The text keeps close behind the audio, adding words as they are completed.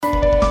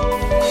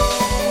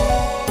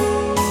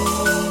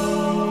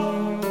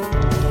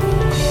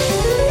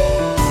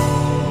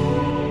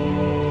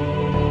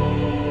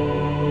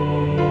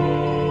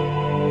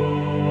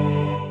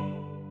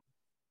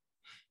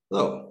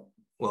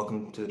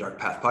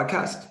Path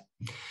podcast.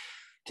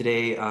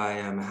 Today, I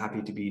am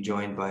happy to be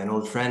joined by an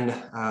old friend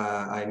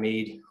I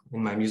made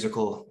in my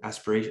musical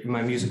aspiration,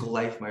 my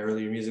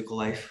earlier musical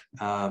life.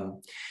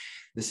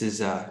 This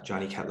is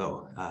Johnny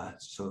Ketlow.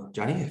 So,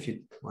 Johnny, if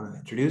you want to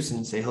introduce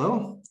and say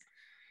hello.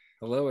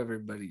 Hello,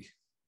 everybody.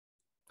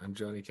 I'm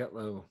Johnny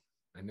Ketlow.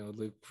 I know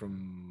Luke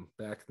from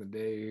back in the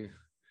day,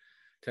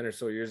 10 or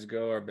so years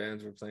ago. Our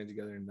bands were playing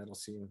together in metal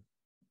scene.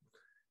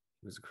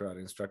 He was a karate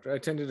instructor. I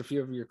attended a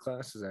few of your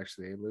classes,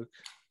 actually, Luke.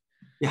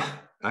 Yeah,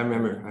 I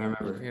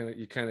remember.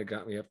 You kind of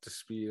got me up to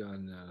speed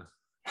on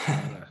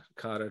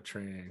kata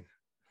training,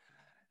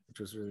 which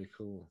was really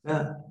cool.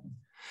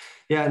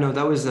 Yeah. No,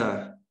 that was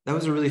a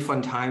really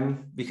fun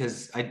time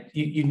because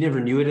you never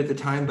knew it at the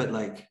time, but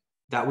like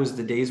that was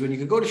the days when you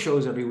could go to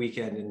shows every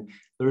weekend and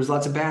there was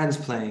lots of bands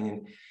playing,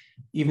 and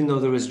even though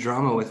there was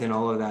drama within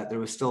all of that, there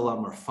was still a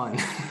lot more fun.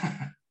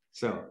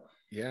 So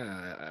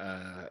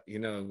yeah,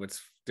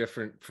 what's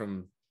different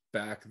from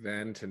back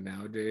then to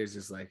nowadays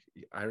is like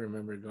I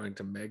remember going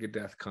to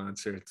Megadeth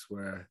concerts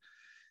where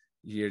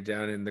you're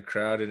down in the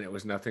crowd and it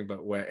was nothing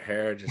but wet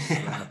hair just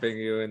slapping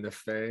you in the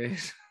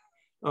face.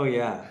 Oh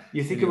yeah,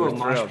 you think about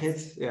mosh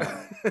pits.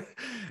 Yeah.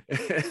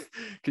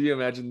 Can you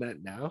imagine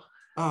that now?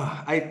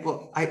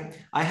 I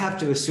have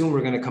to assume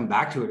we're going to come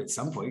back to it at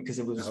some point because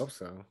it was. I hope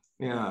so.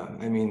 Yeah,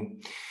 I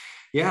mean,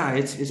 yeah,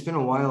 it's been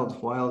a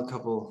wild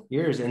couple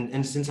years,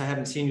 and since I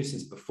haven't seen you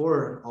since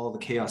before all the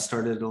chaos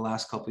started the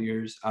last couple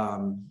years,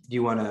 do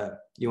you want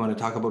to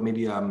talk about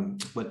maybe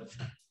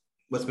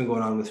what's been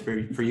going on with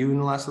for you in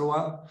the last little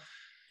while?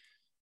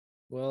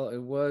 Well,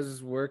 it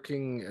was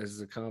working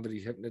as a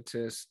comedy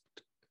hypnotist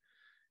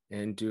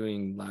and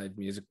doing live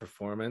music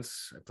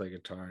performance. I play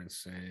guitar and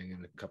sing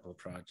in a couple of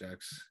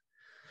projects.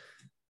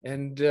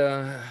 And,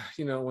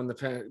 when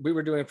we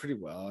were doing pretty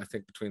well, I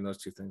think between those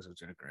two things, it was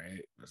doing great.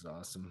 It was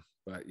awesome.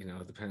 But,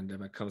 the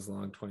pandemic comes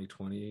along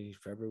 2020,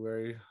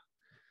 February,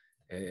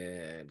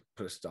 and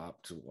put a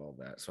stop to all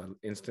that. So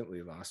I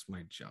instantly lost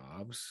my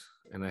jobs.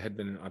 And I had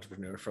been an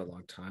entrepreneur for a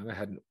long time. I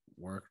hadn't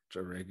worked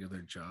a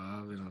regular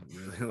job in a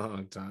really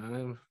long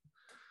time.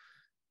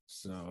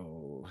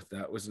 So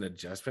that was an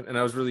adjustment. And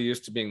I was really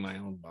used to being my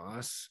own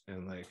boss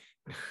and like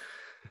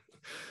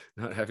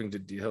not having to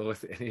deal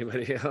with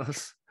anybody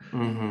else.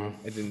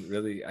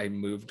 Mm-hmm. I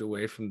moved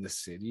away from the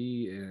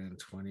city in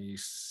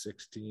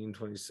 2016,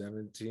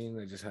 2017.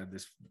 I just had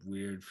this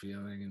weird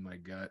feeling in my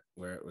gut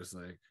where it was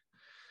like,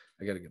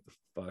 I got to get the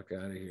fuck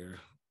out of here.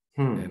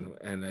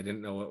 And I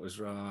didn't know what was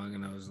wrong.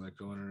 And I was like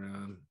going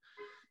around,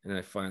 and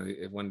I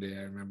finally, one day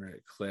I remember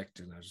it clicked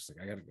and I was just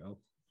like, I got to go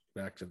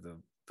back to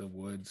the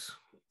woods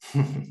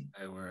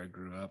where I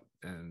grew up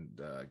and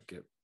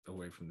get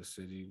away from the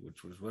city,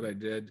 which was what I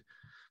did.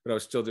 But I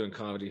was still doing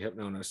comedy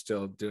hypno and I was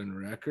still doing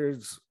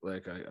records.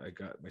 Like I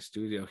got my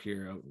studio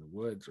here out in the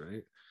woods,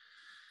 right?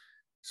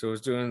 So I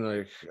was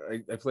doing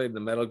I played in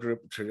the metal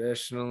group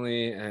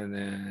traditionally, and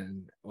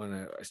then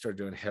when I started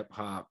doing hip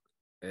hop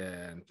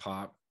and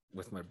pop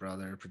with my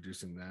brother,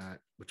 producing that,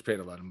 which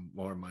paid a lot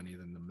more money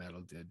than the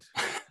metal did.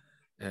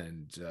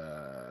 And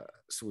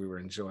so we were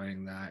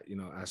enjoying that,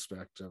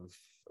 aspect of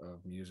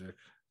music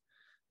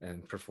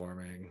and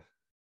performing,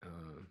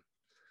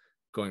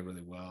 going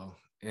really well.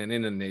 And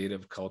in a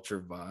native culture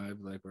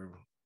vibe, like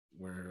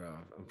we're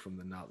I'm from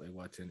the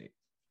Nahtli-Wet'en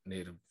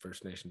Native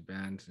First Nation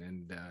band,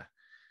 and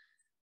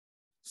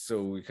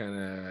so we kind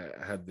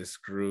of had this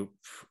group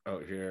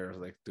out here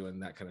like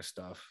doing that kind of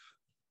stuff,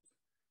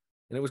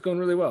 and it was going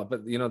really well.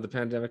 But the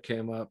pandemic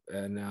came up,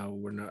 and now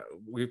we're not.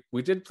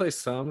 We did play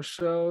some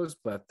shows,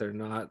 but they're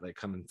not like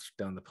coming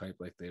down the pipe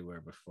like they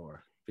were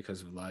before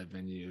because of live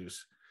venues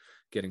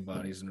getting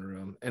bodies in a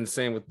room. And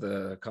same with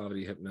the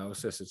comedy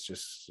hypnosis. It's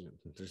just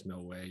there's no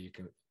way you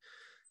can.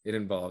 It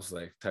involves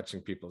like touching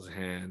people's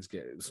hands,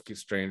 get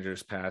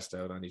strangers passed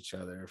out on each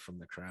other from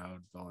the crowd,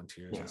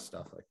 volunteers and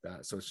stuff like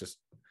that. So it's just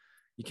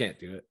you can't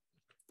do it.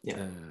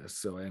 Yeah.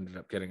 So I ended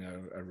up getting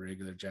a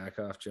regular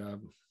jack-off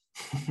job,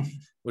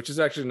 which is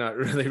actually not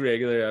really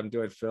regular. I'm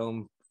doing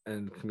film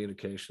and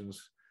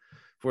communications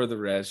for the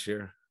res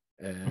here.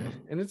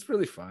 And it's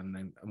really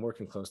fun. I'm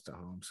working close to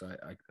home, so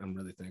I'm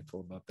really thankful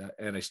about that.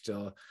 And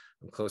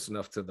I'm close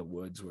enough to the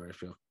woods where I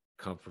feel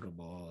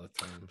comfortable all the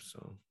time.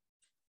 So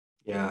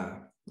yeah,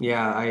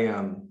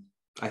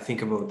 I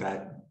think about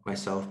that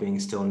myself, being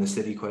still in the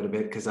city quite a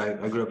bit because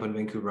I grew up on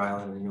Vancouver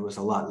Island, and it was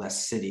a lot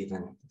less city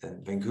than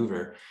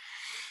Vancouver.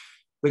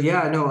 But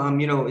yeah,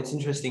 no, it's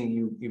interesting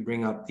you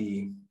bring up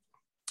the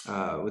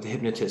with the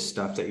hypnotist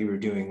stuff that you were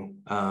doing,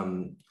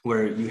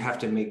 where you have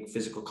to make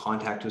physical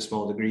contact to a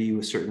small degree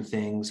with certain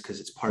things because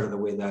it's part of the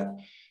way that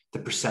the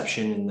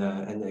perception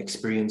and the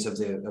experience of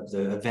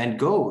the event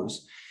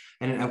goes.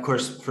 And of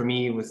course, for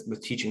me,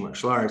 with teaching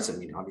martial arts, I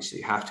mean, obviously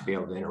you have to be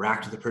able to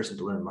interact with the person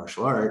to learn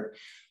martial art.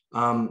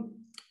 And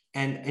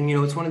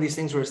it's one of these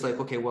things where it's like,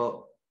 okay,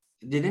 well,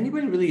 did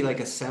anybody really like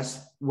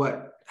assess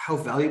how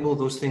valuable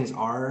those things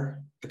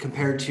are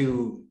compared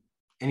to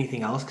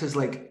anything else? Because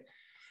like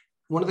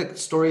one of the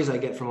stories I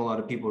get from a lot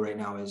of people right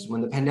now is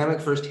when the pandemic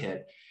first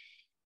hit,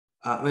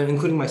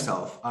 including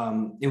myself,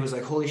 it was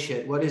like, holy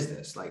shit, what is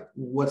this? Like,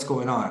 what's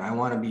going on? I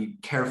want to be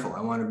careful.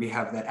 I want to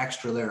have that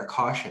extra layer of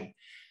caution.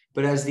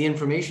 But as the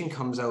information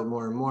comes out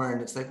more and more,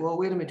 and it's like, well,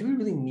 wait a minute, do we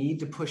really need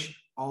to push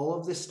all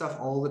of this stuff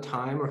all the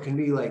time? Or can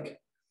we like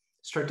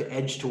start to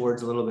edge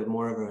towards a little bit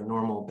more of a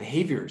normal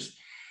behaviors?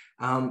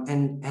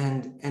 And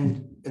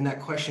that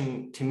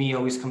question to me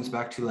always comes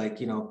back to like,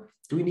 do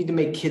we need to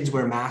make kids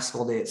wear masks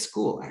all day at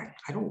school?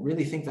 I don't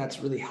really think that's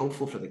really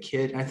helpful for the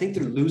kid. And I think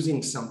they're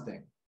losing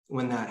something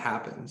when that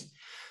happens.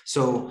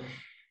 So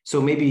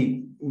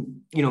maybe,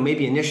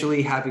 maybe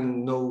initially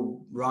having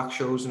no rock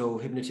shows, no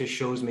hypnotist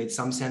shows made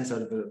some sense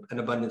out of an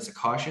abundance of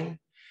caution.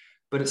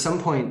 But at some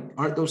point,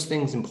 aren't those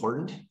things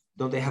important?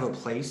 Don't they have a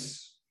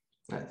place?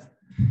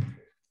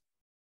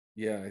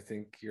 Yeah, I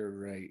think you're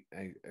right.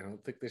 I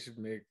don't think they should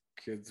make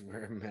kids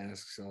wear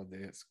masks all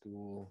day at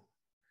school.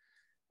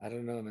 I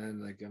don't know,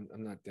 man. Like,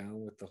 I'm not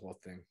down with the whole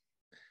thing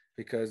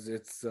because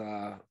it's,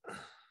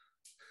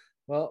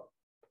 well,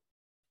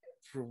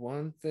 for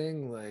one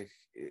thing, like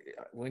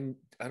when,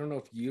 I don't know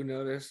if you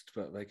noticed,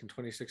 but like in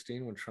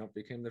 2016, when Trump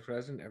became the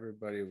president,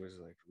 everybody was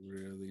like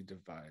really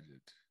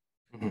divided.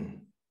 Mm-hmm.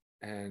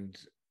 And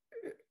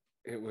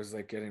it was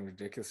like getting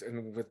ridiculous.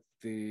 And with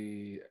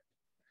the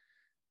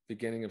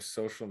beginning of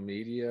social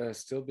media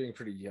still being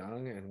pretty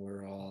young and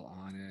we're all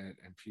on it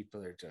and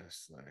people are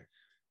just like,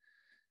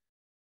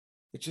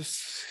 it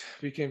just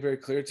became very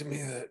clear to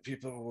me that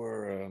people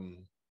were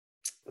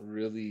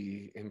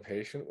really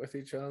impatient with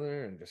each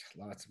other and just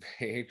lots of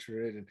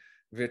hatred and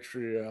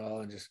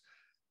vitriol and just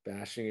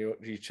bashing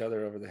each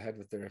other over the head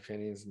with their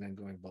opinions and then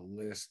going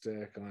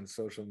ballistic on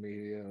social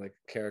media, like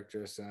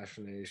character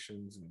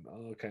assassinations and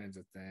all kinds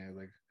of things.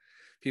 Like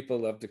people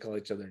love to call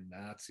each other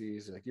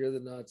Nazis. Like, you're the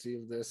Nazi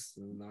of this,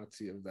 the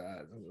Nazi of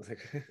that.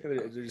 Like,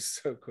 they're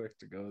just so quick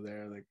to go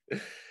there.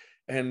 Like,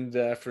 and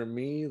for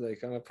me,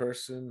 like, I'm a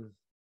person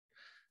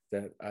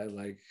that I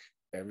like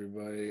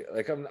everybody.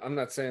 Like, I'm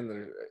not saying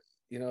that,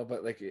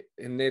 but like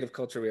in Native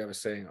culture, we have a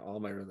saying, all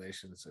my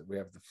relations, we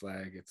have the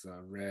flag. It's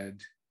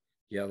red,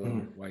 yellow,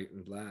 white,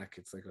 and black.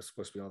 It's like it's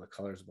supposed to be all the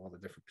colors of all the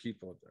different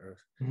people of the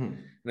earth.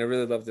 And I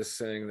really love this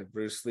saying that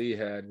Bruce Lee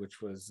had,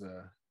 which was,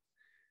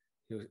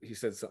 he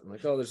said something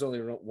like, oh, there's only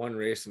one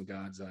race in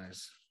God's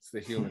eyes. It's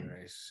the human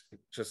race. It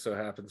just so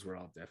happens we're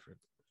all different.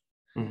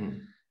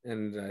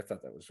 And I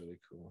thought that was really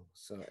cool.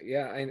 So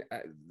yeah,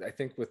 I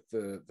think with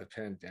the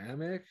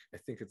pandemic, I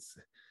think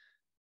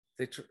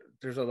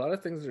there's a lot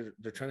of things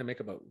they're trying to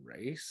make about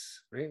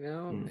race right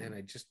now, and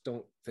I just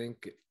don't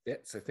think it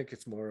fits. I think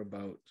it's more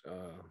about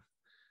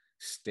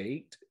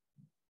state,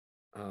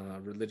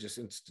 religious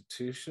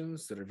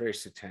institutions that are very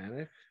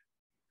satanic,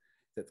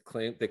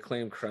 that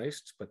claim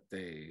Christ, but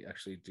they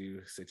actually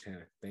do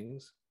satanic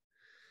things.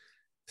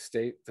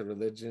 State, the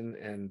religion,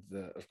 and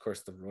of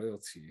course the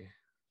royalty.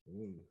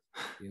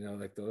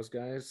 Like those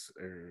guys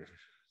are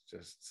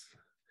just,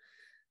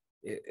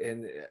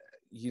 and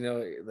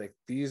like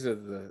these are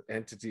the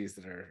entities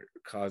that are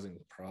causing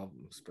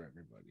problems for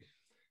everybody.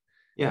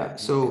 Yeah.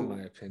 So, in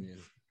my opinion.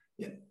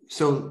 Yeah.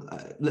 So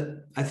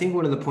I think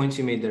one of the points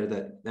you made there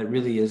that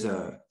really is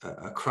a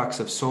crux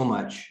of so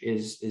much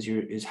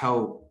is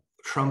how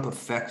Trump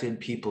affected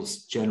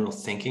people's general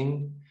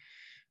thinking.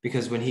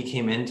 Because when he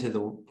came into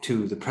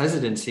the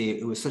presidency,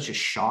 it was such a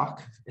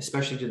shock,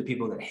 especially to the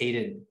people that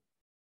hated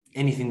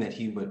anything that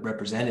he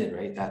represented,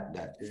 right?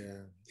 That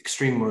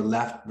extreme or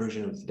left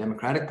version of the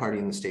Democratic Party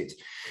in the States.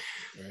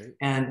 Right.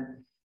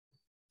 And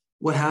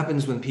what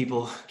happens when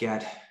people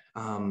get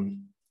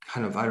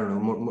kind of, I don't know,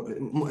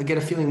 more, get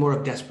a feeling more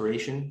of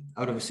desperation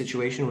out of a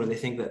situation where they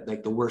think that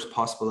like the worst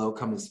possible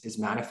outcome is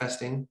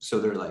manifesting. So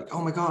they're like,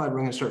 oh my God, we're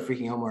going to start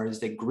freaking out more, as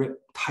they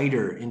grip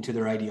tighter into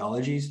their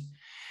ideologies.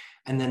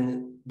 And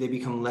then they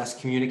become less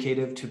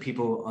communicative to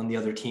people on the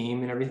other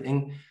team and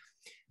everything.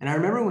 And I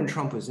remember when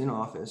Trump was in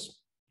office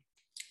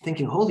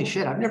thinking, holy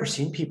shit, I've never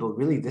seen people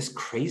really this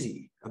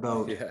crazy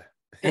about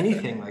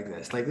anything like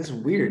this. Like, this is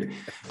weird.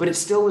 But it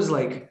still was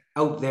like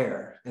out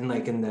there and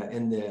like in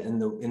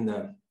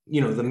the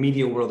the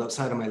media world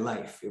outside of my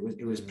life.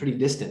 It was pretty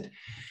distant.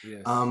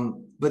 Yes.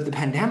 But the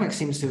pandemic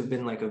seems to have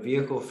been like a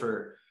vehicle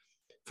for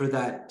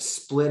that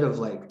split of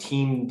like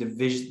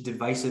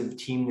divisive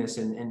teamness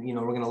and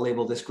we're going to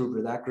label this group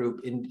or that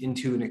group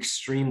into an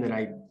extreme that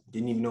I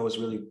didn't even know was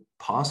really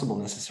possible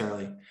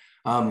necessarily.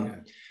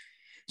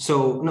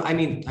 So no, I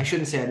mean, I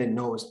shouldn't say I didn't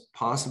know it was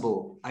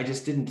possible. I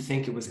just didn't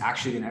think it was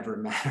actually going to ever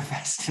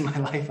manifest in my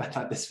life. I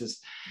thought this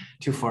was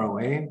too far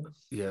away.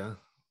 Yeah.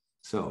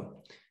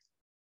 So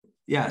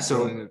yeah.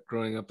 So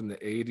growing up in the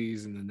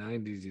 80s and the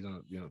 90s, you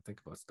don't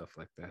think about stuff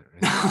like that,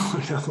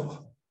 right?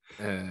 No.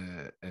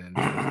 And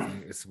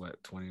it's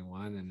what,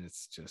 21, and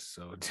it's just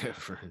so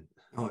different.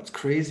 Oh, it's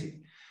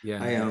crazy.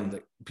 Yeah.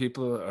 Like,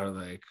 people are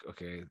like,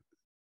 okay,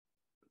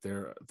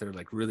 they're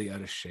like really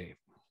out of shape.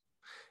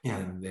 Yeah.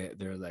 And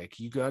they're like,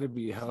 you got to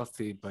be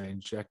healthy by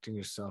injecting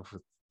yourself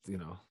with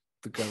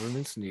the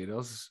government's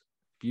needles.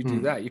 If you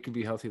do that, you can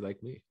be healthy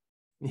like me.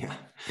 Yeah.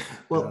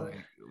 Well,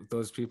 like,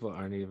 those people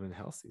aren't even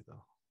healthy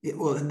though.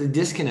 Well, the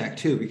disconnect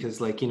too, because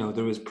like,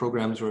 there was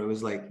programs where it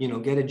was like,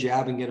 get a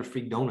jab and get a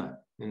free donut.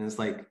 And it's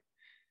like,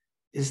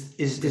 do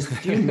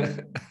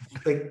you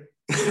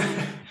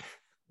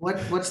like,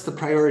 what's the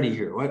priority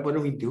here? What are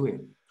we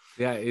doing?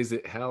 Yeah, is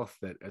it health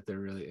that they're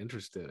really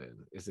interested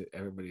in? Is it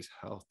everybody's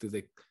health?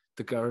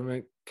 The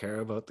government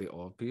care about the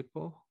old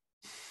people?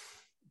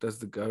 Does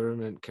the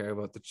government care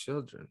about the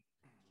children?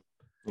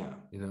 Yeah.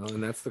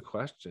 And that's the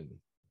question.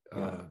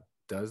 Yeah.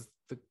 Does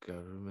the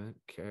government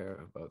care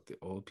about the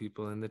old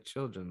people and the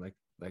children?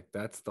 Like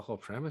that's the whole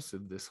premise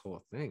of this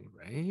whole thing,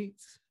 right?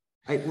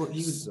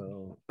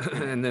 So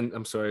and then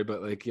I'm sorry,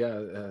 but like,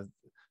 the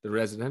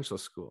residential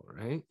school,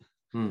 right?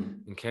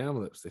 In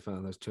Kamloops, they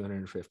found those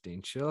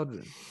 215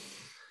 children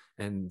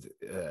and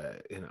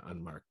in an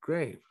unmarked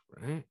grave,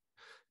 right?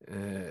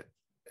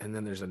 And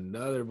then there's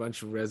another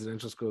bunch of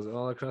residential schools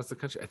all across the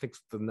country. I think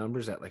the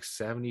number's at like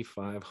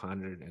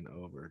 7,500 and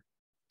over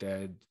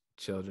dead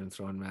children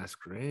thrown mass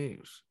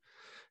graves.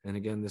 And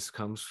again, this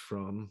comes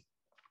from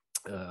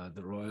the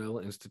royal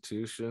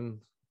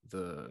institution,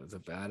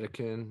 the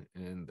Vatican,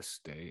 and the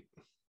state.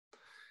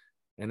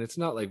 And it's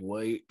not like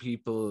white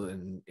people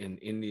and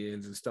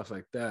Indians and stuff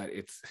like that.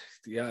 It's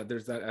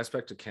there's that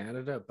aspect of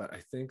Canada, but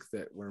I think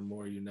that we're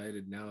more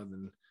united now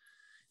than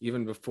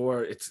even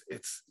before. It's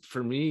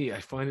for me, I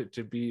find it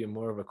to be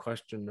more of a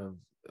question of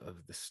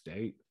the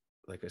state,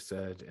 like I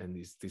said, and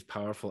these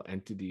powerful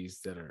entities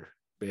that are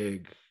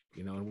big,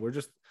 and we're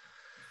just,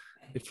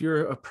 if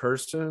you're a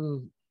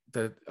person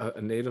that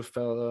a native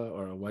fella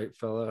or a white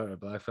fella or a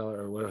black fella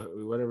or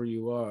whatever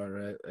you are,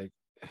 right? Like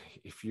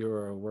if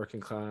you're a working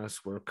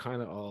class, we're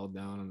kind of all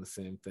down on the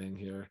same thing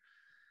here.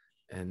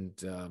 And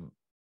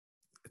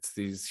it's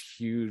these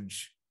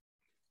huge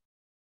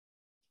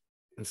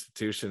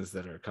institutions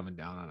that are coming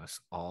down on us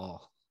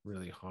all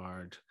really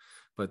hard.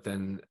 But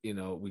then,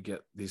 we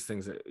get these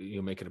things that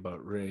you make it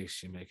about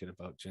race, you make it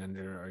about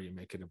gender, or you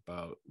make it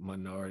about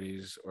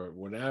minorities or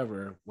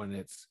whatever, when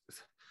it's,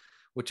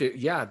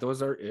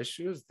 those are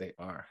issues, they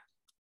are.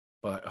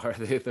 But are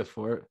they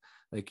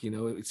like,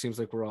 it seems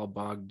like we're all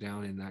bogged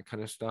down in that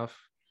kind of stuff,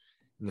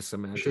 in the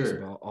semantics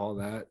of all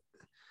that,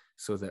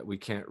 so that we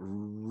can't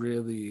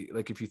really,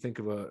 like, if you think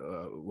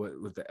about what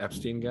with the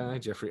Epstein guy,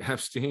 Jeffrey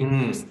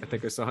Epstein, I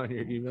think I saw in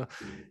your email,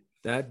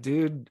 that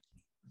dude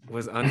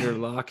was under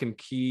lock and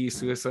key,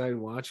 suicide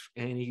watch,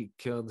 and he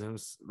killed him.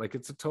 Like,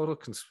 it's a total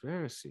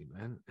conspiracy,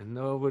 man, and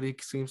nobody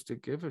seems to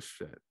give a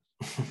shit.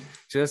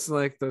 Just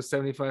like those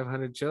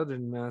 7,500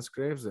 children in mass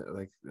graves that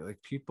like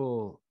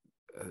people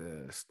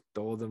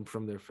stole them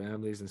from their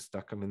families and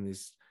stuck them in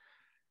these,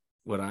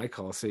 what I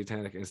call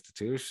satanic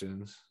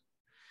institutions,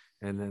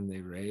 and then they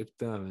raped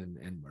them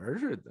and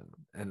murdered them.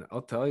 And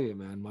I'll tell you,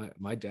 man,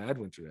 my dad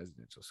went to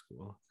residential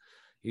school.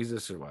 He's a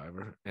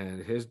survivor,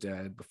 and his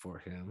dad before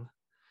him,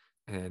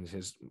 and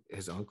his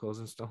uncles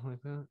and stuff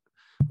like that.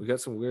 We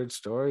got some weird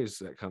stories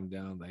that come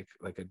down,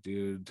 like a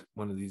dude,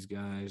 one of these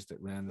guys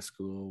that ran the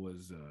school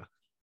was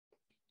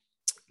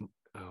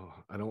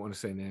I don't want to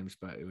say names,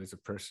 but it was a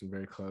person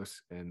very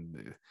close,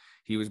 and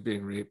he was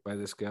being raped by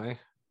this guy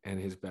and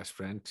his best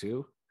friend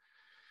too.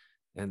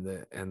 And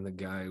the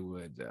guy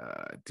would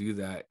do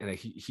that, and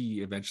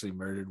he eventually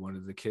murdered one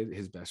of the kids,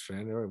 his best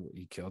friend, or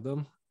he killed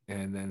him.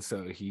 And then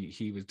so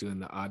he was doing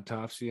the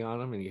autopsy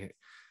on him, and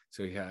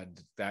he had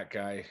that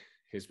guy,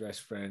 his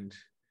best friend,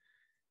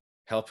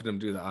 helping him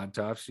do the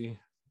autopsy.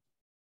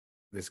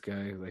 This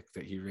guy, like,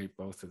 that he raped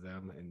both of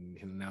them,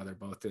 and now they're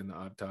both in the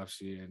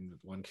autopsy, and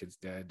one kid's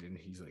dead, and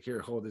he's like,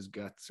 here, hold his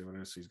guts or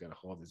whatever. So he's got to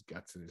hold his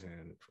guts in his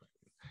hand.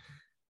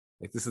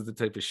 Like, this is the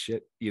type of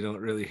shit you don't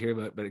really hear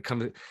about, but it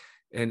comes,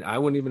 and I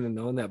wouldn't even have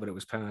known that, but it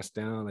was passed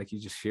down. Like, you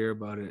just hear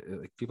about it.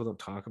 Like, people don't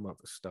talk about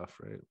this stuff,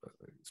 right? But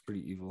like, it's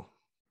pretty evil.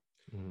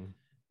 Mm-hmm.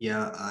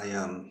 Yeah,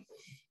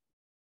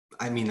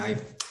 I mean,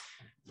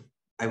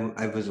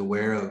 I was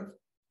aware of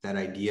that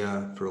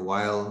idea for a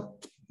while.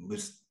 It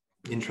was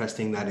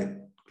interesting that it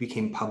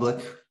became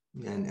public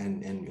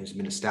and has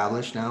been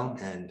established now.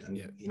 And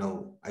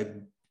I'm a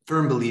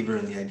firm believer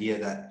in the idea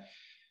that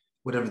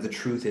whatever the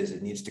truth is,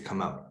 it needs to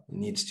come out. It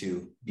needs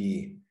to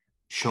be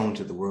shown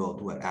to the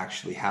world what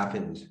actually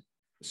happened,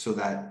 so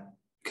that,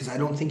 because I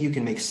don't think you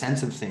can make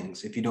sense of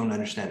things if you don't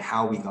understand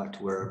how we got to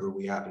wherever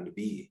we happen to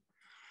be.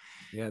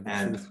 Yeah, the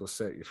truth will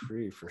set you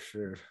free for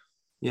sure.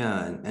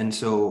 Yeah, and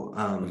so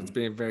but it's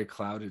being very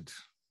clouded.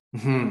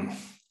 Mm-hmm.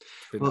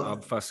 It's been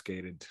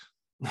obfuscated.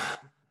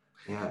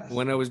 Yeah.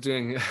 When I was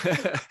doing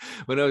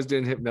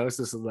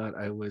hypnosis a lot,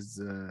 I was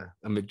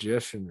a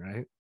magician,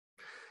 right?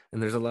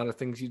 And there's a lot of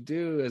things you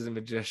do as a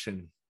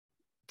magician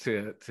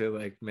to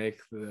like make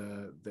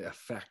the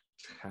effect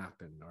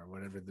happen, or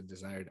whatever the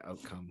desired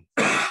outcome.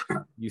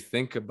 You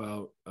think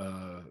about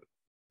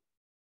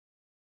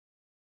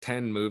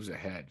 10 moves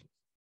ahead,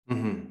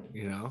 and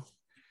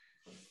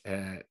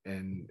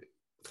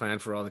plan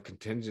for all the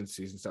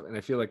contingencies and stuff. And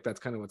I feel like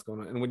that's kind of what's going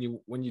on. And when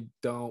you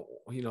don't,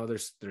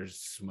 there's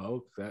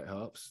smoke that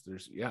helps.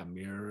 There's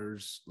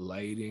mirrors,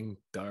 lighting,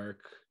 dark.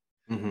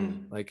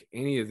 Like,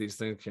 any of these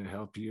things can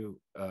help you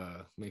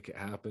make it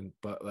happen.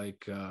 But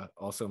like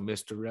also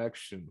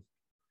misdirection,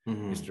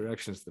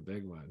 Misdirection is the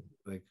big one,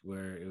 like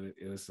where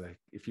it was like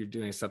if you're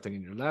doing something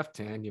in your left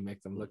hand, you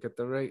make them look at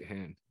the right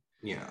hand.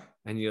 Yeah.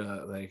 And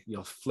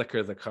you'll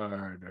flicker the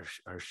card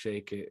or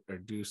shake it or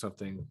do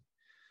something,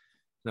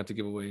 not to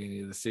give away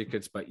any of the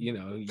secrets, but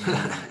you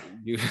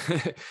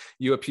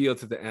you appeal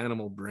to the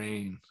animal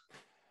brain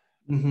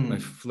by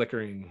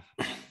flickering,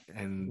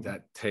 and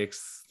that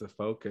takes the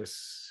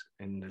focus,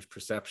 and there's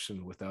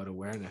perception without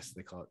awareness.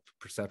 They call it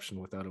perception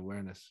without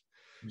awareness.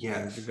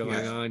 Yes. Things are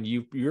going on.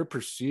 You're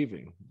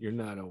perceiving. You're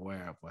not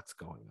aware of what's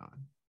going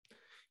on.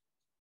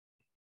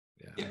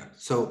 Yeah.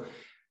 So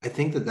I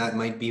think that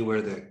might be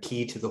where the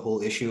key to the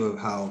whole issue of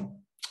how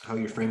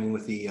you're framing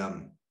with the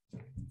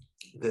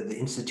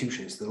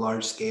institutions, the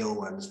large scale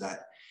ones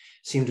that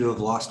seem to have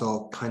lost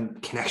all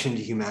connection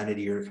to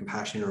humanity or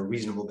compassion or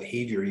reasonable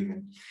behavior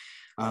even,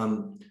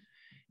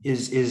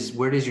 is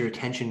where does your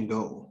attention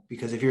go?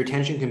 Because if your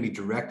attention can be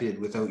directed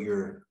without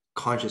your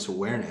conscious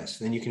awareness,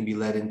 then you can be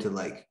led into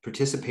like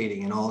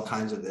participating in all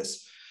kinds of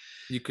this.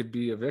 You could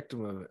be a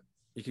victim of it.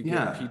 You could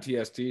get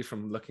PTSD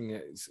from looking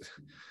at,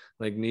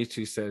 like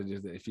Nietzsche said,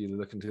 that if you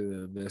look into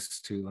the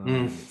abyss too long,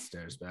 it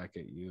stares back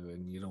at you,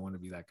 and you don't want to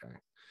be that guy.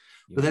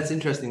 But that's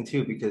interesting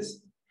too,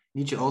 because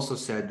Nietzsche also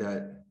said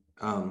that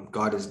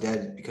God is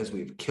dead because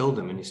we've killed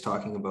him, and he's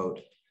talking about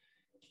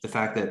the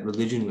fact that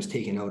religion was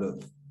taken out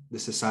of the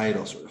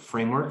societal sort of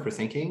framework for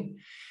thinking,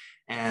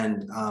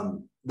 and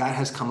that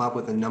has come up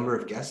with a number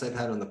of guests I've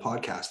had on the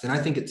podcast, and I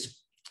think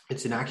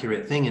it's an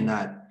accurate thing in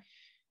that.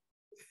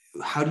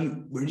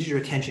 Where does your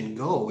attention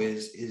go? Where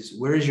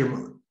does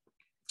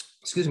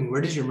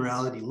your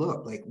morality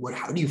look? Like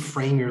how do you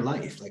frame your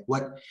life? Like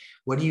what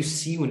do you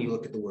see when you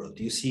look at the world?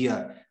 Do you see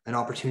an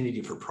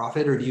opportunity for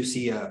profit, or do you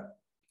see a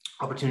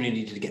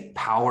opportunity to get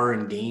power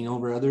and gain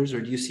over others?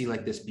 Or do you see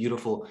like this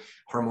beautiful,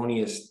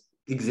 harmonious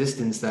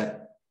existence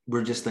that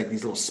we're just like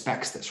these little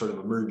specks that sort of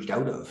emerged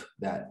out of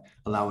that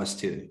allow us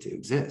to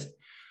exist?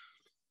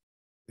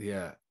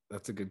 Yeah.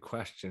 That's a good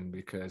question,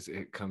 because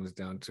it comes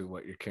down to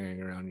what you're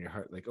carrying around in your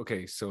heart. Like,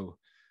 okay, so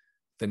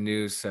the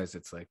news says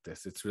it's like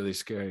this. It's really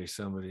scary.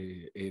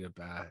 Somebody ate a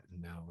bat,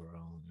 and now we're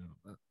all,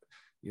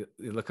 you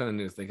look on the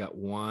news, they got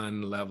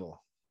one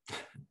level,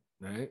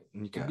 right?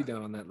 And you could be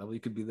down on that level. You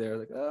could be there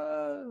like,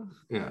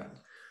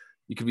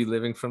 you could be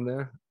living from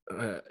there.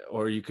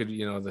 Or you could,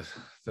 the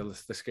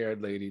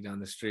scared lady down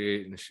the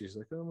street, and she's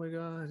like, oh my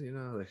God,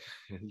 like,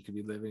 and you could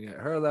be living at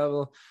her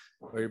level,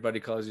 or your buddy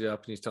calls you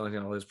up and he's telling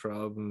you all his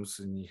problems,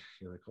 and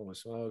you're like, oh my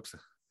smokes,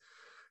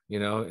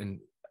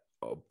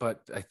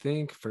 but I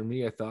think for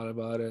me, I thought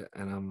about it,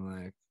 and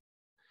I'm like,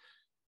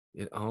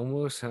 it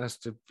almost has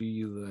to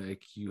be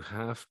like you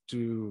have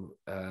to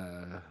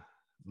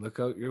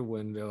look out your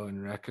window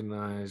and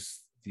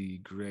recognize the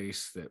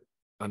grace that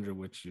under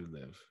which you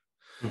live.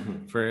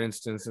 For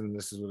instance, and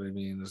this is what I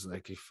mean, is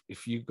like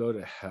if you go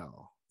to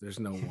hell, there's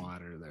no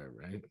water there,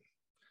 right?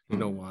 There's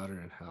no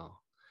water in hell.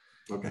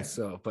 Okay.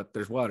 So, but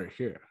there's water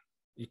here.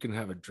 You can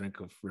have a drink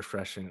of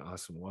refreshing,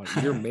 awesome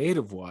water. You're made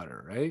of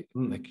water, right?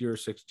 Like you're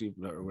 60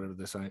 or whatever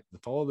the science,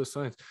 follow the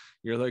science.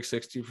 You're like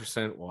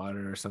 60%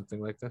 water or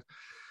something like that.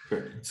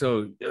 Sure.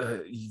 So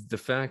the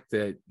fact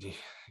that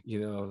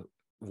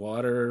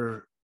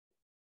water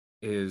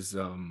is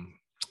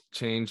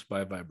changed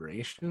by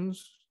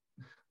vibrations.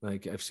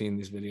 Like I've seen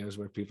these videos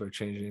where people are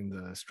changing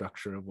the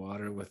structure of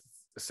water with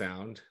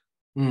sound.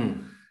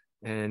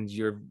 And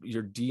your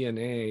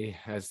DNA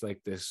has like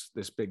this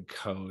big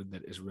code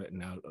that is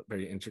written out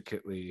very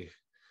intricately.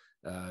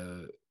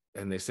 And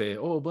they say,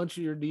 oh, a bunch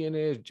of your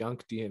DNA is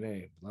junk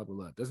DNA, blah, blah,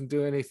 blah. It doesn't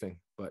do anything.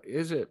 But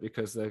is it?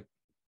 Because like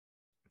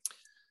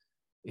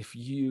if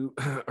you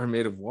are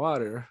made of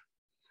water,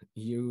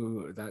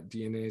 that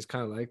DNA is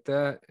kind of like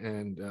that.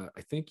 And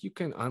I think you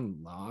can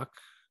unlock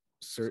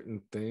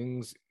certain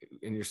things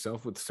in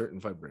yourself with certain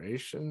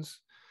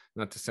vibrations,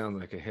 not to sound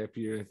like a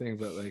hippie or anything,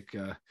 but like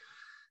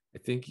I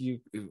think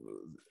you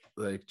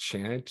like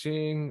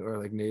chanting or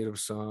like native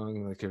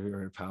song, like have you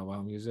heard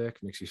powwow music,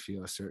 makes you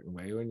feel a certain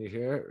way when you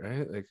hear it,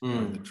 right? Like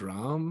or the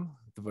drum,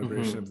 the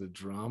vibration of the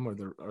drum, or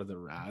the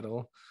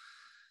rattle,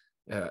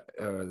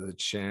 or the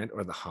chant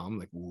or the hum,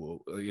 like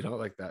whoa,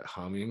 like that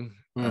humming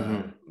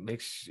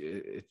makes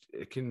it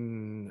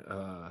can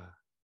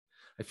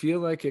I feel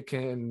like it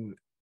can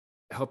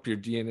help your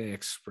DNA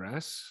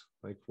express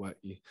like what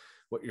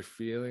you're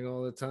feeling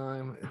all the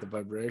time. The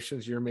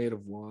vibrations, you're made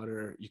of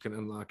water, you can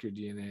unlock your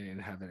DNA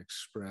and have it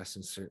express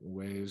in certain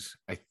ways,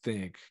 I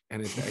think.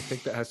 And I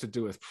think that has to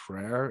do with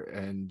prayer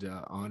and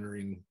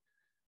honoring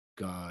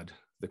God,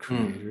 the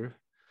creator,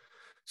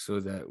 so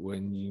that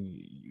when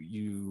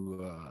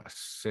you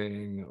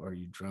sing or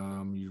you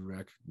drum, you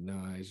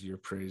recognize you're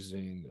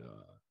praising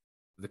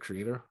the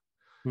creator,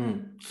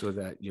 so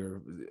that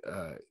you're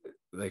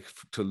like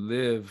to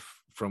live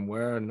from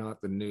where, not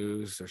the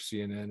news or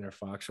CNN or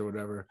Fox or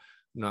whatever,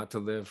 not to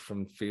live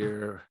from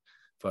fear,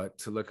 but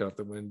to look out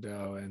the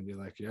window and be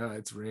like, yeah,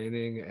 it's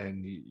raining,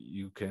 and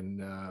you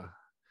can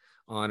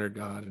honor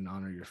God and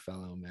honor your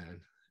fellow man,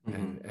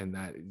 and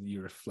that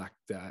you reflect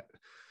that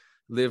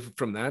live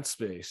from that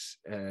space,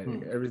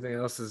 and everything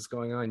else is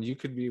going on. You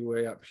could be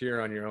way up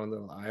here on your own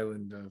little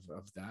island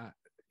of that,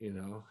 you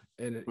know.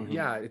 And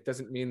it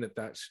doesn't mean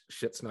that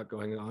shit's not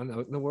going on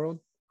out in the world,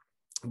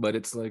 but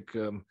it's like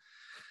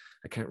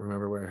I can't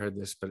remember where I heard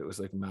this, but it was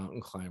like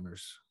mountain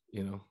climbers,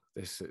 you know.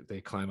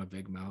 They climb a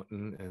big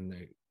mountain and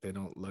they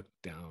don't look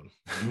down.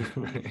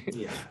 Right?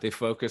 Yeah, they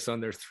focus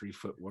on their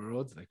 3-foot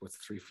world, like what's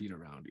 3 feet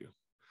around you.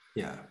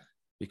 Yeah,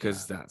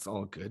 because that's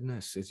all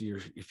goodness. If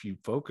you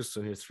focus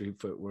on your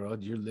 3-foot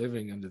world, you're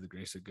living under the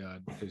grace of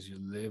God, because you're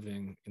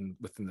living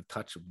within the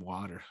touch of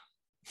water.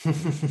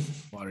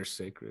 Water's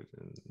sacred,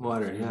 and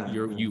water.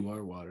 You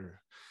are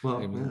water. Well,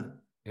 I mean,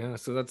 yeah.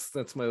 So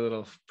that's my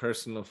little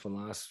personal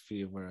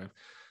philosophy of where I've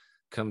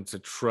come to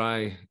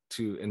try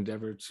to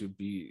endeavor to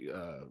be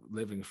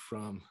living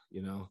from,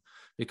 you know,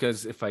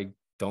 because if I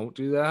don't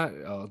do that,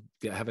 I'll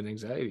have an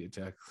anxiety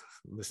attack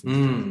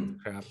listening to the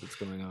crap that's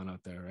going on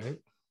out there, right?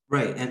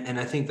 Right. And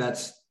I think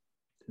that's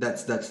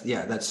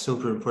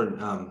super important.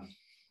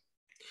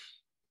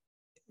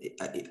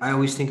 I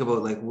always think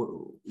about like,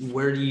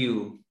 what do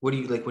you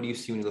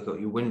see when you look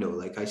out your window?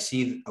 Like, I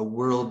see a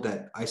world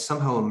that I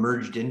somehow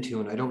emerged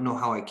into, and I don't know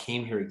how I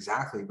came here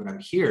exactly, but I'm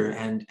here,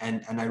 and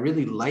I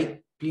really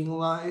like being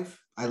alive.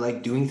 I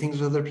like doing things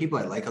with other people.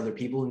 I like other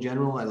people in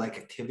general. I like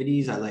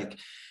activities. I like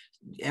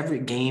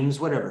games,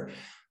 whatever.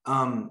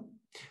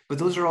 But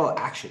those are all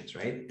actions,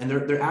 right? And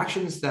they're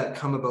actions that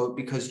come about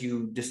because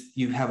you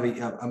have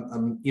a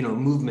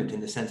movement,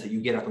 in the sense that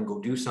you get up and go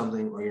do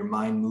something, or your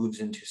mind moves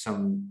into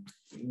some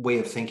way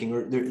of thinking,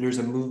 or there's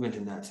a movement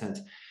in that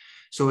sense.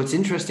 So it's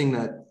interesting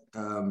that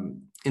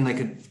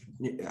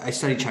I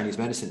study Chinese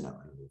medicine now,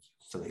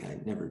 something I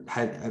never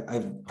had.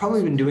 I've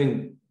probably been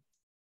doing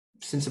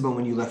since about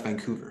when you left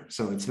Vancouver,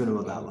 so it's been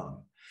about that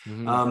long.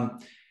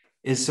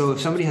 Is so if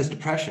somebody has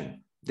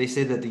depression, they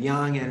say that the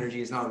yang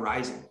energy is not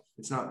rising.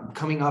 It's not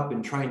coming up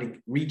and trying to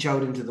reach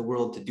out into the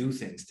world to do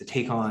things, to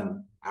take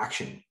on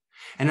action.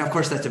 And of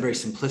course, that's a very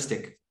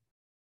simplistic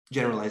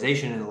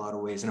generalization in a lot of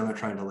ways. And I'm not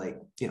trying to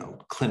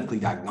clinically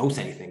diagnose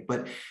anything,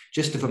 but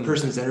just if a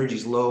person's energy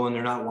is low and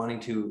they're not wanting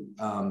to,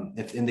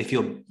 and they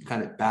feel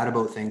kind of bad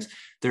about things,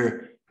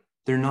 they're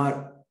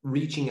not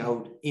reaching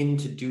out in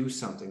to do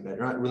something, they're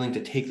not willing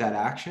to take that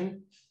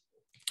action.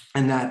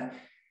 And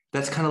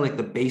that's kind of like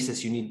the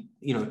basis you need,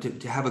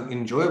 to have an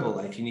enjoyable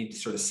life. You need to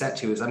sort of set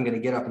to is, I'm going to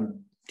get up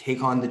and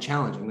take on the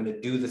challenge. I'm going to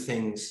do the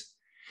things.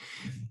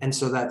 And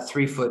so that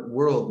 3-foot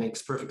world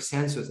makes perfect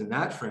sense within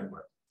that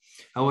framework.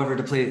 However,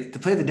 to play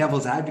the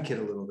devil's advocate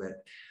a little bit,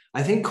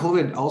 I think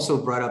COVID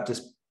also brought up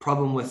this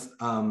problem with,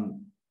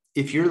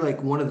 if you're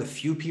like one of the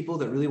few people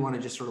that really want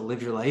to just sort of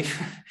live your life,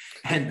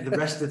 and the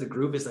rest of the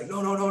group is like,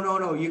 no,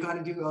 you got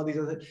to do all these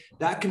other,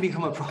 that can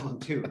become a problem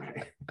too,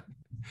 right?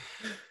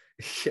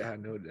 Yeah,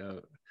 no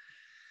doubt.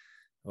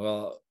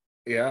 Well,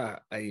 yeah,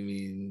 I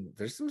mean,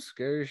 there's some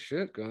scary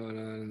shit going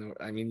on.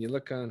 I mean, you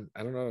look on,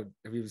 I don't know,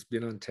 have you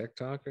been on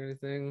TikTok or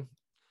anything?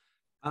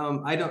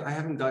 I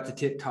haven't got to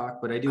TikTok,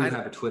 but I do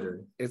have a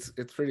Twitter. It's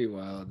pretty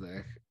wild.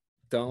 Like,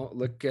 don't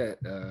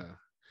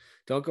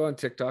go on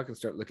TikTok and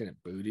start looking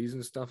at booties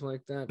and stuff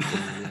like that.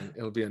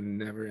 It'll be a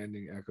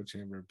never-ending echo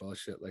chamber of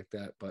bullshit like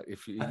that. But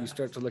if you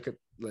start to look at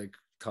like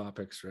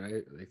topics,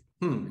 right, like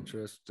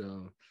interest,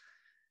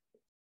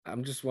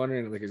 I'm just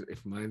wondering, like,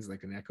 if mine's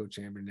like an echo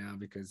chamber now,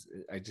 because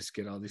I just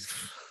get all these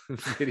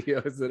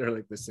videos that are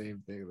like the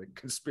same thing, like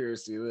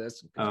conspiracy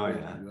this,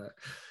 that.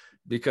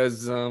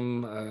 Because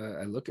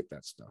I look at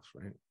that stuff,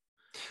 right?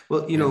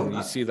 Well,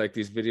 you see like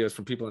these videos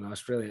from people in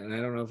Australia, and I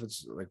don't know if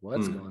it's like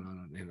what's going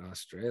on in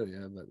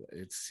Australia, but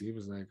it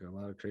seems like a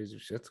lot of crazy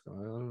shit's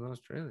going on in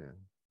Australia.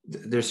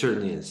 There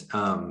certainly is.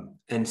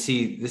 And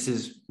see, this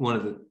is one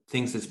of the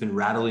things that's been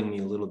rattling me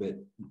a little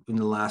bit in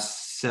the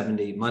last 7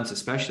 to 8 months,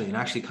 especially, and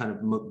actually kind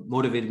of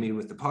motivated me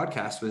with the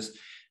podcast, was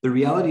the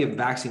reality of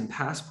vaccine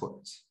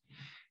passports,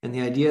 and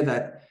the idea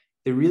that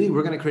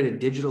we're going to create a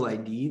digital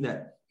ID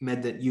that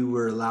meant that you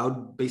were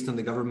allowed, based on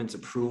the government's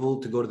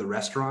approval, to go to the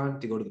restaurant,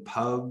 to go to the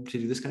pub, to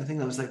do this kind of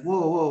thing. I was like,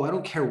 whoa, I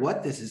don't care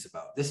what this is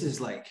about. This is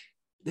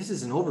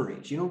an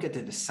overreach. You don't get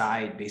to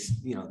decide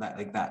based,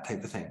 that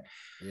type of thing.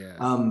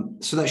 Yeah.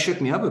 So that shook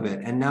me up a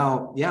bit. And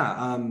now,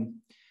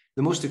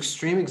 the most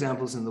extreme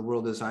examples in the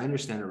world, as I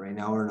understand it right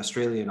now, are in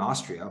Australia and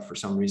Austria for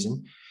some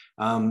reason.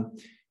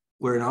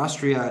 Where in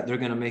Austria, they're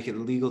going to make it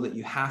illegal that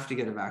you have to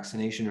get a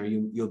vaccination, or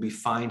you'll be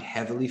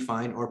heavily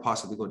fined, or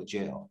possibly go to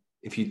jail.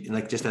 If you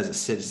just as a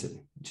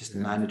citizen, just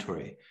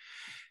mandatory.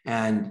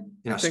 And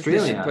in Australia,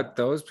 they should put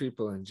those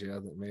people in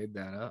jail that made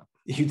that up.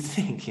 You'd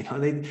think, I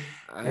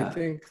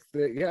think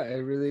that, I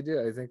really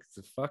do. I think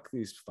to fuck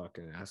these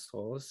fucking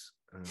assholes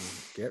and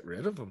get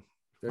rid of them.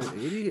 They're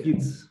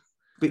idiots.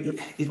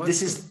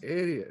 This is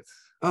idiots.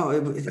 Oh,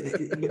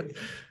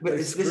 but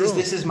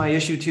this is my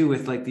issue too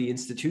with like the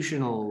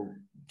institutional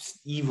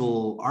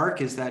evil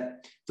arc, is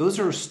that those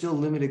are still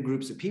limited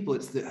groups of people.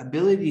 It's the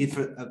ability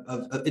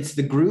it's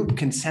the group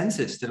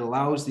consensus that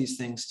allows these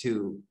things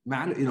to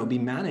be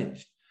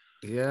managed.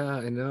 Yeah,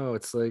 I know.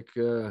 It's like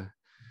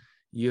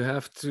You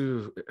have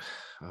to.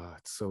 Oh,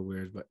 it's so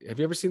weird. But have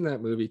you ever seen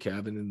that movie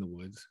Cabin in the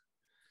Woods?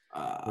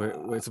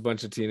 Where it's a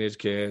bunch of teenage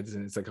kids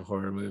and it's like a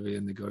horror movie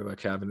and they go to a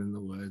cabin in the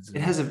woods.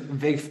 It has a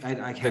vague. I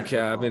The can't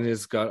cabin recall.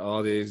 has got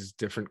all these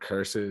different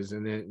curses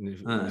in it, and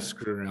if you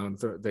screw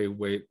around, they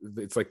wait.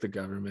 It's like the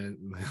government,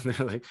 and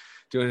they're like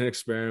doing an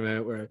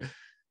experiment where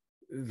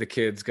the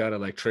kids got to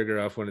like trigger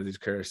off one of these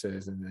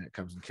curses, and then it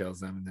comes and kills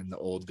them, and then the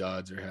old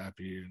gods are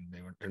happy, and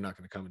they're not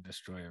going to come and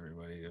destroy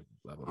everybody.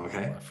 Blah, blah, blah,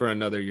 Okay. blah. For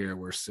another year,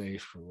 we're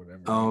safe or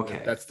whatever. Oh,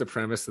 okay. That's the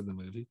premise of the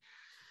movie.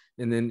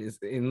 And then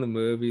in the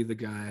movie, the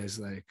guys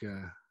like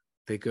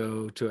they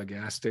go to a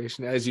gas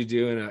station, as you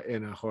do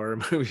in a horror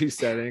movie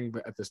setting.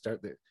 But at the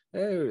start,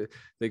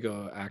 they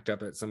go act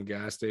up at some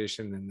gas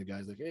station, and the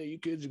guy's like, "Hey, you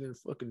kids are gonna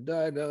fucking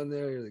die down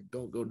there." You're like,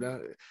 "Don't go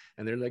down,"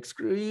 and they're like,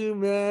 "Screw you,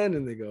 man!"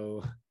 And they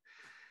go,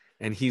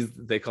 and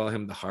they call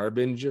him the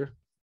harbinger,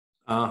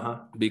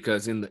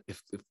 because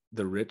if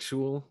the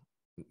ritual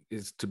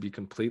is to be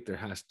complete, there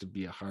has to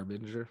be a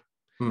harbinger,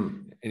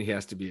 and he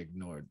has to be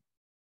ignored.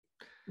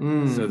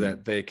 So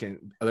that they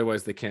can,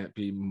 otherwise they can't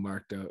be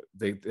marked out.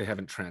 They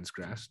haven't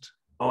transgressed.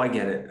 Oh, I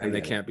get it. And they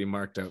can't be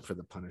marked out for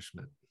the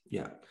punishment.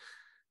 Yeah.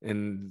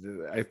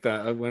 And I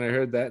thought when I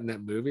heard that in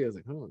that movie, I was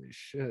like, holy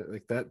shit!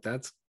 Like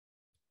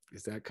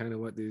is that kind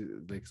of what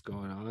like's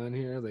going on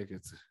here? Like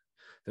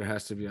there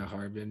has to be a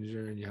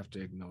harbinger, and you have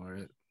to ignore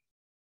it.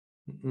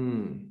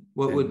 And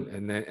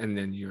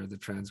then you're the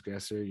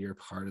transgressor. You're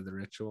part of the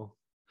ritual.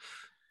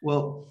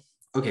 Well,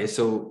 okay,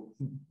 so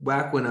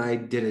back when I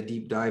did a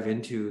deep dive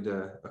into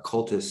the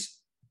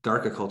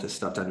dark occultist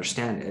stuff to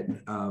understand it,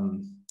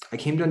 I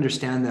came to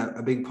understand that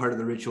a big part of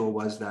the ritual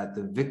was that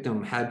the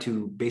victim had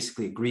to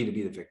basically agree to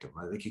be the victim.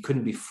 Like, you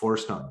couldn't be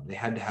forced on them. They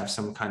had to have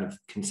some kind of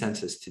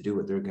consensus to do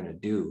what they're going to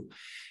do,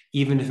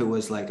 even if it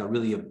was like a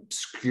really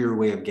obscure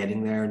way of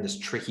getting there and this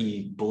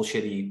tricky,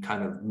 bullshitty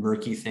kind of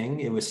murky thing.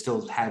 It was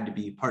still had to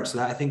be part.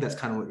 So I think that's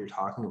kind of what you're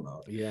talking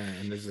about. Yeah,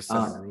 and there's a set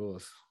of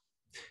rules.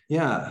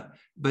 Yeah,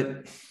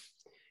 but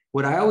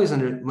what I always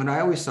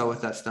saw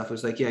with that stuff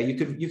was like, yeah, you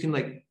can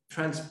like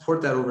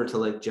transport that over to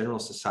like general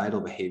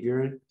societal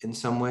behavior in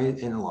some way,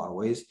 in a lot of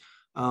ways.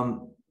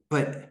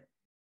 But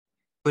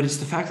it's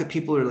the fact that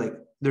people are like,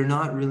 they're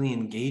not really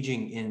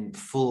engaging in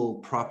full,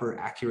 proper,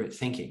 accurate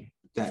thinking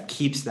that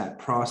keeps that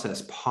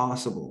process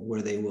possible,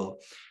 where they will,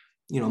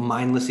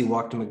 mindlessly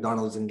walk to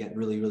McDonald's and get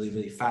really, really,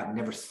 really fat and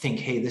never think,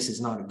 hey, this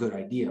is not a good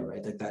idea,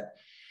 right? Like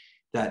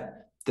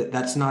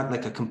that's not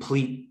like a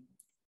complete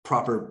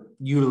proper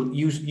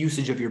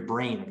usage of your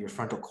brain, of your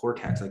frontal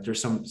cortex. Like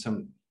there's some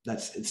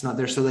it's not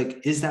there. So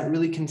like, is that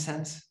really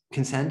consent?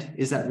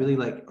 Is that really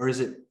like, or is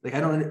it like,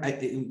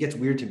 it gets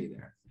weird to me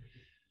there.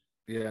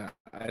 Yeah,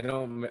 I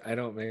don't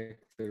make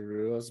the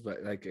rules,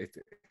 but like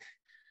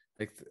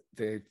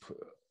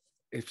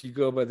if you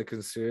go by the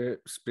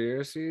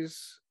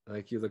conspiracies,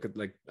 like you look at,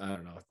 like, I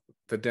don't know,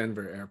 the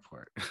Denver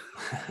airport,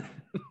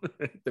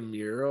 the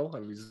mural.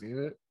 Have you seen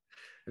it?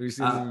 Have you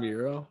seen the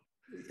mural?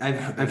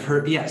 I've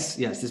heard. Yes.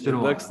 It's been a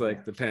while. It looks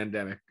like the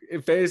pandemic.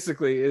 It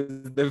basically is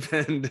the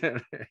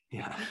pandemic.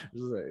 Yeah.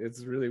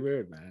 It's really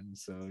weird, man.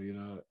 So,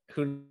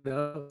 who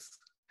knows?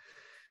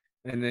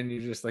 And then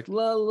you're just like,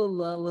 la, la,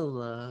 la, la,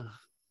 la.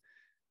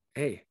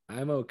 Hey,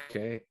 I'm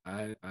okay.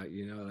 I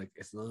like,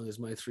 as long as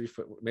my 3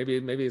 foot, maybe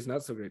it's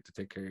not so great to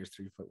take care of your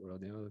 3 foot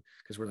world,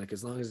 because we're like,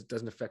 as long as it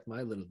doesn't affect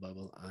my little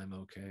bubble, I'm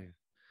okay.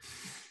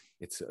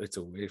 It's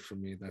away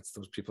from me. That's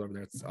those people over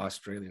there. It's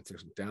Australia. It's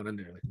down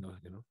under. Like, no,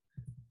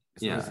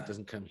 as long as it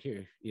doesn't come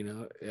here,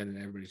 and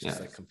everybody's just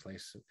like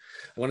complacent.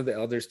 One of the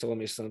elders told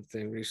me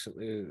something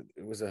recently.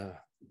 It was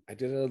I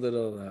did a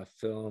little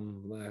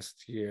film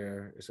last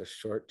year. It's a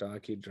short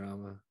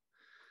docudrama.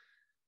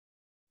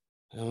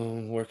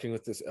 Working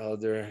with this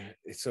elder.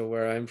 So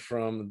where I'm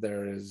from,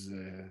 there is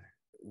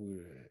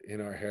in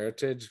our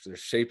heritage, there's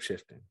shape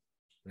shifting,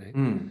 right?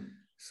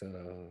 So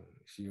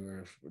if you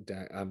were,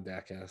 I'm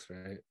Dakas,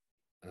 right?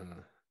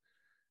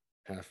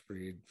 Half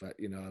breed, but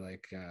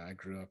I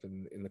grew up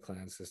in the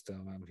clan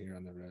system. I'm here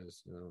on the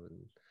res,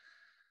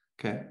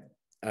 okay.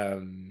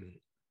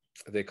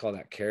 They call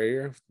that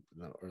carrier,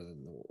 or the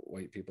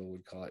white people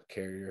would call it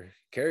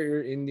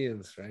carrier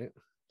Indians, right?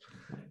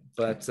 Okay.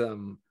 But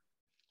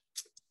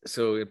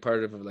so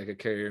part of like a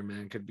carrier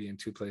man could be in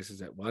 2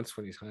 places at once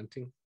when he's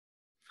hunting,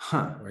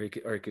 or he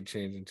could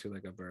change into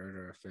like a bird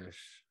or a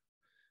fish,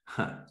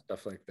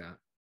 stuff like that.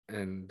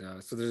 And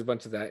so there's a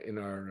bunch of that in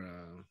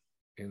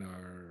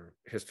our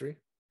history.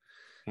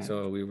 Yeah.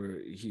 So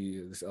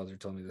this elder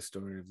told me the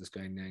story of this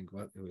guy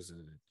Nangwat, who was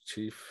a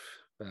chief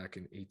back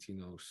in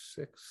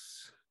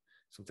 1806,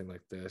 something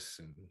like this,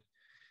 and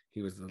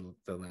he was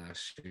the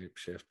last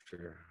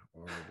shapeshifter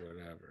or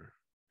whatever.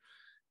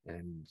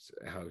 And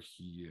how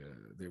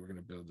they were going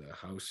to build a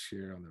house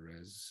here on the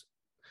res,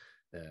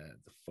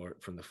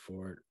 the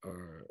fort,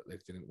 or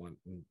like didn't want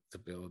to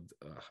build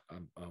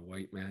a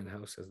white man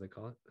house, as they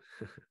call it.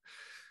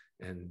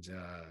 And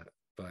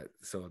but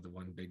so the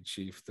one big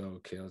chief though,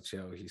 Kale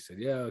Cho, he said,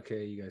 yeah,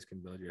 okay, you guys can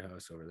build your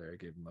house over there. I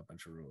gave him a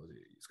bunch of rules.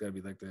 It's got to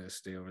be like this,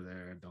 stay over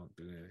there, don't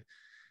do it.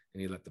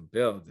 and he let them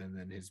build. And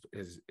then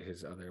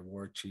his other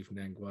war chief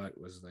Nenguat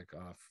was like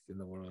off in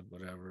the world,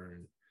 whatever,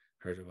 and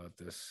heard about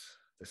this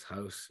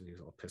house, and he's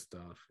all pissed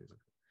off. He's like,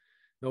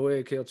 no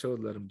way, Kale Cho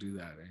would let him do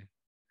that, eh?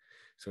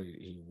 So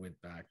he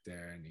went back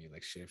there and he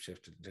like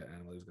shapeshifted to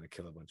animal. He was going to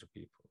kill a bunch of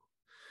people,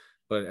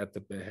 but at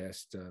the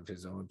behest of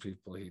his own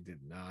people, he did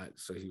not.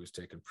 So he was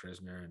taken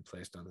prisoner and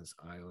placed on this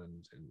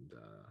island, and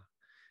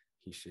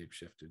he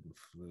shapeshifted and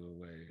flew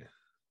away.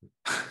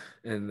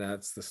 And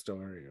that's the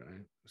story,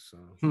 right? So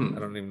I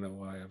don't even know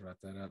why I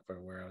brought that up or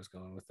where I was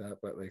going with that,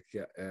 but like,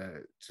 yeah,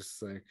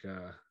 just like,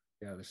 yeah,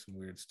 there's some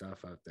weird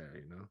stuff out there,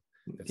 you know,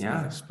 that's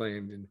not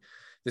explained. And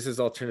this is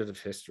alternative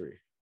history,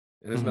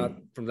 and it's not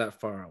from that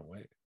far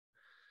away,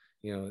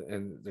 you know,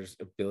 and there's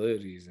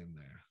abilities in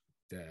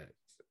there that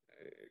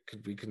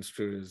could be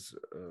construed as,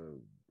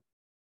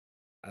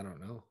 I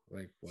don't know,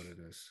 like what it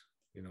is,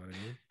 you know what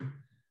I mean?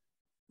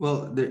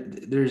 Well,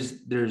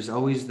 there's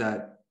always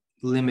that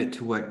limit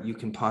to what you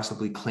can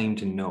possibly claim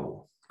to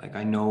know. Like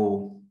I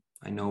know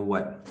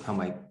how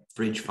my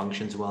fridge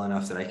functions well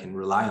enough that I can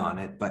rely on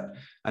it, but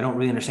I don't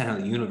really understand how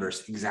the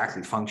universe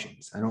exactly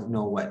functions. I don't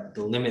know what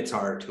the limits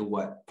are to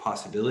what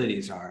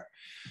possibilities are.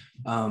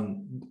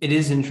 It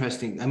is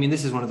interesting. I mean,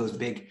 this is one of those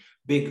big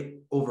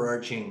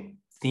overarching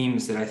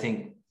themes that I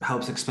think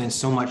helps explain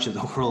so much of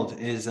the world,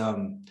 is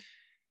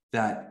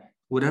that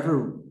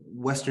whatever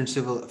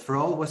for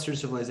all Western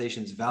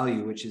civilization's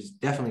value, which has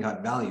definitely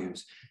got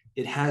values,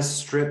 it has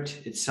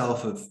stripped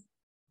itself of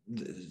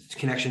the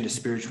connection to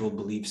spiritual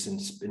beliefs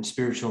and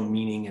spiritual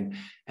meaning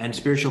and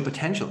spiritual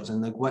potentials,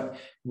 and like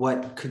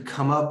what could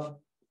come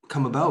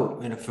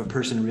about, and if a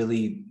person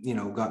really, you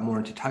know, got more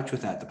into touch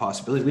with that, the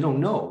possibility, we don't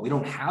know, we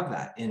don't have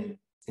that in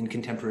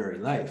contemporary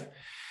life.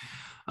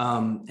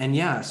 And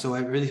yeah, so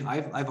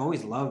I've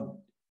always loved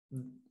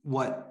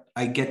what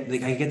I get.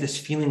 Like I get this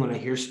feeling when I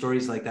hear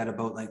stories like that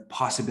about like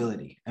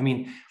possibility. I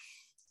mean,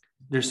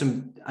 there's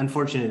some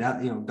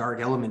unfortunate, you know,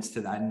 dark elements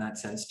to that in that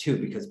sense too,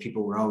 because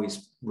people were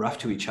always rough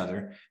to each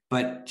other.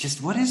 But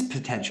just what is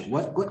potential?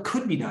 What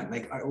could be done?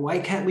 Like, why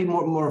can't we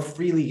more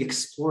freely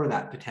explore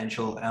that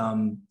potential,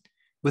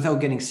 without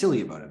getting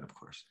silly about it, of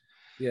course?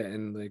 Yeah,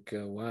 and like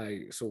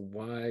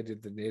why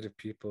did the native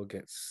people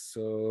get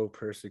so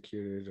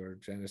persecuted or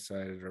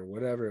genocided or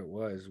whatever it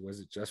was? Was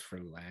it just for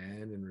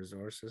land and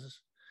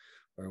resources,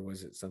 or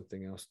was it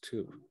something else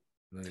too?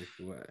 Like,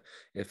 what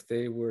if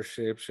they were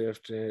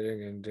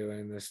shape-shifting and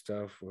doing this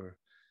stuff where,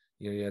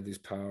 you know, you had these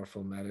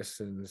powerful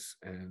medicines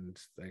and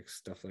like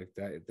stuff like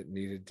that that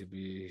needed to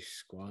be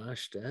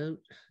squashed out,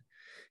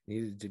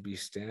 needed to be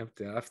stamped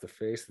off the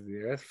face of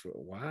the earth?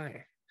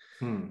 Why?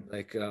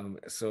 Like,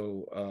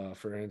 so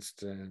for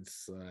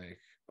instance, like,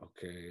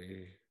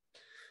 okay,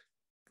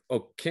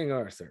 King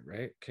Arthur,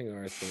 right? King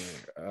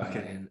Arthur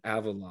in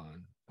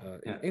Avalon,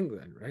 in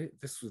England, right?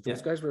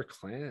 Those guys were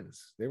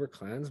clans. They were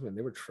clansmen.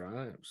 They were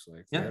tribes.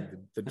 Like they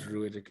had the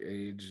Druidic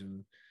age,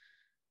 and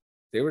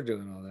they were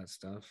doing all that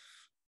stuff.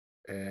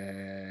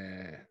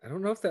 I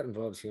don't know if that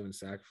involves human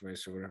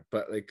sacrifice or whatever,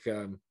 but like,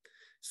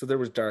 so there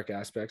was dark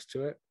aspects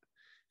to it.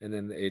 And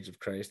then the age of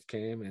Christ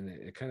came, and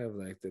it kind of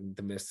like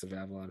the mists of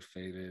Avalon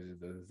faded.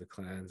 The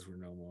clans were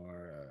no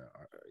more.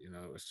 You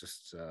know, it was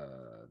just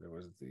there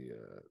was the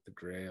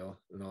Grail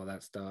and all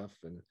that stuff,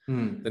 and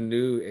the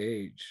New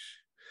Age.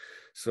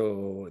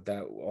 So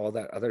that all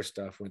that other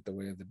stuff went the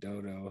way of the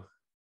dodo,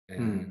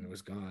 and it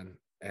was gone.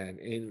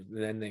 And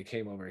then they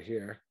came over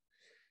here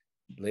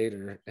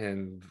later,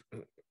 and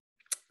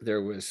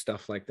there was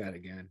stuff like that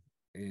again.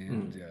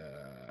 And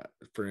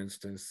for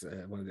instance,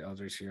 one of the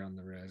elders here on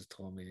the res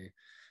told me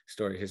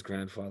story. His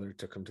grandfather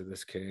took him to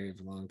this cave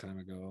a long time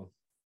ago,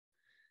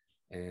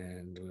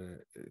 and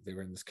they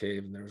were in this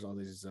cave, and there was all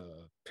these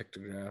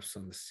pictographs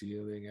on the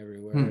ceiling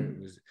everywhere.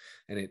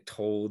 And it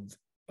told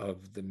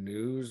of the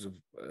news of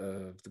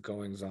the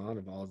goings on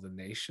of all the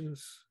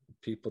nations,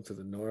 people to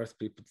the north,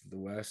 people to the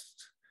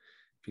west,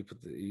 people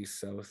to the east,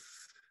 south.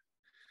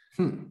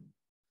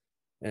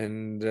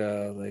 And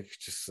like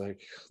just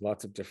like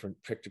lots of different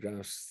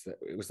pictographs.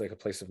 It was like a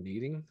place of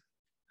meeting,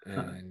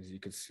 and you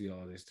could see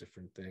all these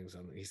different things.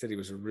 He said he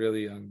was a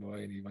really young boy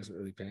and he wasn't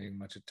really paying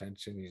much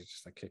attention. He was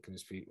just like kicking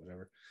his feet,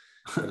 whatever.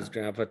 But his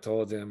grandpa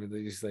told him, and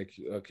he's like,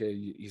 okay,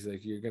 he's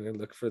like, you're gonna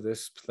look for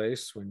this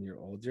place when you're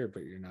older,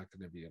 but you're not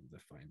gonna be able to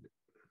find it.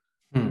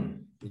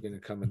 You're gonna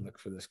come and look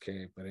for this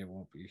cave, but it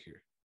won't be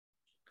here.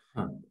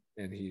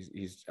 And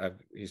he's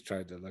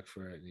tried to look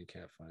for it and he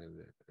can't find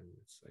it, and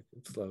it's like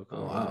it's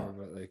local, whatever,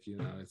 but like, you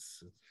know,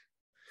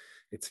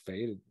 it's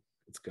faded,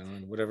 it's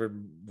gone. Whatever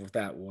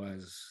that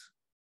was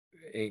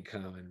ain't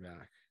coming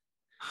back.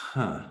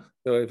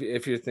 So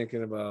if you're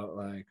thinking about,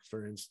 like,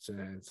 for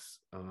instance,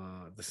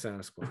 the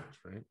Sasquatch,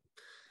 right?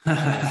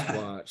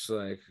 Sasquatch,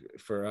 like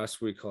for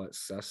us we call it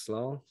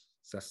Seslo.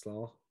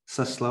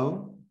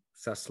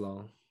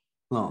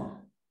 No.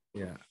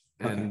 Yeah.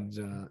 And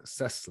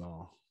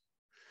Seslo.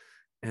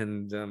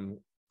 And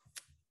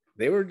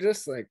they were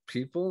just like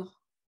people.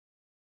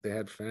 They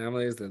had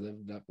families. They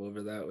lived up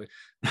over that way.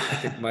 I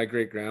think my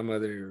great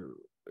grandmother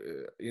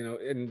you know,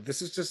 and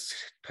this is just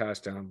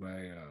passed down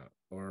by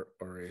or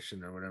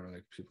oration or whatever,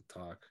 like people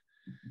talk,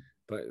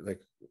 but like,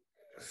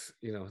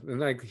 you know,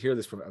 and I hear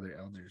this from other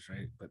elders,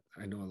 right? But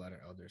I know a lot of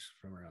elders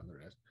from around the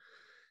rest,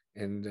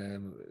 and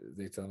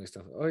they tell me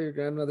stuff. Oh, your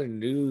grandmother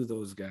knew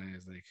those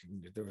guys. Like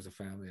there was a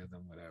family of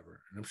them,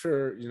 whatever. And I'm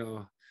sure, you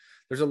know,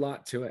 there's a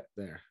lot to it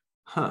there.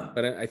 Huh.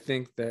 But I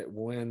think that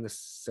when the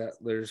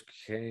settlers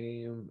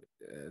came,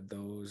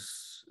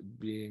 those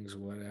beings,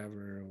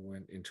 whatever,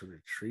 went into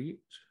retreat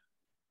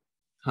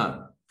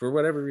Huh. for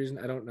whatever reason.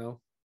 I don't know.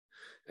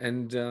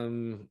 And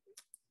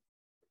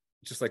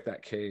just like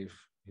that cave,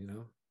 you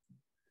know,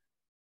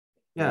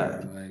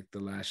 Yeah. like the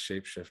last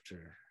shapeshifter.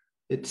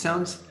 It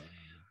sounds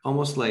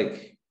almost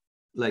like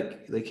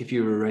if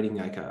you were writing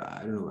like a,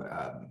 I don't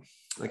know,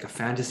 like a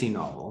fantasy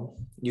novel,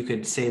 you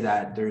could say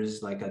that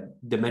there's like a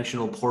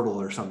dimensional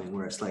portal or something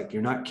where it's like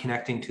you're not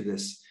connecting to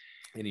this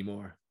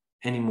anymore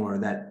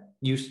that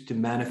used to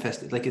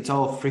manifest it. Like it's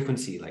all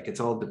frequency, like it's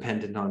all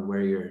dependent on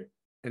where you're.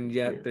 And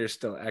yet there's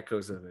still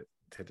echoes of it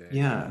today.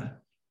 Yeah.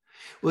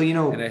 Well, you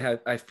know, and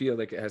I feel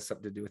like it has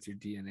something to do with your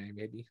DNA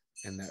maybe,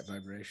 and that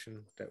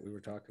vibration that we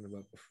were talking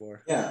about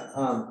before.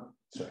 Yeah.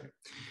 Sorry.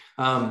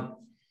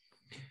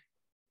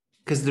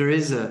 Because there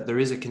is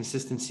a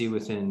consistency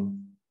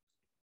within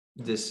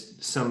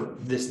this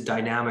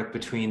dynamic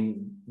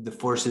between the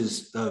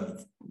forces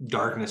of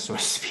darkness, so to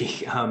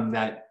speak,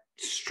 that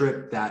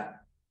strip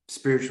that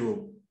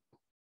spiritual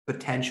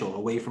potential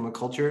away from a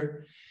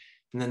culture.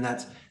 And then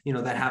that's, you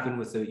know, that happened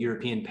with the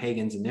European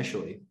pagans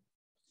initially.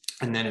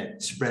 And then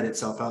it spread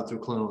itself out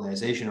through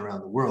colonialization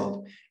around the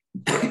world.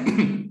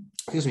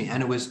 Excuse me.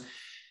 And it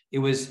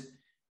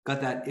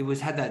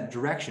had that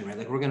direction, right?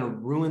 Like we're going to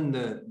ruin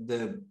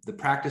the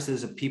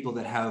practices of people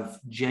that have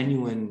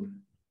genuine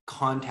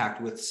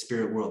contact with the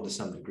spirit world to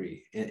some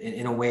degree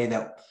in a way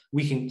that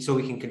we can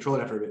control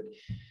it after a bit.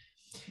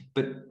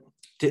 But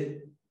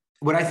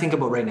what I think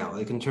about right now,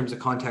 like in terms of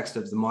context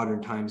of the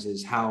modern times,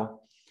 is how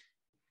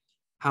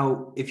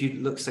if you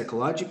look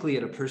psychologically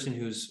at a person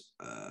who's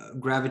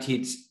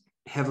gravitates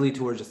heavily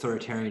towards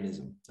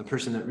authoritarianism, a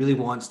person that really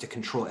wants to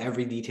control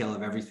every detail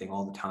of everything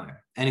all the time,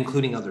 and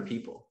including other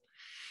people,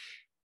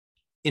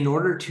 in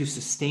order to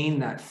sustain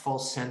that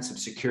false sense of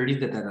security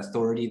that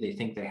authority they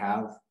think they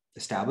have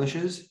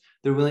establishes,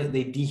 they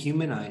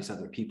dehumanize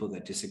other people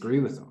that disagree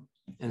with them.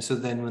 And so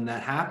then when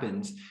that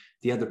happens,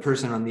 the other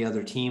person on the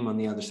other team, on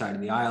the other side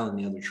of the aisle, in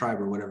the other tribe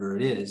or whatever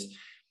it is,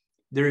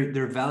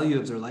 their value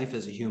of their life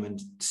as a human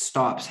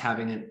stops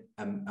having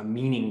a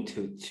meaning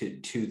to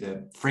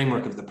the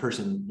framework of the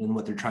person and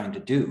what they're trying to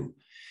do.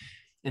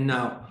 And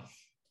now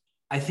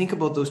I think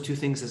about those two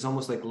things as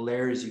almost like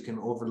layers you can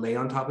overlay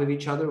on top of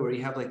each other, where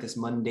you have like this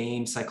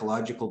mundane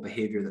psychological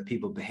behavior that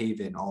people behave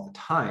in all the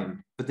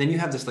time. But then you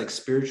have this like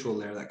spiritual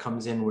layer that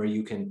comes in where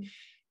you can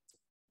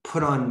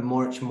put on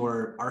much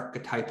more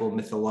archetypal,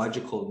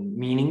 mythological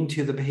meaning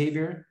to the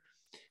behavior.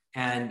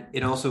 And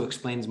it also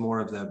explains more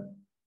of the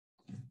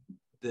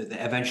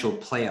eventual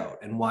play out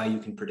and why you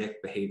can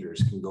predict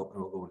behaviors will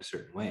go in a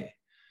certain way.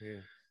 Yeah.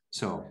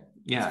 So,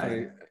 yeah.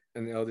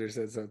 And the elder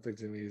said something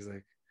to me. He's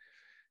like,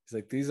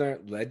 these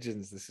aren't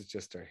legends. This is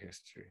just our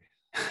history.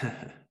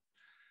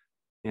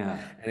 Yeah.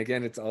 And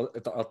again, it's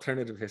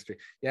alternative history.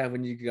 Yeah.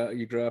 When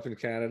you grow up in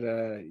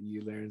Canada,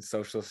 you learn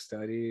social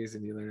studies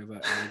and you learn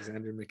about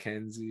Alexander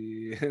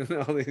Mackenzie and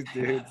all these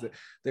dudes.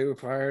 They were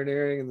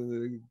pioneering in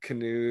the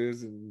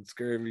canoes and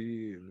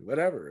scurvy and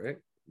whatever, right?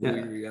 Yeah.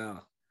 Louis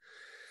Riel.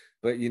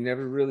 But you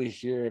never really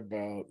hear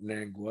about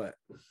Nanguat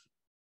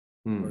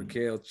or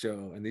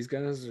Keilcho. And these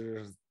guys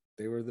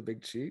they were the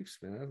big chiefs,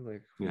 man.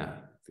 Like, yeah,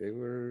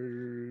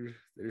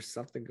 there's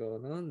something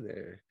going on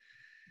there.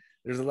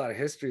 There's a lot of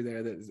history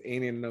there that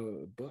ain't in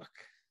no book.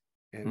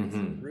 And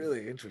it's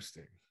really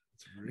interesting.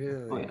 It's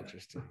really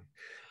interesting.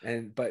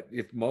 But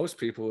if most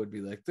people would be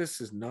like, this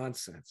is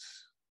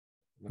nonsense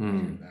when they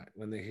hear that.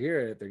 When they hear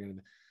it, they're going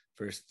to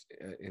first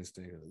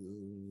instinct,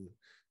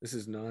 this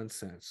is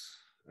nonsense.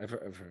 I've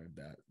heard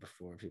that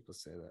before. People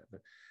say that.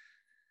 But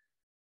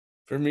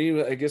for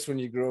me, I guess when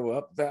you grow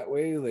up that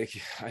way,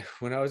 like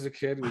when I was a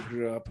kid, I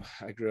grew up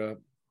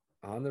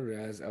on the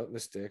res, out in the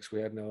sticks.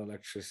 We had no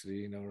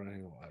electricity, no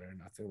running water,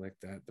 nothing like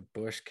that. The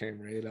bush came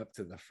right up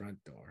to the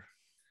front door.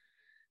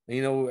 And,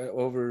 you know,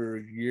 over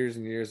years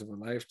and years of a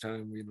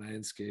lifetime, we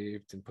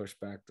landscaped and pushed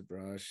back the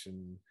brush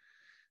and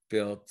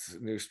built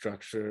new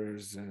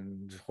structures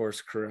and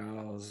horse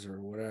corrals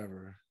or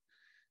whatever,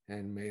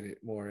 and made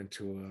it more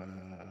into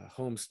a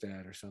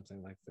homestead or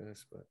something like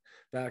this. But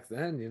back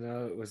then, you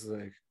know, it was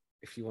like,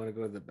 if you want to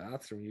go to the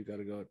bathroom, you got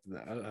to go to the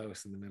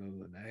outhouse in the middle of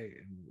the night,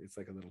 and it's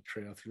like a little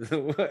trail through the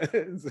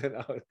woods. And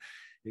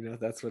you know,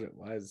 that's what it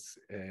was.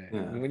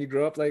 And when you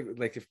grow up,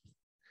 like if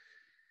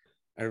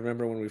I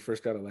remember when we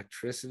first got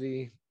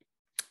electricity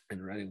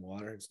and running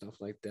water and stuff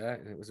like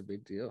that, and it was a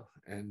big deal.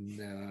 And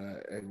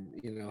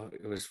you know,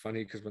 it was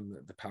funny because when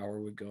the power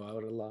would go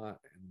out a lot,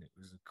 and it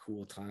was a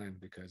cool time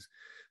because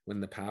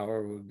when the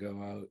power would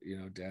go out, you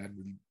know, Dad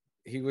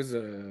he was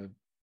a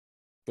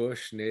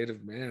bush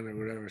native man or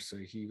whatever, so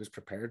he was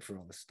prepared for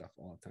all this stuff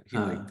all the time. He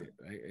liked it.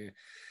 Right?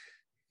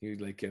 He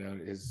would like get out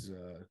his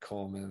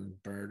Coleman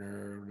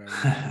burner or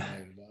whatever, and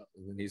light it up,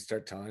 and then he'd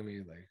start telling me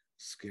like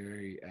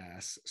scary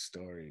ass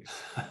stories.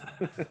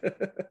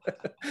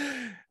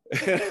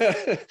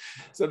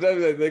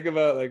 Sometimes I think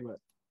about like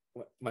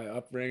my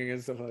upbringing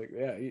and stuff like,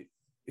 yeah,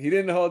 he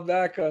didn't hold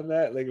back on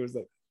that. Like it was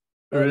like,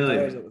 really,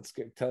 let's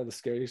tell the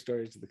scary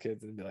stories to the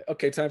kids and be like,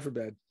 okay, time for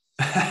bed.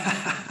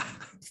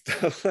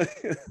 Stuff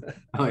like that.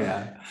 Oh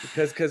yeah,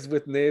 because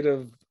with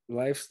native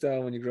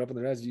lifestyle, when you grow up in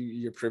the res,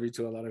 you're privy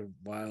to a lot of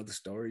wild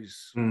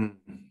stories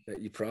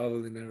that you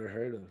probably never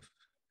heard of.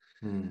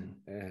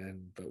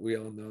 But we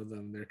all know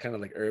them. They're kind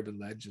of like urban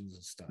legends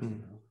and stuff, you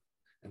know,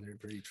 and they're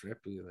pretty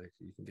trippy. Like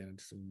you can get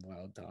into some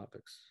wild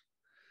topics.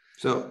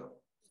 So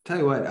tell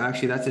you what,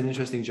 actually that's an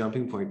interesting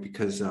jumping point,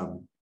 because I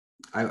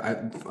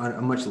on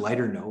a much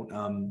lighter note,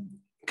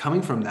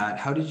 coming from that,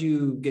 how did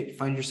you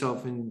find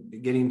yourself in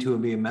getting to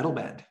be a metal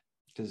band?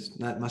 Because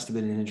that must have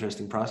been an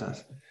interesting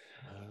process.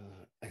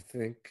 I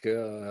think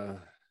when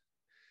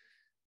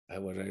I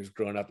was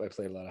growing up, I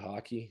played a lot of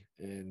hockey,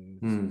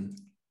 and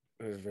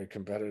I was a very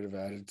competitive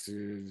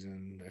attitude.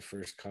 And I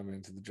first come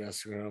into the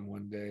dressing room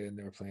one day, and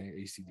they were playing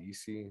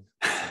AC/DC.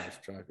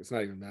 It's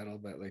not even metal,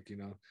 but like, you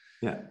know,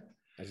 yeah,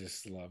 I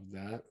just loved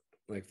that,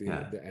 like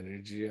the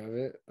energy of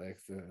it, like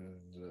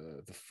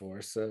the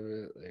force of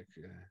it, like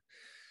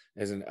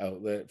as an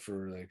outlet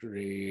for like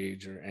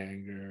rage or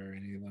anger or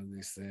any one of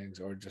these things,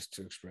 or just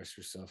to express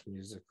yourself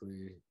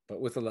musically, but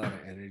with a lot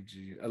of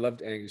energy. I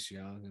loved Angus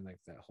Young and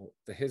like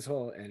his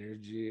whole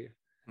energy.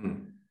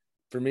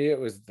 For me, it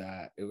was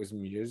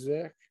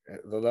music,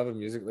 the love of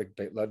music, like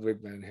Ludwig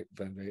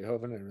van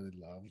Beethoven. I really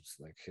loved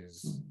like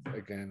his,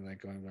 again,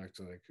 like going back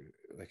to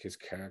like his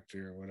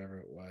character or whatever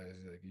it was,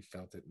 like you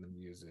felt it in the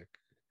music.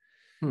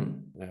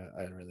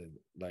 I really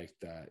liked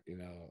that, you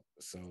know.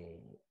 So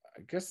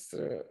I guess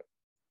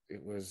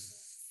it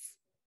was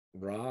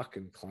rock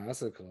and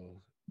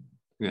classical,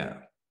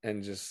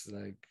 and just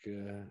like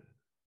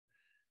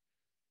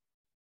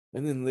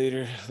and then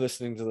later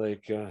listening to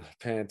like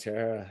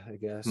Pantera, I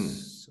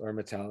guess, or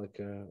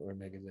Metallica or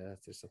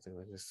Megadeth or something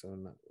like this. So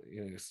not,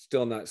 you know,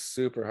 still not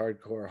super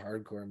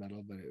hardcore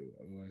metal, but it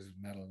was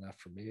metal enough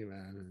for me,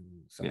 man.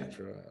 And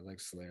Sepultura, I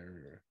like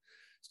Slayer or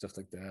stuff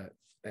like that.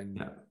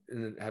 And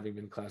then having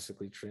been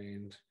classically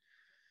trained,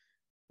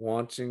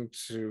 wanting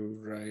to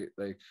write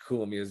like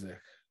cool music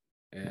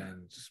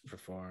and just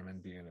perform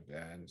and be in a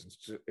band.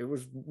 It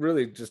was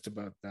really just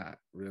about that.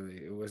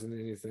 Really, it wasn't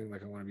anything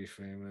like I want to be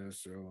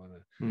famous or I want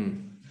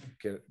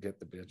to get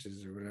the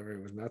bitches or whatever.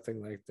 It was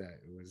nothing like that.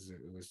 It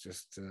was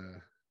just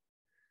a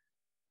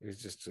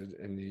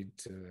need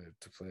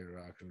to play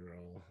rock and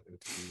roll and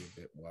to be a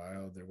bit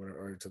wild or whatever,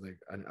 or to like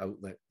an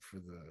outlet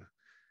for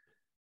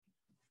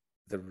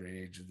the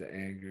rage, the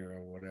anger,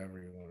 or whatever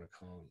you want to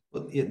call it.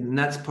 Well, and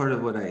that's part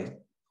of what I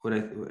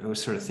was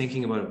sort of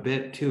thinking about a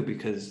bit too,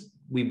 because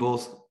we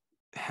both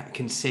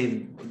can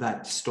say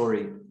that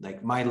story,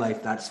 like my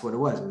life, that's what it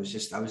was. It was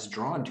just, I was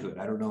drawn to it.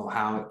 I don't know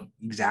how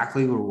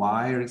exactly or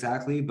why or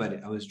exactly,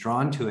 but I was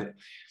drawn to it.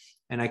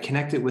 And I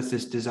connected with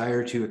this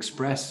desire to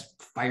express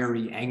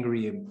fiery,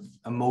 angry,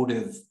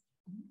 emotive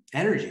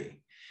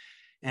energy.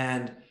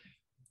 And,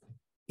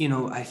 you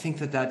know, I think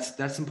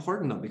that's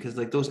important though, because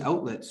like those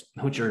outlets,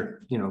 which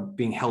are, you know,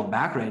 being held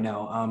back right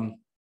now,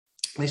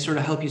 they sort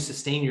of help you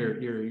sustain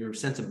your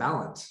sense of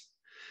balance,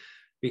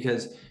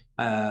 because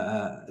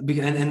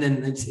and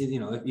then it's, you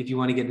know, if you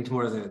want to get into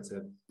more of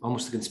the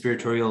almost the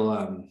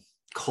conspiratorial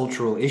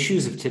cultural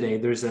issues of today,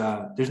 there's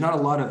not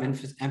a lot of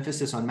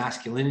emphasis on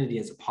masculinity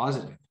as a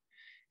positive,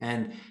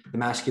 and the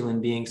masculine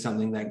being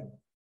something that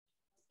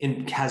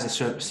has a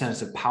certain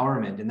sense of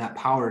empowerment, and that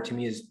power to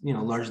me is, you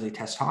know, largely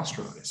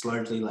testosterone. It's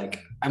largely like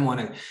I want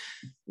to,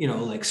 you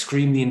know, like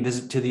scream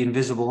to the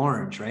invisible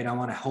orange, right? I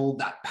want to hold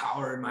that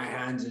power in my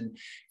hands and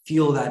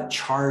feel that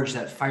charge,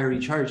 that fiery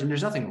charge. And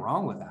there's nothing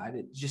wrong with that.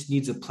 It just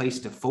needs a place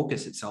to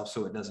focus itself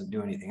so it doesn't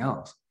do anything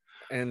else.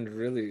 And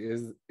really,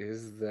 is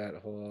that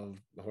whole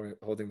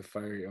holding the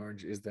fiery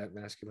orange, is that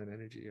masculine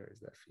energy or is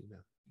that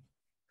female?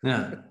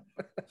 Yeah.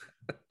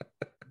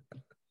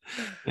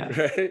 Yeah.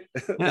 Right?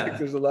 Yeah. Like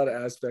there's a lot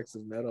of aspects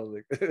of metal,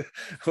 like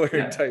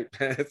wearing tight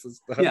pants and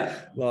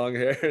stuff, long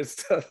hair and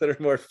stuff, that are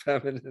more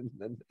feminine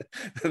than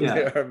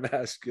they are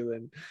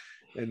masculine.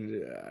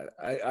 And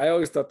I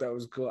always thought that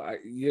was cool.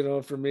 You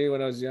know, for me,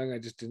 when I was young, I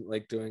just didn't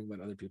like doing what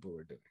other people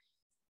were doing.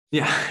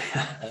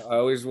 I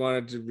always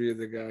wanted to be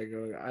the guy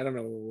going, I don't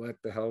know what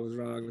the hell was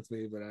wrong with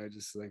me, but I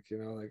just like, you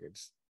know, like I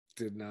just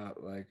did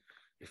not like.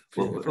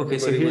 Well, okay,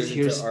 so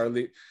here's Our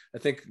I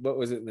think, what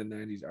was it in the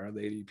 90s, Our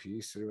Lady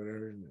Peace or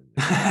whatever, and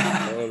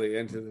totally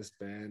into this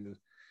band.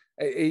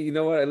 And you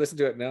know what, I listen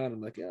to it now and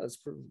I'm like, yeah, it's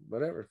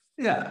whatever.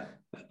 Yeah,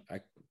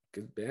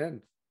 good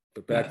band.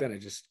 But back then I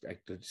just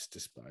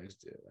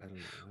despised it. I don't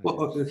know.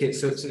 Well, okay,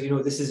 so you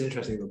know, this is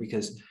interesting though,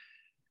 because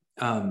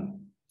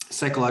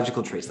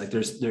psychological traits, like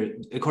there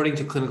according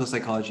to clinical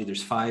psychology,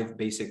 there's 5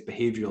 basic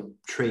behavioral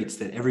traits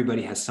that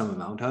everybody has some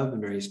amount of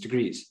in various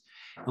degrees.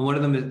 And one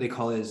of them they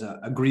call is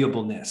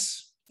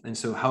agreeableness. And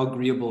so how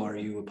agreeable are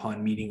you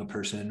upon meeting a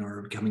person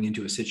or coming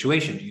into a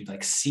situation? Do you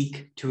like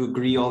seek to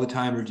agree all the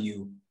time, or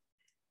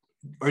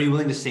are you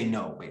willing to say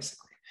no,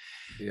 basically?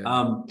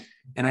 Yeah.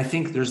 And I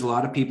think there's a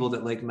lot of people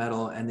that like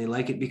metal, and they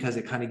like it because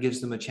it kind of gives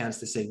them a chance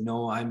to say,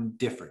 no, I'm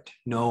different.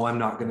 No, I'm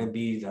not going to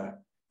be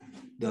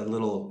the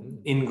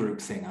little in-group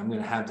thing. I'm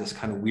going to have this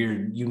kind of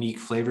weird, unique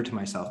flavor to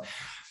myself.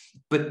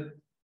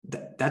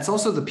 That's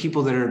also the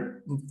people that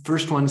are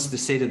first ones to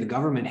say to the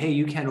government, hey,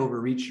 you can't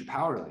overreach your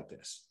power like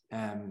this.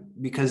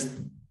 Because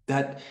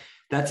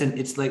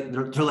it's like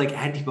they're like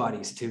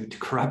antibodies to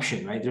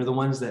corruption, right? They're the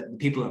ones that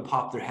people that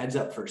pop their heads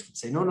up first and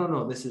say,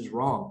 no, this is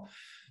wrong.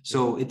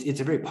 So it's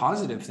a very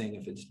positive thing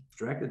if it's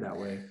directed that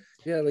way.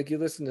 Yeah, like you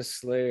listen to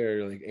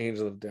Slayer, like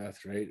Angel of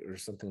Death, right, or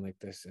something like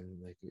this,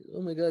 and like,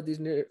 oh my God, these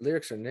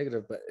lyrics are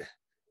negative, but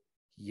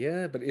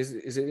yeah, but is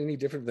it any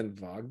different than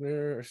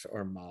Wagner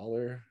or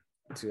Mahler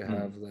to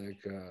have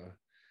like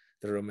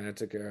the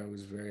Romantic era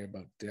was very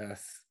about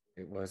death?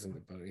 It wasn't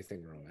about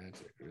anything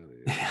romantic,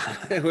 really.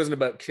 It wasn't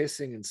about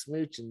kissing and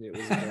smooching.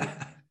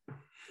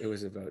 It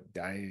was about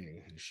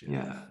dying and shit,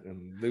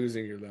 and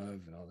losing your love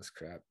and all this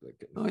crap.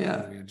 Like,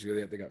 Romeo and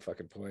Juliet, they got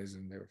fucking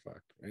poisoned. They were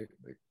fucked, right?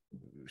 Like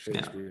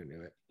Shakespeare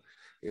knew it.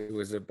 It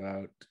was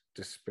about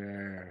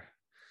despair.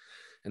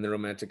 And the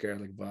Romantic era,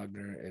 like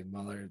Wagner and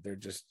Mahler,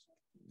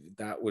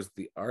 that was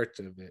the art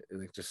of it.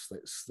 Like just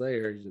like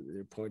Slayer,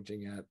 they're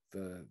pointing at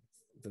the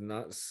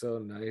not so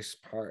nice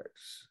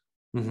parts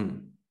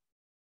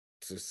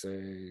to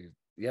say,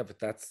 yeah, but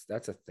that's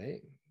a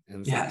thing.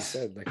 And like you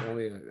said, like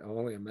only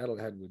a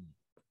metalhead would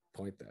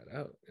point that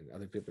out, and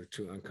other people are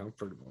too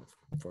uncomfortable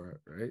for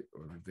it, right?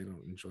 Or like they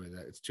don't enjoy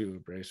that. It's too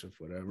abrasive,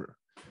 whatever.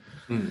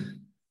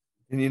 And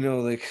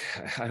like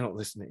I don't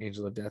listen to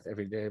Angel of Death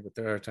every day, but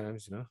there are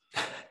times,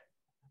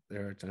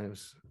 there are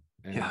times.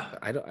 And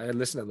I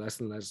listen to less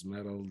and less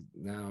metal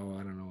now.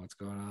 I don't know what's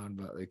going on,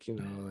 but like,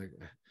 like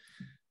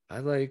I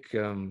like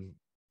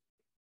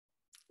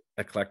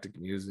eclectic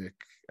music.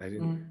 I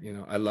didn't,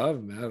 I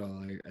love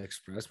metal. I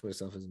express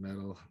myself as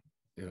metal,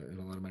 in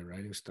a lot of my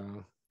writing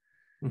style.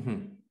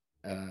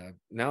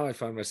 Now I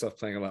find myself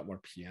playing a lot more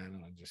piano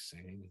and just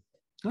singing.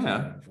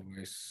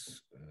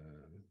 Voice.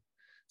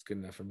 It's good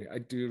enough for me. I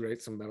do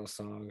write some metal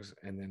songs,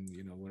 and then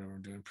whatever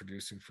I'm doing,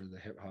 producing for the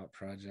hip hop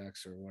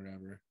projects or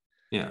whatever.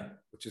 Yeah,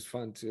 which is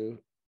fun too.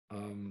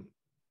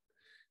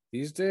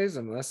 These days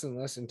I'm less and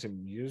less into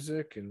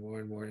music and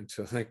more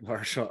into like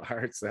martial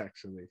arts,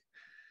 actually.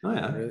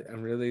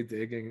 I'm really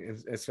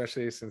digging,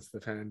 especially since the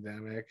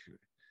pandemic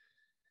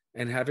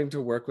and having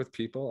to work with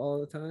people all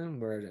the time,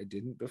 where I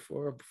didn't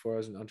before I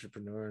was an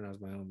entrepreneur and I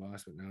was my own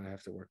boss, but now I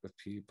have to work with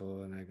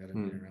people and I got to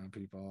be around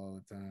people all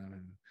the time,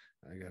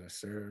 and I got to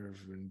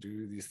serve and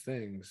do these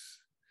things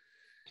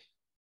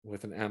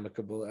with an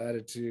amicable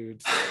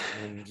attitude,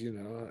 and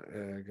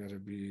I gotta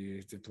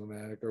be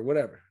diplomatic or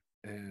whatever,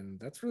 and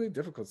that's really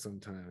difficult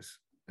sometimes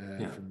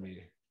for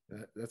me.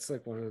 That's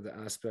like one of the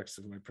aspects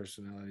of my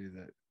personality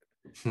that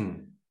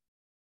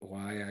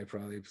why I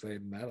probably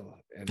played metal,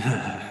 and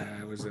why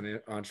I was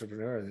an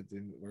entrepreneur that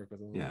didn't work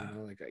with them.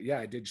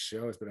 I did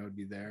shows, but I would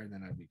be there and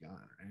then I'd be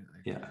gone,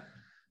 right?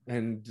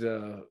 And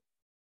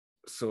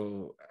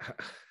so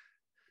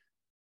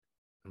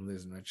I'm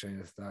losing my train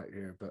of thought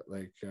here, but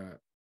like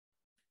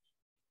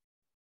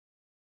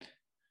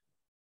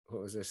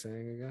what was I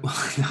saying again?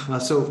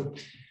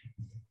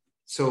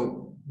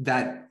 So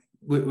that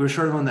we're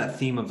sort of on that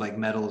theme of like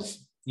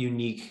metal's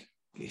unique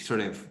sort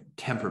of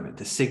temperament,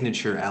 the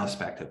signature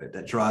aspect of it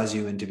that draws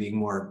you into being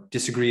more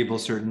disagreeable,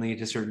 certainly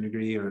to a certain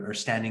degree, or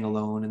standing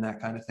alone and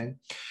that kind of thing.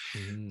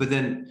 But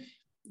then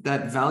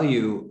that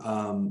value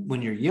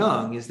when you're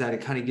young is that it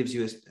kind of gives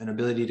you an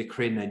ability to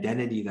create an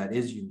identity that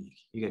is unique.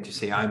 You get to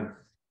say, I'm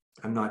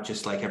not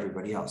just like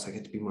everybody else. I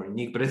get to be more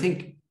unique. But I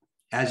think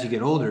as you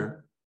get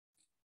older,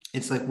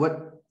 it's like,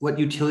 what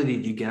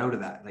utility do you get out of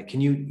that? Like,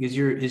 is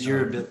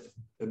your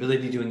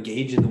ability to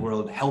engage in the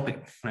world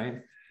helping,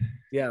 right?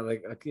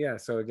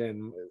 So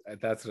again,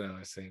 that's what I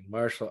was saying.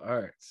 Martial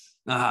arts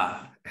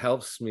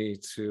helps me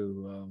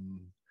to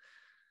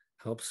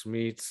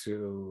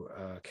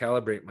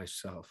calibrate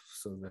myself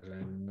so that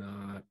I'm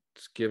not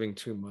giving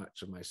too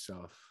much of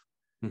myself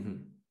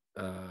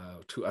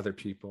to other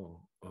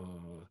people.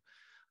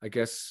 I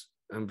guess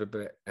I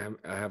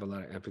have a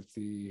lot of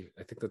empathy.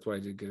 I think that's why I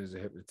did good as a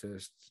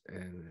hypnotist,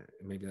 and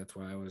maybe that's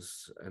why I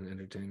was an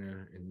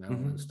entertainer in metal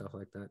and stuff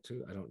like that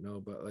too. I don't know,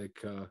 but like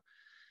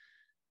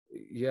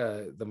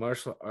the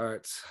martial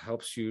arts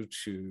helps you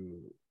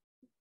to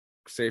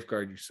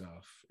safeguard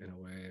yourself in a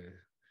way.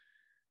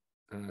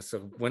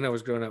 So when I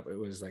was growing up, it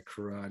was like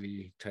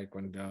karate,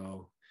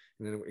 taekwondo,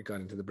 and then it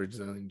got into the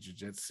Brazilian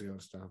jiu-jitsu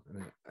and stuff,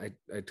 and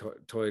I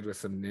toyed with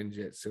some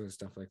ninjutsu and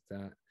stuff like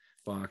that.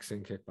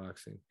 Boxing,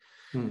 kickboxing,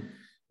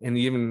 and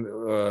even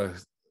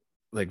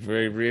like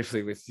very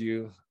briefly with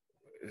you,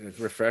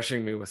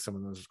 refreshing me with some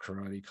of those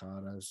karate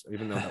katas,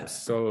 even though that was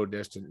so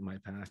distant in my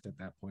past at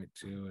that point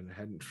too, and I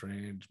hadn't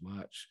trained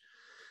much.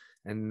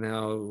 And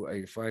now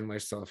I find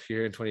myself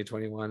here in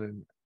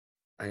 2021,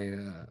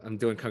 and I'm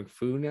doing kung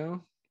fu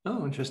now.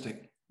 Oh,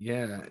 interesting.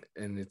 Yeah,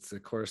 and it's a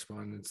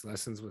correspondence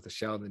lessons with a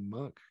Shaolin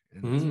monk,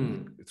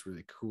 and it's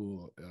really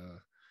cool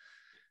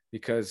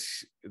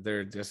because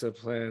their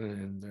discipline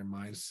and their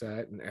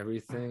mindset and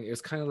everything.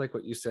 It's kind of like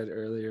what you said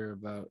earlier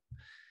about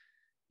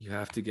you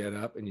have to get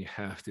up and you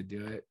have to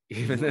do it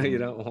even though you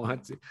don't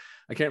want to.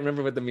 I can't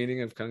remember what the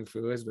meaning of kung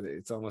fu is, but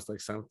it's almost like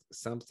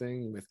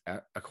something with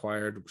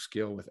acquired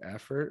skill with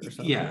effort or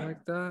something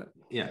like that.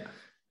 Yeah.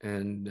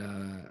 And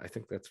I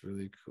think that's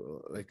really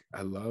cool. Like,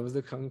 I love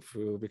the kung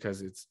fu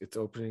because it's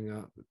opening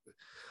up.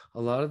 A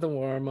lot of the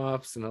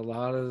warm-ups and a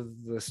lot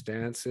of the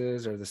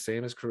stances are the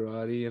same as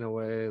karate in a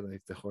way,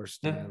 like the horse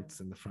stance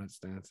and the front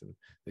stance, and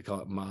they call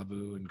it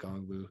mabu and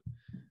gongbu.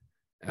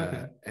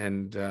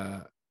 And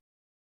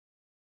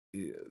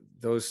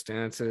those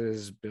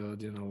stances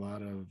build in a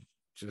lot of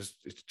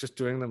just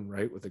doing them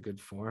right with a good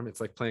form.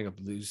 It's like playing a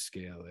blues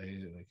scale,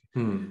 eh? Like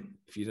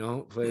if you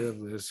don't play the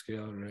blues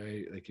scale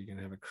right, like you're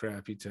gonna have a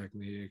crappy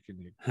technique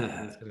and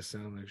it's gonna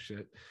sound like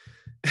shit.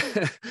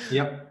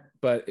 Yep.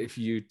 But if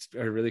you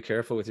are really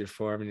careful with your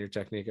form and your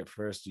technique at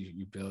first,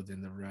 you build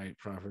in the right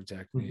proper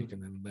technique,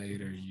 and then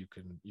later you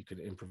can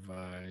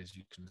improvise,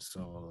 you can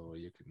solo,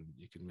 you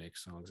can make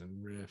songs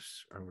and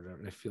riffs or whatever.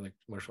 And I feel like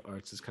martial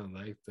arts is kind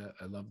of like that.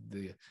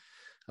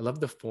 I love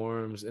the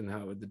forms and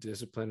how the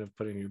discipline of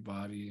putting your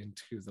body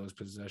into those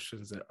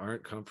positions that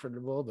aren't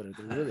comfortable, but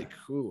they're really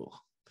cool.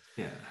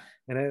 Yeah.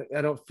 And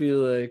I don't feel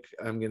like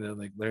I'm gonna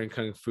like learn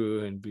kung fu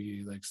and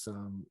be like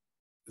some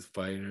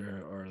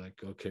fighter or like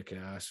go kick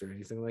ass or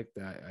anything like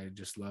that. I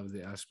just love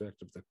the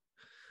aspect of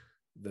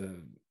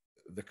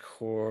the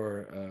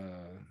core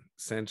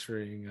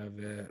centering of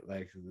it.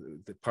 Like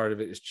the part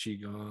of it is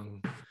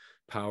qigong,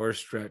 power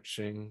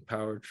stretching,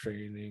 power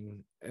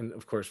training, and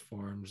of course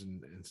forms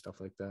and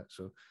stuff like that.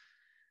 So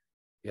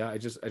yeah, I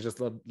just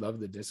love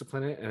the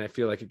discipline, and I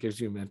feel like it gives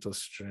you mental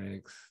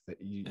strength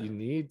that you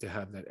need to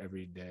have that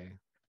every day.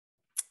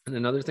 And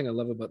another thing I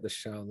love about the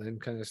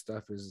Shaolin kind of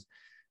stuff is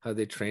how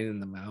they train in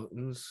the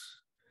mountains,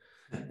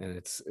 and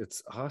it's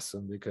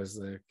awesome because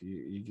like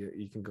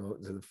you can go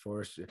into the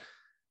forest.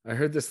 I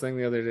heard this thing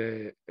the other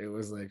day. It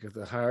was like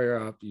the higher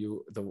up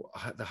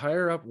the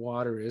higher up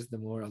water is, the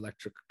more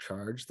electric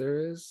charge there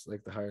is.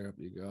 Like the higher up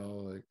you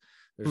go, like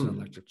there's an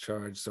electric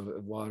charge. So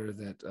water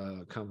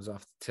that comes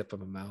off the tip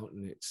of a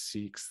mountain, it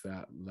seeks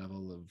that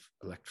level of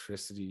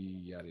electricity,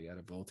 yada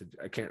yada voltage.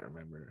 I can't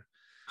remember.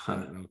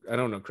 I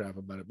don't know crap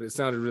about it, but it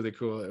sounded really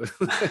cool. It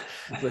was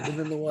like, and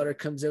then the water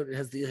comes out, it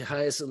has the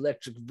highest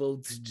electric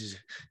voltage.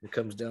 It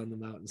comes down the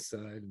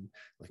mountainside, and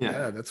like,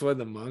 yeah, that's why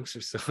the monks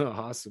are so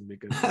awesome,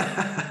 because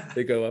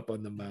they go up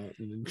on the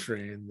mountain and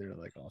train. They're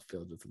like all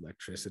filled with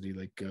electricity,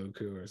 like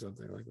Goku or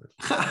something like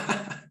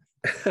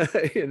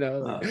that. You know,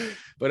 like,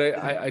 but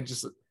I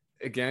just,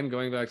 again,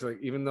 going back to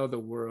like, even though the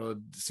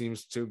world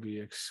seems to be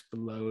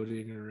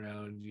exploding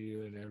around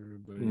you and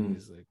everybody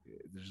is like,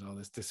 there's all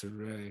this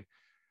disarray,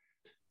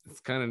 it's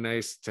kind of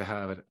nice to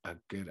have a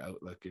good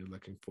outlook. You're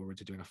looking forward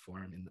to doing a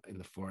form in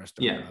the forest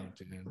or a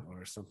mountain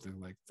or something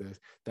like this.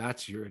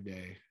 That's your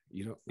day.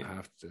 You don't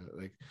have to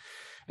like,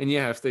 and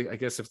if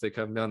they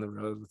come down the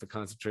road with the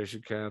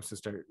concentration camps and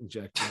start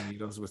injecting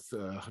needles with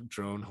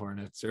drone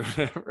hornets or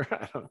whatever,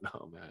 I don't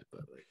know, man,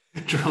 but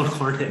like drone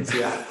hornets,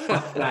 yeah,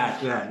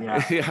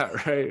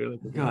 right.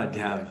 Like, God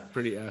damn,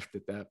 pretty effed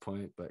at that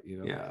point, but you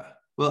know, yeah.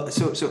 Well,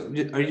 so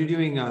are you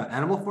doing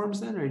animal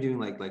forms then? Or are you doing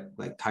like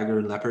tiger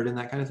and leopard and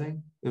that kind of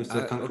thing? It was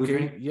the kung fu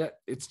training? Yeah,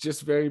 it's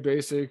just very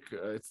basic.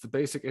 It's the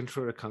basic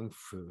intro to kung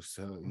fu.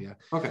 So yeah,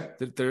 okay.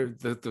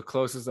 The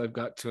closest I've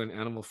got to an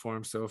animal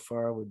form so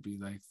far would be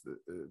like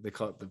they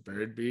call it the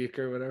bird beak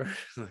or whatever.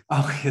 Like,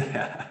 oh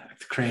yeah,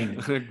 it's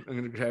crane. I'm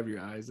gonna grab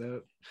your eyes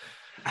out.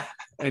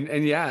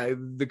 And yeah,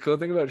 the cool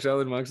thing about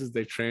Shaolin monks is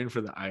they train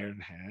for the iron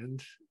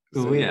hand.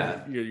 So oh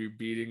yeah, you're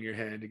beating your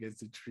hand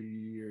against a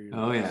tree, or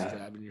you're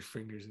stabbing your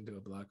fingers into a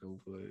block of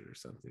wood or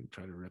something,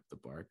 trying to rip the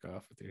bark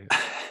off with your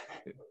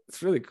hand.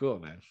 It's really cool,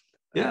 man.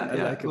 Yeah, I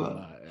like it a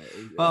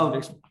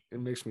lot. It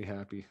makes me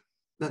happy.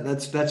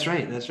 That's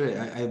right. That's right.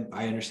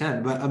 I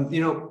understand, but you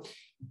know,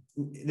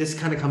 this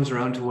kind of comes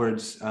around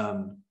towards.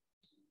 I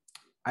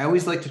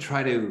always like to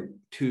try to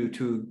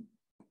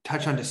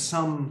touch onto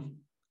some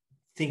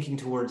thinking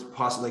towards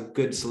possibly like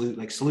good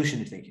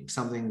solution thinking,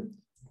 something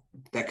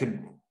that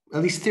could,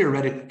 at least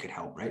theoretically, could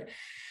help, right?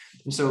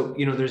 And so,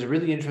 you know, there's a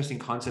really interesting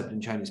concept in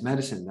Chinese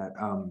medicine that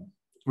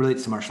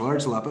relates to martial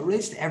arts a lot, but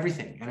relates to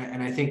everything.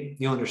 And I think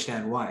you'll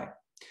understand why.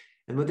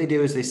 And what they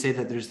do is they say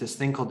that there's this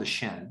thing called the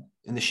Shen.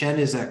 And the Shen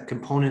is a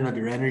component of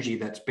your energy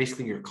that's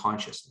basically your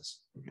consciousness.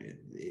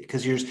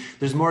 Because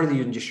there's more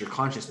than just your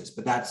consciousness,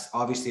 but that's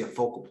obviously a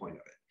focal point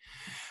of it.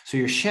 So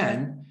your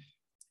Shen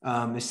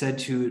is said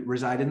to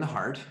reside in the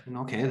heart. And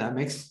okay, that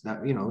makes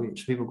that, you know,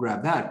 people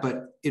grab that,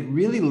 but it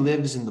really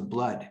lives in the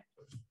blood.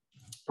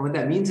 And what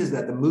that means is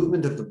that the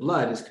movement of the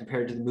blood is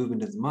compared to the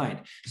movement of the mind.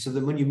 So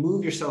that when you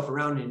move yourself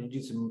around and you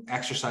do some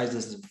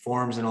exercises and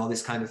forms and all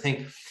this kind of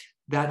thing,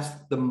 that's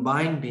the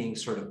mind being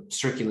sort of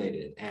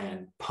circulated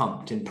and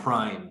pumped and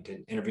primed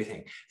and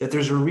everything. That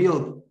there's a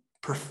real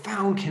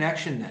profound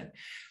connection then.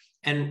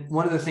 And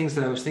one of the things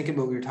that I was thinking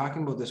about, we were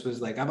talking about this,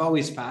 was like, I've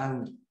always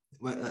found,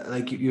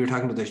 like you were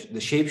talking about the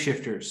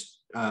shapeshifters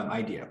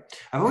idea.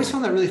 I've always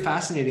found that really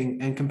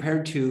fascinating, and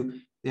compared to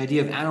the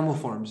idea of animal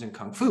forms in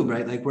Kung Fu,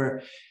 right? Like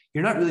where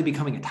you're not really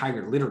becoming a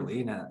tiger literally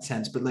in that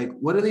sense, but like,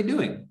 what are they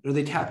doing? Are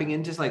they tapping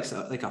into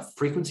like a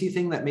frequency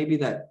thing that maybe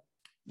that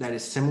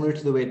is similar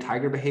to the way a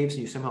tiger behaves,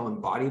 and you somehow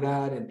embody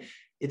that? And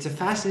it's a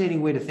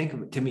fascinating way to think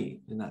of it, to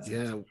me, in that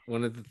sense. Yeah,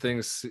 one of the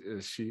things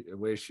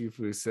Wei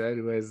Shifu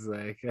said was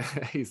like,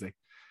 he's like,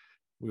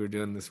 we were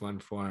doing this one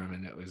form,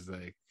 and it was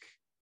like,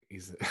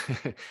 he's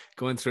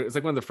going through. It's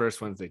like one of the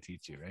first ones they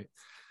teach you, right?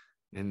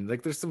 And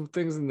like, there's some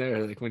things in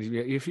there, like when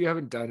if you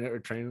haven't done it or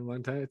trained in a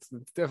long time, it's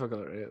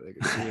difficult, right?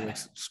 Like you're like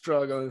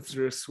struggling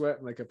through,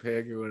 sweating like a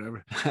pig or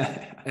whatever.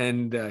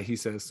 And he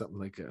says something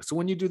like, so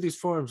when you do these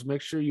forms,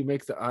 make sure you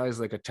make the eyes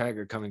like a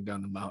tiger coming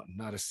down the mountain,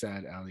 not a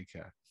sad alley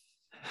cat.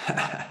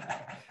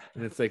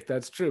 And it's like,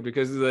 that's true,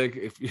 because like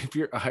if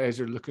your eyes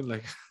are looking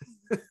like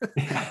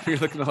you're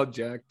looking all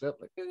jacked up,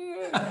 like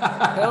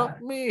help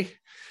me,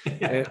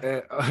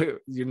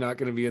 you're not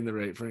going to be in the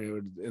right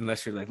frame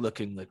unless you're like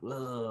looking like,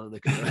 whoa,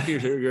 like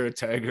you're a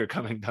tiger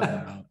coming down the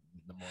mountain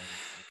in the morning,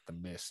 like the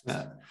mist.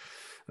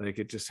 Like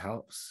it just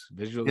helps.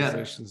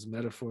 Visualizations,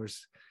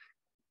 metaphors,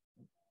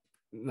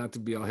 not to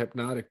be all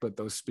hypnotic, but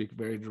those speak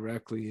very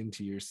directly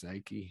into your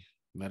psyche.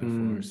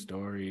 Metaphors,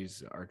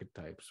 stories,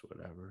 archetypes,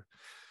 whatever.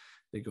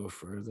 They go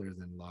further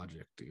than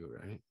logic do,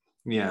 right?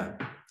 Yeah.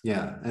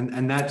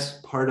 And that's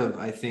part of,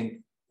 I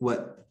think,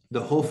 what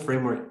the whole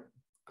framework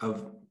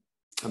of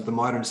the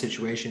modern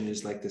situation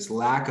is, like this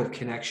lack of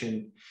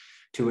connection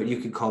to what you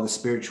could call the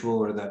spiritual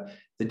or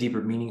the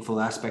deeper meaningful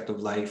aspect of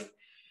life.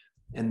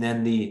 And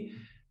then the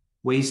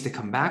ways to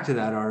come back to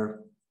that are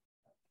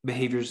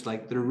behaviors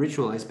like the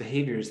ritualized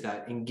behaviors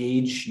that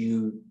engage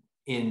you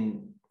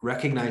in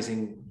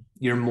recognizing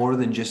you're more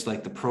than just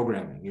like the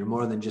programming. You're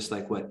more than just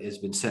like what has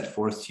been set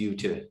forth to you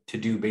to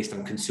do based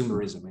on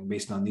consumerism and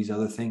based on these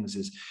other things.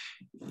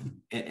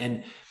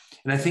 And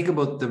I think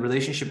about the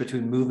relationship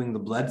between moving the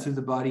blood through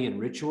the body and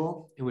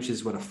ritual, which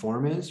is what a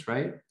form is,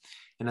 right?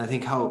 And I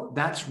think how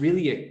that's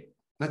really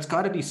that's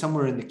got to be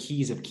somewhere in the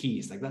keys of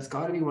keys. Like that's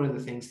got to be one of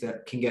the things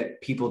that can get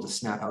people to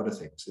snap out of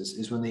things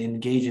is when they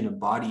engage in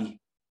a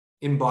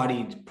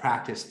embodied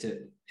practice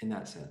in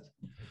that sense.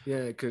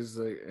 Yeah, because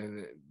like,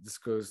 and this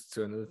goes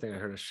to another thing I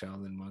heard a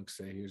Shaolin monk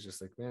say. He was just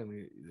like,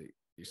 man,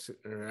 you're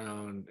sitting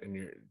around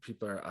and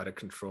people are out of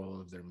control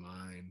of their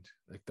mind.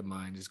 Like the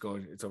mind is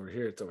going, it's over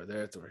here, it's over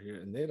there, it's over here,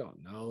 and they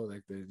don't know.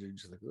 Like they're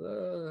just like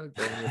going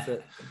with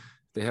it.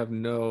 They have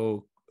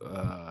no.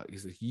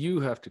 He's like, you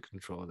have to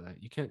control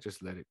that. You can't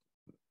just let it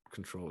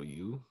control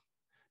you.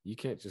 You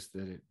can't just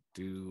let it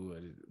do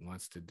what it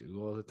wants to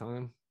do all the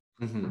time.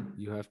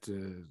 You have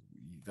to.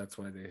 That's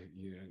why they,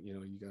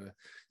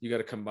 you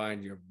gotta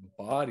combine your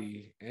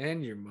body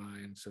and your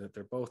mind so that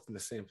they're both in the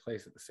same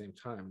place at the same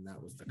time. And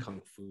that was the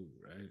Kung Fu,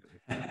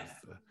 right?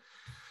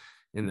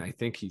 And I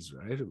think he's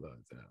right about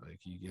that. Like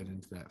you get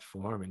into that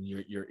form and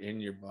you're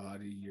in your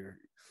body.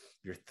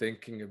 You're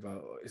thinking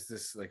about,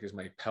 is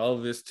my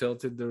pelvis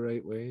tilted the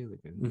right way?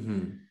 Like,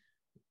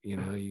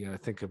 you got to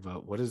think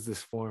about, what does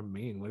this form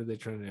mean? What are they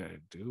trying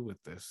to do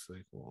with this?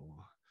 Like,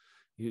 well,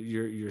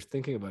 you're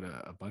thinking about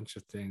a bunch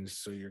of things,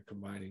 so you're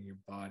combining your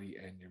body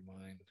and your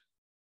mind,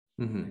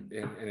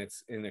 and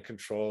it's in a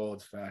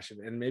controlled fashion,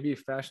 and maybe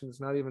fashion is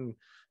not even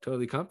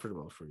totally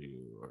comfortable for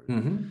you, or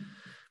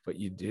but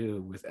you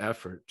do with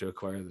effort to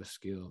acquire the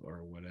skill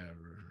or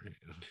whatever.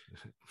 I'm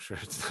sure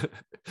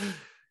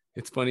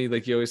it's funny,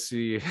 like you always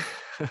see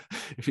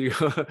if you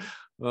go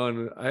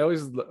on, I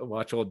always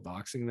watch old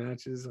boxing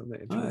matches on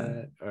the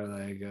internet. Or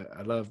like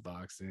I love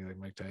boxing, like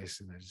Mike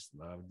Tyson. I just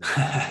loved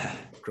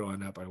it.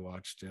 Growing up I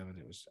watched him, and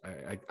it was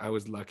I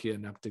was lucky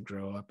enough to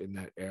grow up in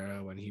that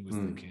era when he was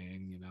the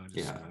king,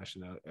 just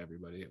smashing out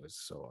everybody. It was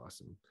so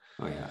awesome.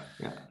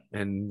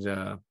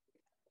 And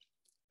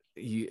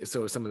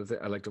so some of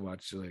the I like to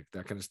watch like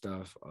that kind of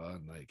stuff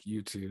on like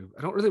YouTube.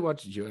 I don't really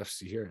watch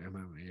UFC or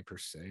MMA per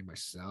se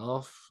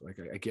myself. Like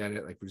I get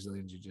it, like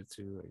Brazilian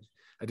Jiu-Jitsu.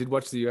 I did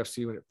watch the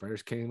UFC when it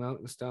first came out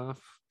and stuff.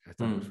 I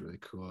thought it was really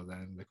cool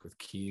then, like with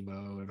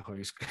Chemo and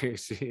Royce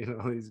Gracie and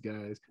all these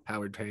guys,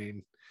 Howard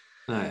Payne.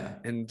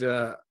 And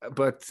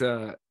but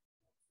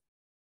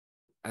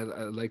I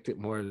liked it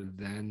more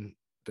then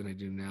than I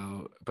do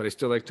now, but I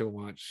still like to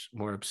watch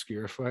more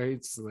obscure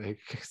fights,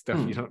 like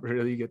stuff you don't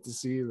really get to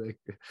see, like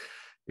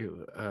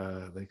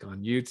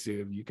on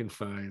YouTube you can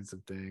find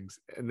some things,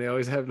 and they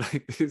always have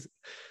like this.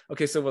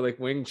 Okay, so like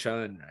Wing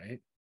Chun, right?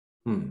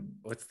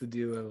 What's the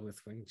deal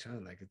with Wing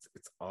Chun? Like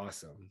it's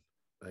awesome,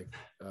 like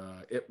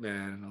Ip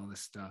Man and all this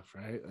stuff,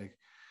 right? Like,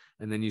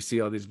 and then you see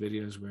all these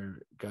videos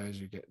where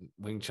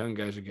Wing Chun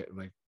guys are getting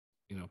like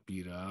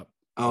beat up.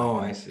 Oh,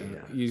 I see.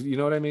 You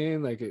know what I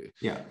mean? Like,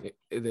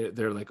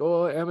 they're like,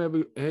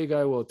 oh, hey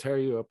guy will tear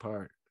you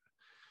apart,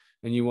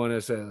 and you want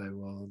to say like,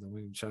 well, the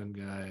Wing Chun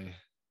guy,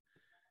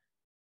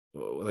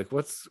 like,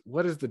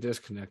 what is the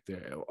disconnect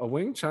there? A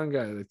Wing Chun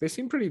guy, like, they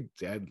seem pretty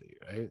deadly,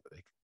 right?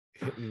 Like,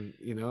 hitting,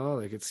 you know,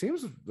 like it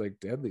seems like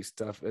deadly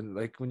stuff. And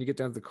like when you get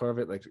down to the core of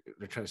it, like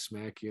they're trying to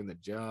smack you in the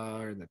jaw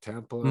or in the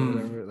temple or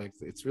whatever, like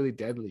it's really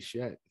deadly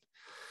shit.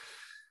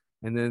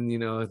 And then, you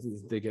know,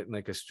 they get in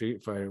like a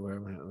street fight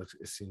where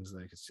it seems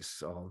like it's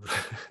just all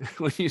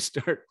when you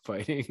start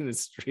fighting in the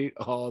street,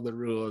 all the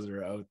rules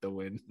are out the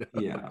window.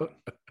 Yeah.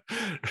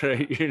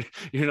 Right.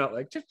 You're not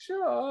like,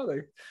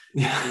 like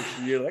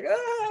you're like,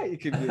 you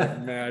can be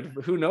like mad,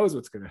 but who knows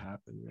what's gonna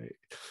happen, right?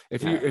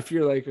 If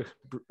you're like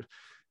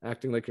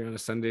acting like you're on a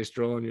Sunday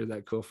stroll and you're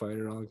that cool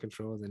fighter all in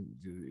control, then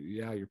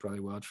yeah, you're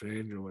probably well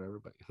trained or whatever,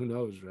 but who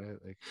knows, right?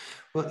 Like,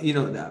 well, you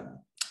know,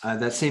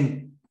 that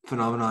same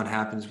phenomenon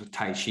happens with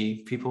Tai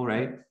Chi people,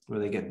 right? Where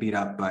they get beat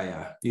up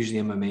by usually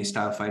MMA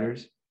style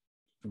fighters.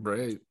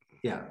 Right.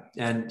 Yeah.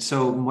 And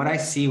so what I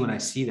see when I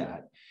see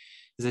that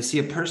is I see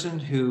a person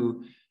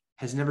who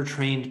has never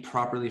trained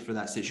properly for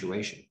that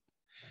situation.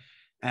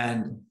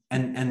 And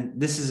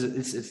this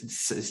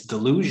is it's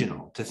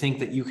delusional to think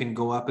that you can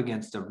go up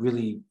against a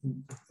really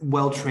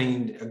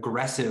well-trained,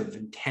 aggressive,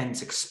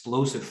 intense,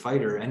 explosive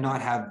fighter and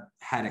not have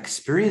had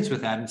experience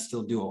with that and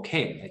still do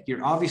okay. Like you're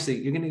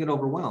going to get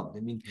overwhelmed. I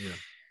mean,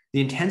 the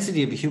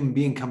intensity of a human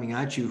being coming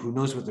at you who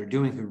knows what they're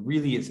doing, who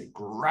really is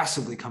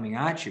aggressively coming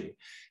at you,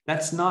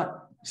 that's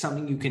not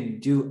something you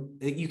can do.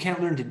 You can't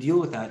learn to deal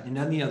with that in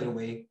any other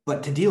way,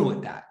 but to deal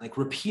with that, like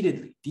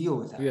repeatedly deal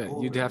with that. Yeah,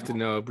 you'd have to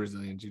know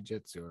Brazilian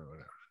jiu-jitsu or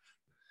whatever.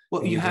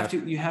 Well, you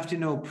have to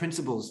know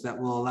principles that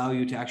will allow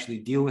you to actually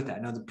deal with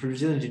that. Now, the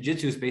Brazilian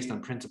jiu-jitsu is based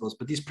on principles,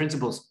 but these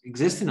principles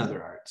exist in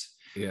other arts.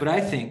 Yeah. But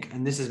I think,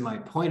 and this is my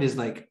point, is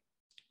like,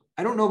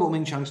 I don't know about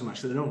Wing Chun so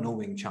much, because I don't know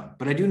Wing Chun,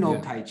 but I do know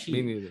Tai Chi.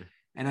 Me neither.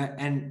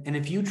 And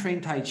if you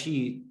train Tai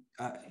Chi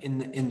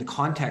in the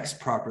context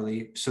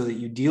properly, so that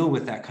you deal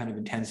with that kind of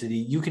intensity,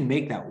 you can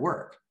make that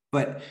work.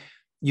 But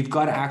you've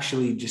got to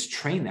actually just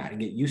train that and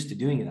get used to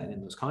doing that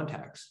in those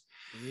contexts.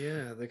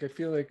 Yeah, like I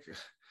feel like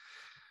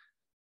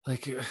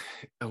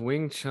a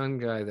Wing Chun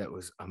guy that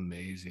was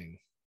amazing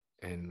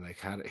and like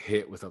had a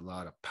hit with a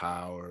lot of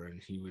power, and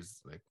he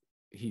was like,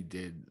 he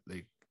did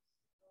like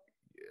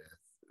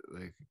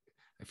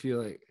I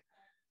feel like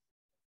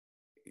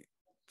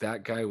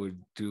that guy would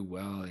do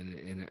well in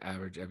an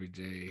average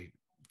everyday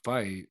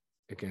fight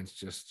against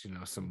just, you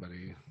know,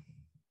 somebody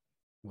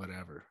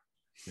whatever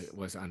that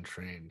was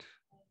untrained,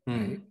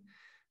 right?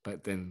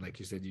 But then, like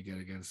you said, you get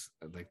against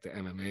like the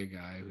MMA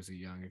guy who's a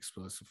young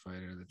explosive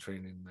fighter that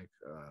trained in like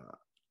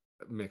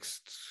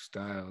mixed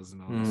styles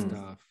and all this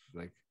stuff,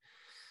 like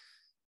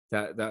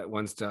that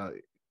one style,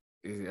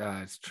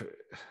 it's true.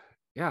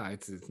 Yeah,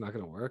 it's not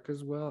gonna work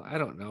as well. I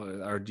don't know.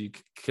 Or do you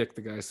kick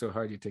the guy so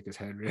hard you take his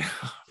head right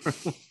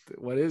off?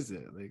 What is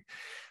it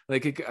I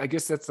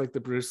guess that's like the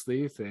Bruce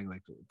Lee thing.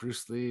 Like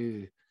Bruce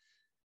Lee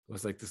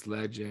was like this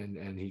legend,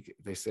 and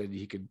they said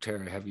he could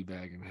tear a heavy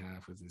bag in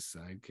half with his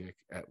sidekick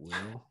at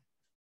will.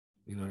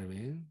 You know what I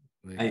mean?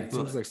 Like it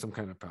seems like some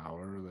kind of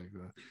power. Like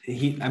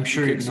I'm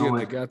sure kicks you in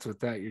the guts with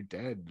that, you're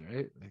dead,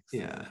 right? Like,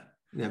 yeah.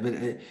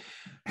 But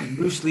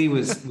Bruce Lee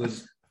was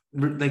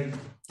like,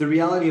 the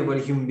reality of what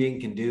a human being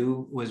can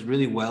do was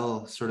really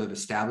well sort of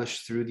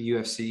established through the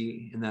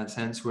UFC in that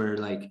sense, where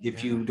like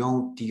if you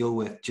don't deal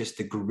with just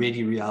the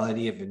gritty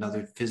reality of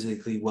another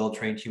physically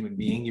well-trained human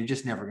being, you're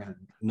just never gonna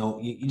know.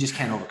 You just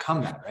can't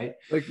overcome that, right?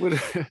 Like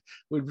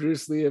would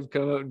Bruce Lee have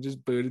come out and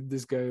just booted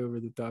this guy over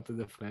the top of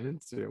the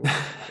fence, or what?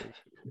 Like,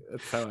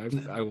 that's how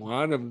I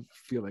want to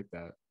feel like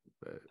that.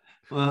 But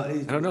well, I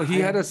don't know. He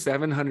had a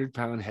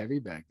 700-pound heavy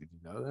bag. Did you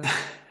know that?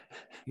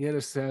 He had a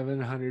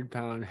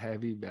 700-pound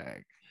heavy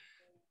bag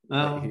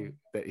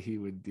that he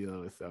would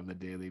deal with on a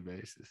daily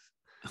basis.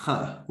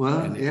 Huh. Well,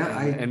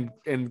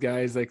 and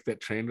guys like that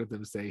trained with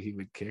him say he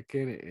would kick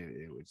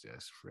it would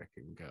just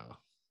freaking go.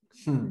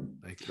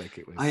 Like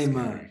it was.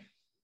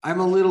 I'm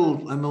a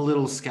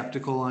little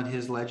skeptical on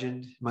his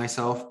legend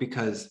myself,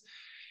 because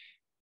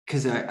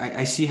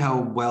I see how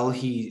well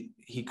he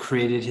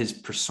created his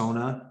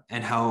persona,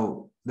 and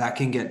how that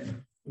can get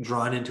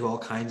drawn into all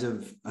kinds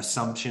of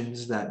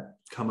assumptions that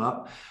come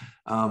up.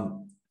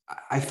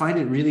 I find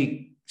it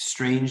really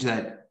strange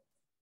that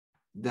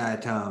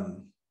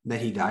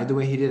he died the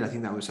way he did. I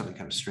think that was something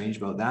kind of strange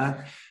about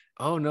that.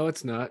 Oh no,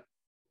 it's not.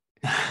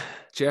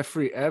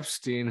 Jeffrey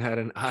Epstein had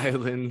an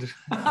island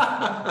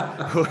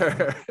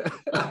where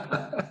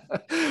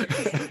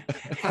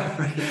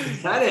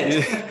is that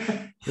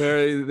it?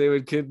 Where they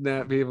would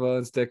kidnap people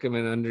and stick them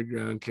in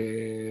underground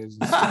caves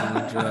and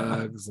steal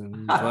drugs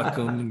and fuck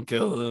them and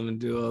kill them and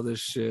do all this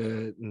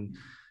shit. And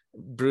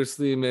Bruce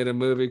Lee made a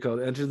movie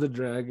called Enter the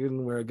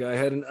Dragon, where a guy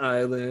had an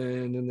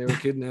island and they were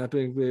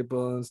kidnapping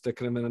people and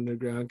sticking them in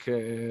underground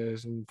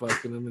caves and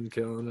fucking them and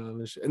killing them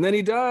and shit. And then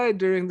he died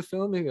during the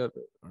filming of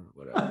it, or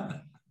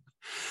whatever.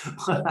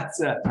 Well,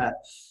 that's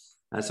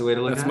a way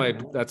to look at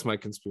it. That's my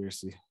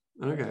conspiracy.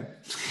 Okay.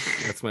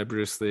 That's my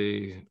Bruce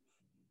Lee.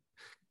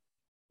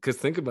 Because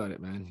think about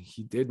it, man.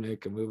 He did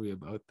make a movie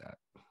about that.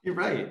 You're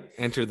right.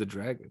 Enter the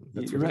Dragon.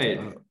 That's You're right.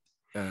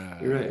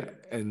 You're right.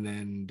 And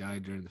then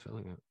died during the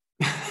filming of it.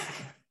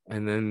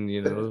 And then,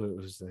 you know, it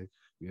was like,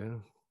 yeah,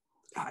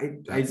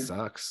 that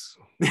sucks.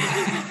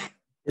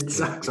 It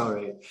sucks, all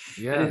right.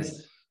 Yeah. And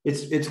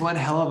it's one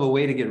hell of a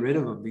way to get rid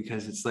of him,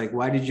 because it's like,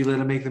 why did you let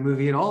him make the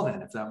movie at all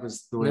then, if that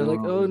was the way they're like,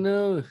 oh along?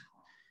 no,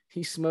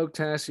 he smoked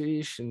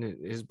hashish and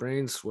his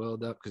brain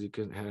swelled up because he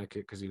couldn't hack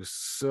it because he was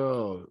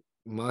so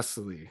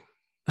muscly.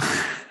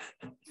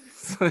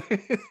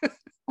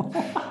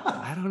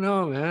 I don't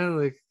know, man.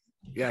 Like,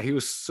 yeah, he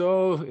was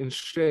so in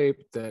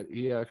shape that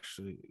he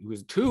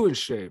was too in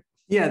shape.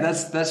 Yeah,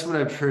 that's what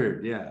I've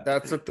heard. Yeah,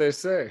 that's what they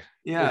say.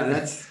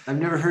 Yeah, I've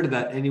never heard of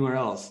that anywhere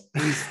else.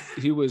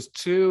 He was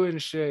too in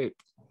shape.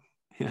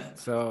 Yeah,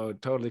 so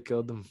totally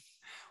killed him.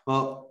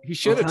 Well, he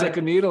should have took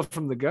a needle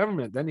from the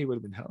government. Then he would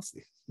have been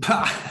healthy.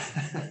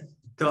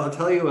 I'll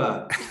tell you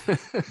a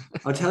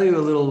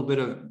little bit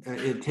of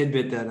a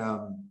tidbit that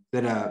I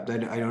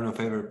don't know if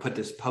I ever put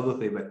this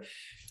publicly, but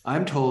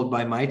I'm told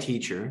by my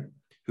teacher,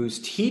 whose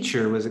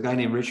teacher was a guy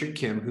named Richard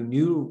Kim, who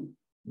knew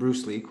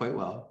Bruce Lee quite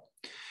well.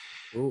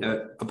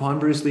 Upon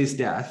Bruce Lee's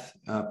death,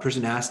 a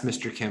person asked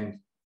Mr.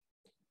 Kim,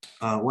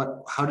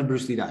 how did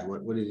Bruce Lee die?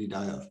 What did he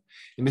die of?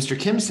 And Mr.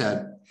 Kim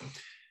said,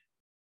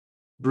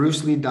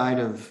 Bruce Lee died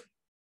of,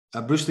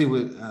 Bruce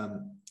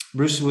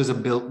was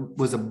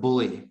a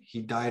bully.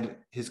 He died,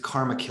 his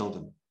karma killed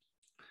him.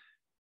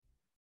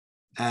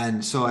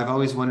 And so I've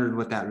always wondered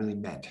what that really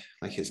meant.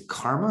 Like his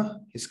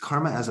karma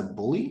as a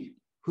bully?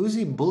 Who's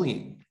he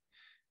bullying?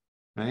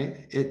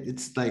 Right?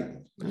 It's like,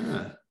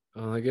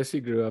 Well, I guess he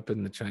grew up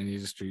in the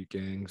Chinese street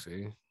gangs.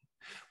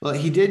 Well,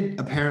 he did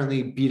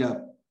apparently beat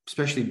up,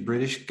 especially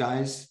British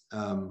guys,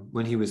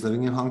 when he was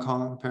living in Hong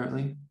Kong.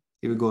 Apparently,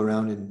 he would go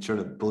around and sort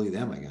of bully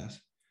them, I guess.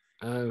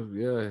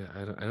 Yeah,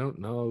 I don't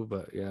know,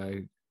 but yeah,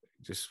 I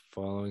just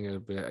following it a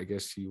bit. I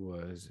guess he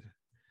was.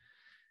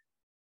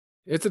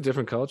 It's a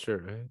different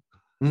culture, right?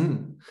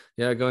 Mm-hmm.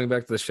 Yeah, going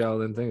back to the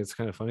Shaolin thing, it's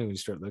kind of funny when you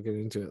start looking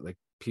into it. Like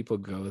people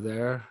go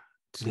there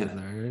to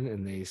learn,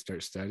 and they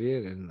start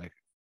studying, and like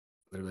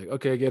they're like,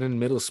 okay, get in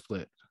middle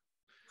split,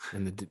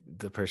 and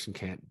the person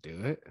can't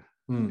do it,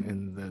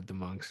 and the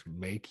monks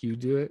make you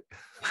do it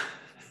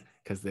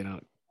because they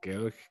don't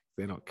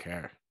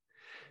care.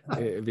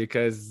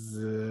 Because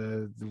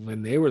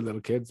when they were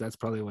little kids, that's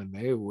probably when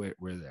they were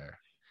there.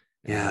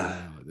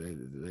 Yeah,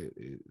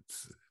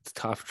 it's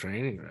tough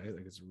training, right?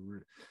 Like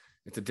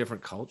it's a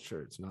different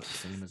culture. It's not the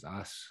same as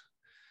us.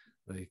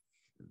 Like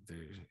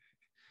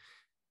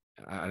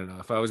I don't know.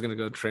 If I was gonna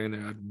go train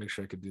there, I'd make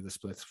sure I could do the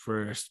splits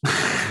first.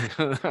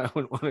 I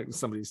wouldn't want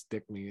somebody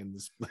stick me in the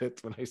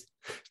splits when I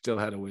still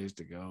had a ways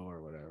to go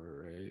or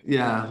whatever, right?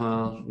 Yeah,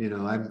 well,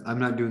 I'm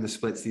not doing the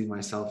splits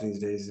myself these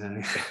days.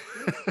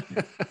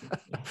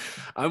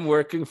 I'm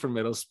working for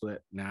middle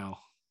split now.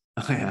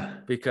 Oh, yeah.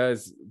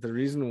 Because the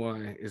reason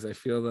why is I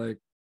feel like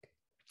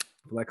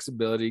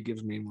flexibility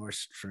gives me more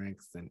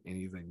strength than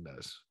anything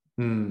does.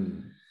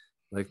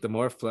 Like the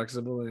more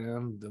flexible I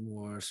am, the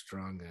more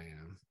strong I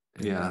am.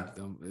 And yeah,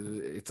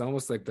 it's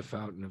almost like the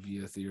fountain of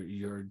youth.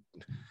 Your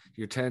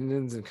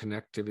tendons and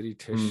connectivity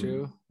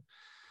tissue,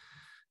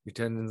 your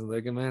tendons and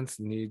ligaments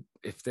need,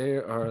 if they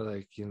are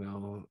like,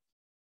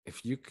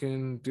 if you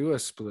can do a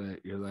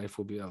split, your life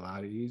will be a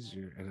lot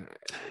easier. And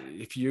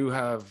if you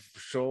have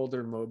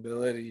shoulder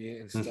mobility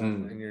and stuff,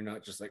 and you're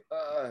not just like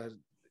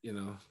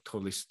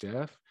totally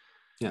stiff,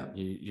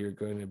 you're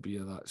going to be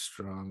a lot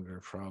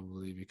stronger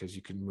probably, because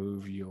you can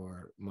move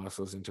your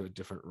muscles into a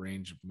different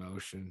range of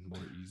motion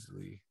more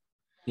easily.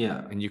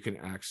 Yeah, and you can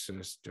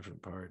access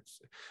different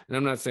parts. And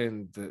I'm not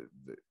saying that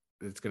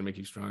it's going to make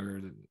you stronger,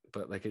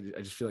 but like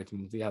I just feel like,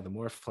 the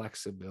more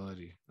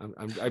flexibility.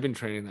 I've been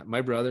training that.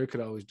 My brother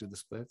could always do the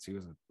splits. He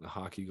was a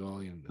hockey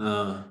goalie and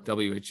the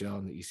WHL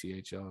and the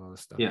ECHL and all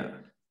this stuff. Yeah,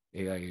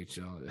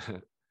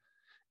 AIHL,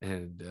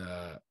 and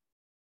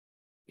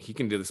he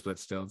can do the split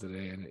still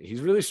today, and he's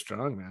really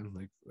strong, man.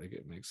 Like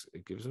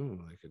it gives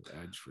him like an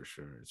edge for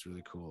sure. It's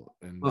really cool.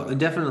 And well,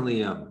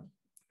 definitely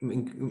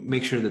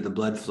make sure that the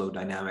blood flow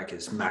dynamic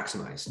is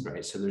maximized,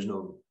 right? So there's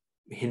no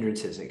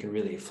hindrances. It can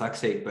really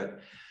flexate.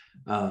 But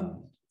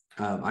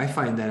I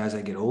find that as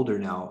I get older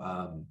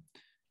now,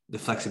 the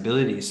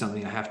flexibility is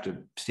something I have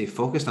to stay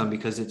focused on,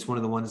 because it's one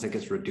of the ones that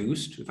gets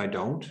reduced if I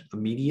don't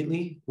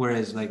immediately.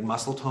 Whereas like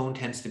muscle tone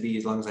tends to be,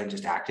 as long as I'm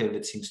just active,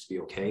 it seems to be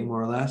okay,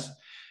 more or less.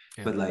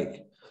 Yeah. But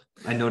like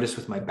I notice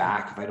with my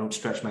back, if I don't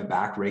stretch my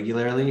back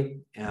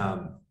regularly,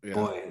 So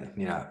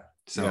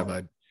yeah,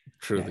 but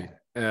truly,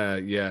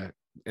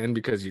 and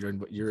because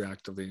you're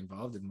actively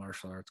involved in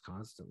martial arts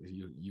constantly,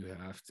 you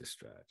have to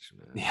stretch,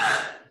 man.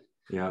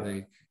 Yeah,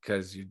 like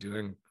because you're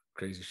doing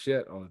crazy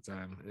shit all the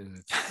time,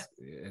 and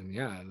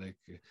like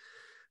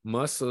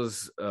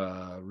muscles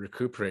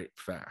recuperate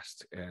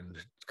fast, and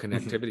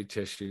connectivity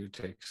tissue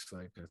takes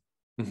like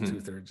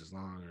 2/3 as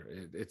long, or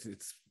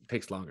it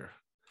takes longer.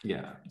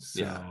 Yeah.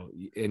 So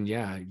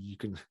you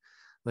can,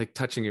 like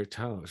touching your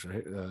toes,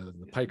 right?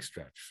 The pike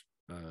stretch.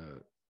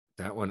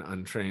 That one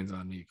untrains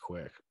on me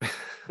quick.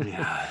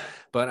 Yeah.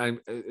 But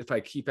if I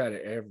keep at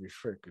it every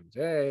freaking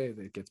day,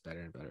 it gets better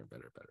and better and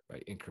better by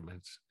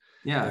increments.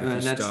 Yeah. And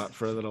if you stop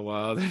for a little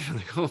while, then you're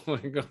like, oh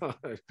my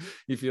God,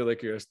 you feel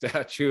like you're a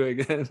statue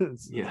again.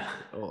 Yeah.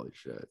 Holy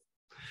shit.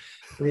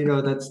 You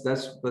know, that's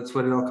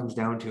what it all comes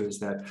down to, is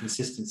that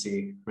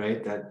consistency,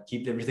 right? That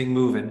keep everything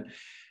moving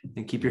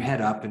and keep your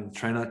head up and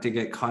try not to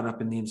get caught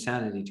up in the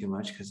insanity too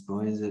much, because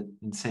boy, is it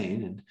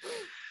insane. And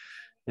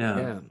yeah.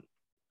 Yeah.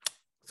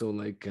 So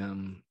like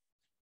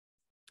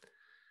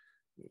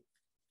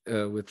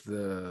with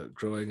the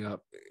growing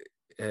up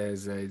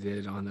as I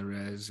did on the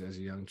res as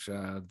a young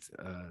child,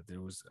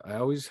 I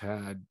always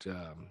had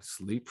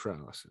sleep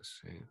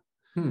paralysis,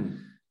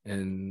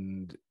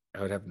 and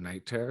I would have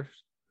night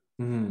terrors.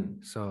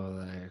 So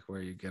like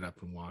where you get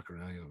up and walk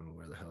around, you don't know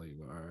where the hell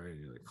you are, and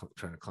you're like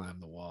trying to climb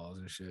the walls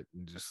and shit,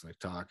 and just like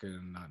talking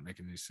and not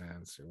making any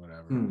sense or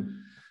whatever.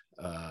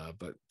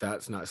 But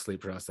that's not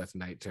sleep paralysis, that's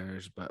night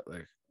terrors. But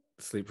like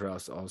sleep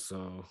paralysis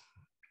also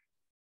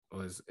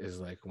is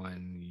like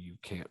when you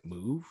can't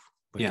move,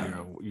 but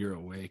you're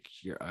awake,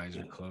 your eyes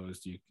are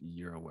closed,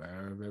 you're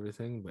aware of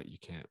everything, but you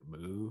can't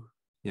move.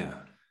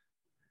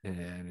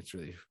 And it's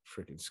really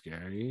freaking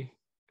scary.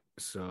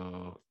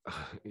 So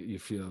you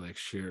feel like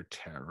sheer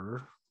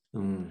terror.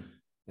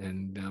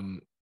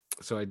 And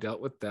so I dealt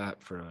with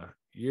that for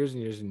years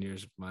and years and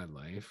years of my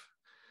life,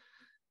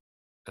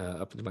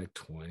 up into my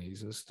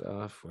 20s and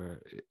stuff,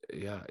 where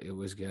it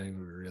was getting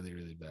really,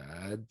 really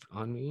bad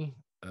on me.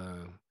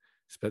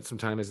 Spent some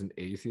time as an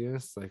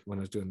atheist, like when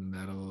I was doing the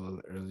metal,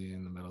 early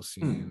in the metal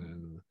scene,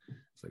 and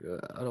it's like,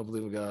 I don't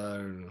believe in God,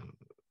 or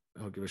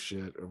I don't give a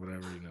shit, or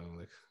whatever, you know,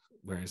 like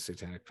wearing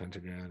satanic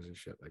pentagrams and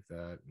shit like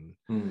that. And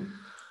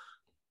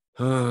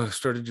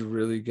started to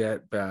really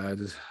get bad,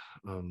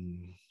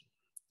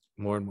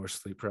 more and more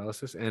sleep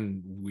paralysis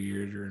and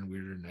weirder and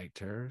weirder night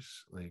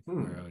terrors, like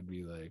where I would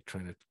be like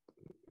trying to,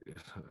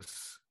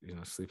 you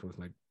know, sleeping with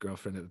my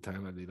girlfriend at the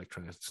time, I'd be like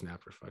trying to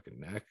snap her fucking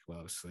neck while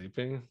I was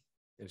sleeping,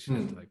 and she'd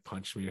have to like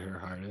punch me her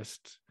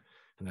hardest,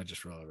 and I'd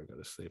just roll over and go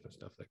to sleep and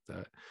stuff like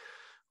that.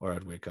 Or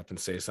I'd wake up and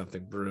say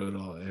something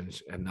brutal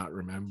and not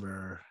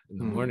remember in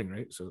the morning,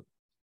 right? So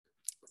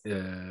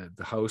the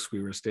house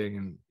we were staying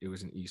in, it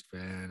was in East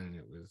Van, and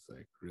it was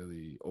like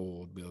really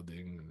old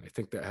building, and I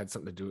think that had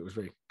something to do. It was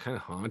very kind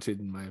of haunted,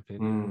 in my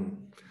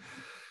opinion.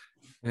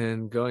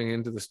 And going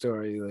into the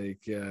story,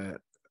 like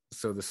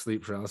so the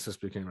sleep paralysis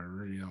became a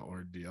real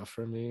ordeal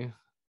for me.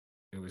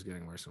 It was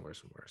getting worse and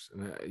worse and worse,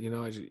 and you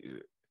know,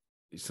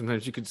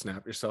 sometimes you could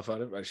snap yourself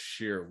out of it by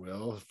sheer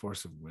will,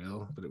 force of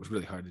will, but it was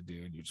really hard to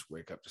do, and you just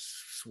wake up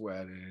just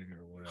sweating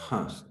or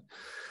whatever.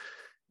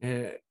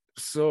 And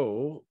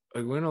so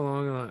I went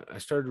along and I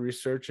started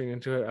researching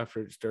into it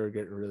after it started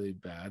getting really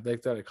bad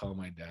like that. I called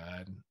my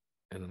dad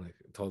and I'm like,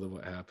 told him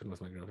what happened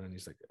with my girlfriend.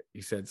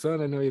 He said,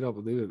 son, I know you don't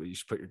believe it, but you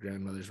should put your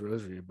grandmother's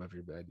rosary above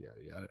your bed. Yada,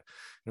 yada. And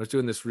I was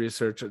doing this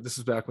research. This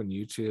is back when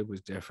YouTube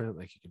was different.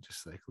 Like you could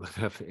just like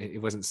look up,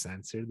 it wasn't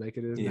censored like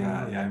it is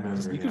now. Yeah, I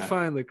remember. You could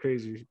find like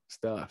crazy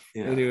stuff.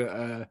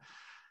 Anyway,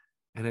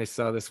 and I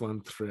saw this one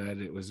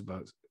thread. It was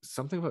about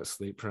something about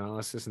sleep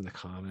paralysis in the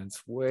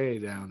comments, way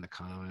down the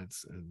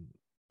comments. And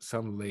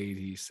some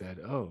lady said,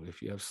 oh,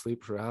 if you have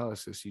sleep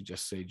paralysis, you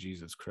just say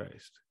Jesus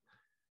Christ,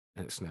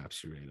 and it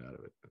snaps you right out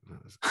of it.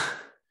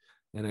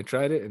 And I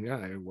tried it, and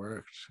yeah, it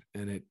worked,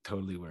 and it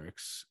totally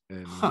works.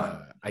 And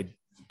I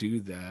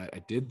did that.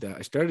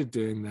 I started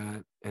doing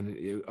that, and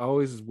it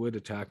always would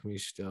attack me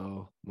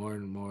still more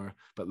and more,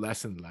 but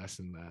less and less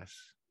and less.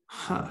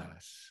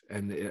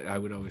 And I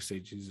would always say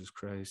Jesus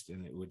Christ,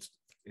 and it would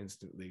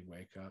instantly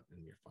wake up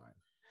and you're fine.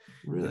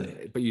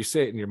 Really? But you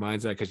say it in your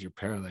mind's eye because you're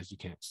paralyzed. You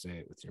can't say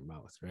it with your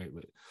mouth, right?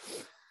 But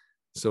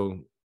so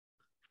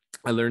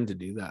I learned to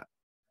do that,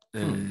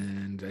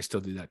 and I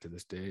still do that to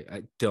this day.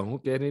 I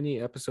don't get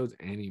any episodes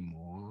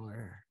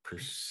anymore per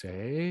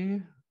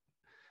se,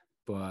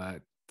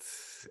 but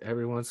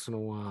every once in a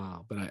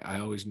while. But I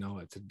always know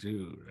what to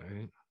do,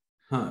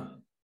 right?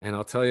 And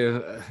I'll tell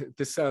you,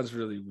 this sounds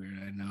really weird,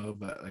 I know,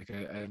 but like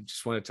I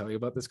just want to tell you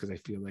about this because I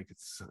feel like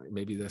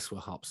maybe this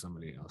will help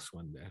somebody else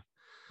one day.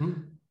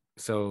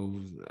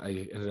 So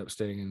I ended up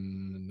staying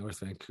in North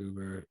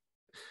Vancouver,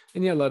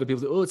 and yeah, a lot of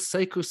people say, oh, it's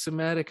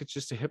psychosomatic, it's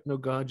just a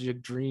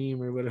hypnagogic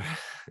dream or whatever.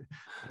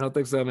 I don't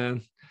think so,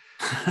 man.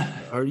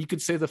 Or you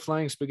could say the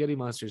flying spaghetti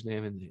monster's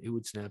name and it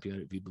would snap you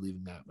out if you believe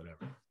in that,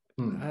 whatever.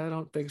 I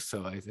don't think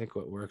so. I think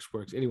what works.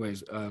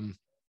 Anyways,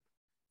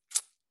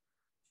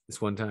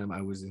 this one time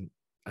I was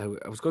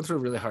going through a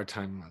really hard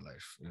time in my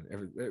life.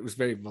 It was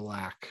very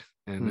black,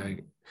 and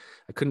I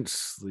couldn't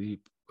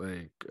sleep,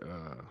 like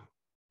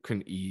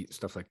couldn't eat,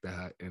 stuff like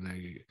that, and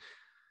I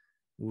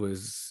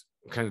was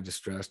kind of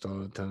distressed all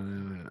the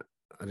time.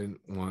 I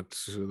didn't want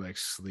to like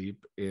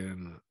sleep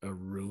in a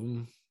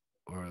room,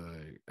 or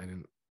like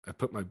I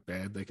put my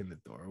bed like in the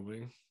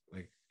doorway.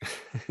 Like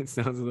it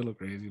sounds a little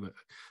crazy, but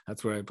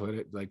that's where I put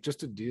it, like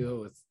just to deal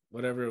with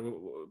whatever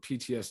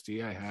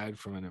PTSD I had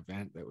from an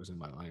event that was in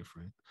my life,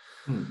 right?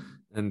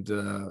 And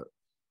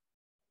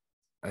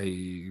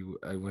I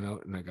went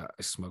out and I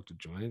smoked a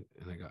joint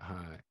and I got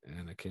high,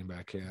 and I came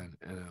back in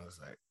and I was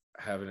like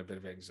having a bit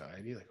of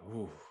anxiety, like,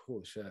 oh,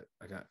 holy shit,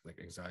 I got like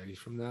anxiety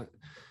from that.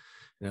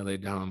 And I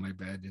laid down on my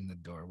bed in the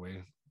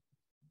doorway,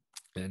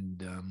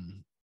 and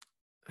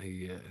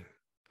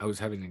I was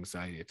having an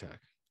anxiety attack.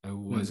 I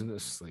wasn't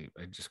asleep.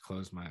 I just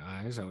closed my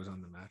eyes. I was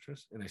on the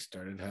mattress and I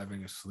started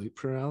having a sleep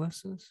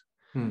paralysis.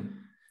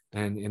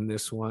 And in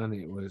this one,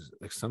 it was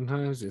like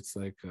sometimes it's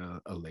like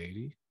a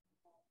lady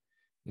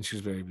and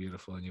she's very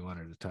beautiful and you want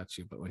her to touch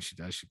you. But when she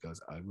does, she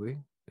goes ugly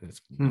and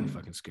it's really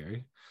fucking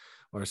scary.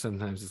 Or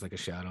sometimes it's like a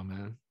shadow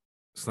man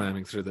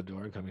slamming through the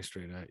door and coming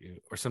straight at you.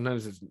 Or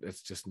sometimes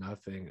it's just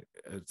nothing.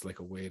 It's like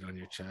a weight on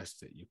your chest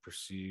that you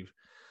perceive.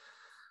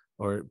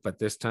 But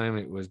this time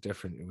it was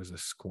different. It was a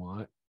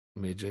squat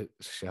midget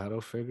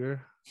shadow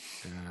figure.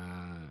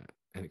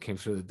 And it came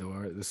through the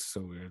door. This is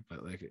so weird,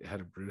 but like it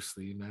had a Bruce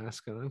Lee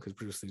mask on because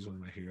Bruce Lee's one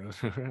of my heroes.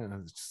 And I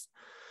was just,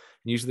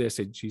 usually I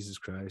say Jesus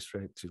Christ,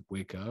 right, to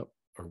wake up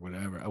or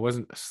whatever. I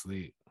wasn't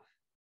asleep,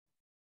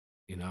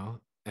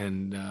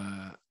 and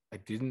I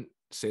didn't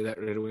say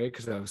that right away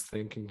because I was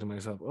thinking to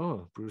myself,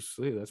 oh, Bruce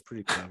Lee, that's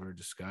pretty clever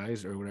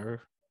disguise or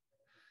whatever.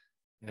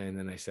 And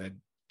then I said,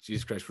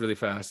 Jesus Christ, really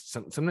fast.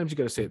 Sometimes you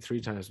got to say it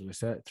 3 times, but I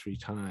said it 3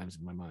 times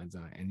in my mind's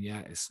eye. And yeah,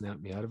 it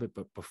snapped me out of it.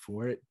 But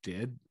before it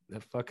did,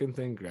 that fucking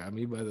thing grabbed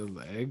me by the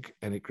leg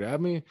and it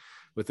grabbed me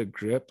with a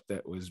grip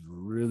that was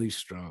really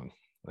strong.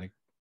 Like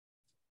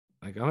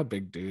I'm a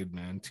big dude,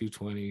 man,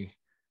 220,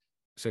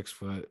 6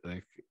 foot.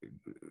 Like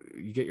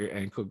you get your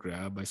ankle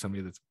grabbed by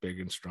somebody that's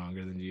big and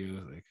stronger than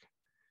you. Like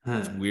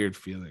it's a weird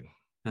feeling.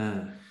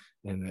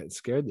 And it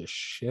scared the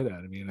shit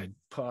out of me. And I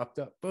popped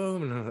up,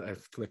 boom, and I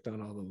flicked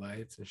on all the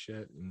lights and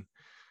shit. And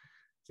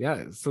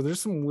yeah, so there's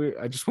some weird.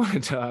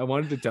 I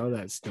wanted to tell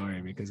that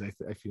story because I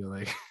feel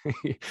like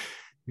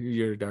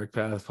your Dark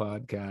Path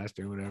podcast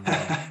or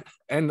whatever,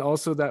 and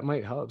also that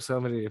might help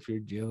somebody if you're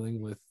dealing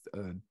with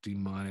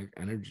demonic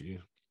energy.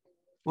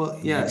 Well,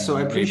 yeah. So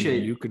I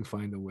appreciate you can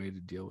find a way to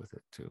deal with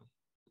it too.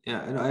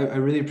 Yeah, and I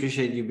really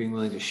appreciate you being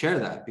willing to share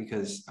that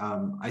because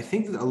I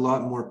think that a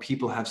lot more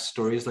people have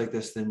stories like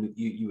this than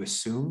you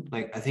assume.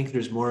 Like, I think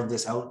there's more of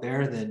this out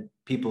there than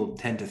people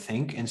tend to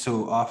think. And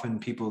so often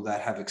people that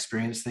have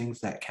experienced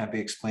things that can't be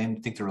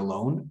explained think they're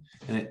alone.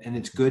 And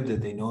it's good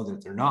that they know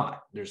that they're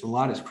not. There's a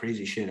lot of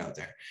crazy shit out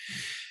there.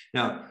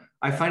 Now,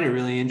 I find it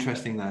really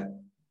interesting that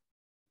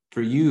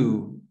for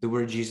you, the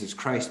word Jesus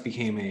Christ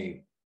became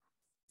a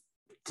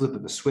flip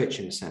of the switch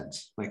in a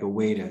sense, like a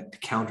way to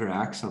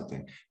counteract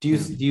something. Do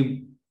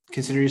you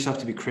consider yourself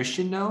to be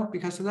Christian now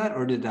because of that,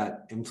 or did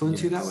that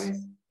influence you that way?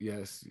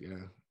 Yes. Yeah.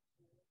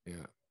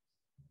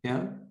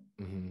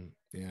 Mm-hmm.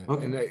 Yeah.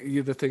 Okay.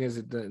 And the thing is,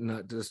 it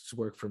not just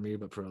work for me,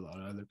 but for a lot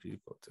of other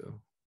people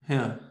too.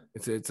 Yeah.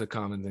 It's a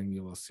common thing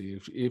you will see.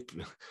 If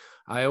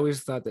I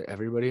always thought that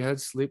everybody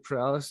had sleep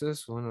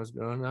paralysis when I was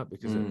growing up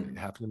because it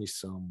happened to me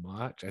so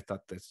much. I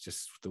thought that's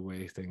just the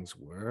way things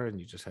were, and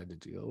you just had to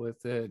deal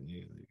with it.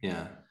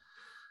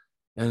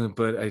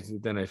 But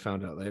then I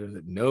found out later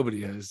that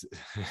nobody has.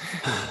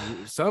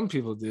 Some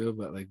people do,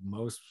 but like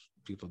most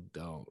people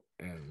don't.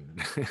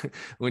 And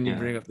when you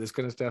bring up this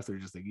kind of stuff, they're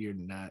just like, "You're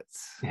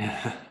nuts."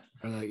 Yeah.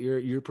 Or like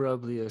you're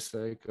probably a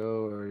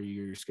psycho or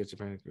you're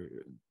schizophrenic.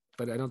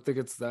 But I don't think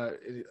it's that.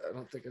 I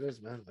don't think it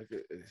is, man. Like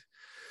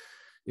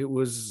it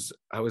was.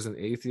 I was an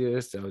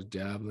atheist. I was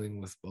dabbling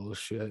with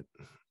bullshit,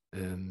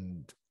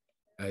 and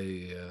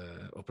I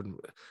opened.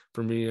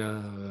 For me,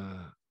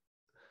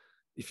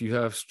 if you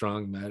have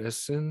strong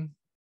medicine,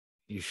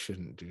 you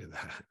shouldn't do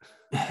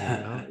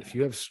that. If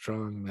you have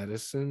strong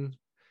medicine,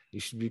 you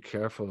should be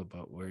careful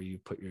about where you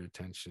put your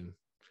attention.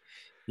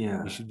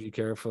 Yeah, you should be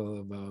careful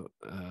about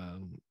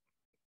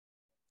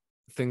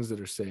things that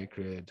are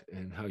sacred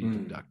and how you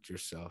conduct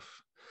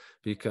yourself,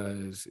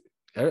 because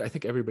I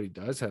think everybody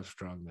does have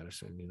strong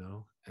medicine,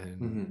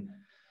 and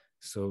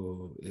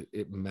so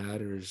it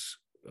matters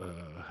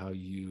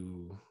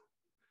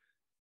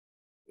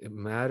it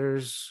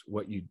matters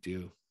what you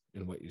do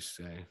and what you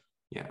say,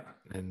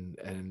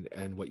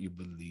 and what you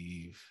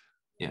believe.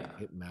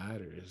 It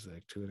matters,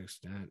 like, to an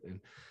extent.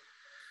 And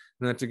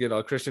not to get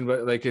all Christian,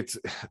 but like,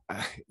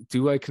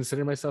 do I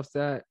consider myself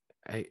that?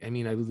 I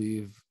mean, I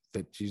believe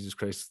that Jesus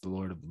Christ is the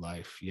Lord of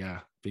life. Yeah.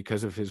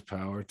 Because of his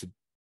power to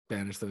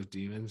banish those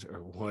demons or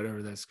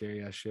whatever that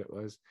scary ass shit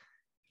was.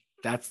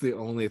 That's the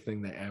only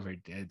thing that ever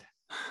did.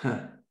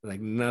 Like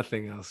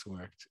nothing else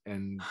worked.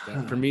 And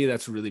for me,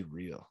 that's really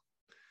real.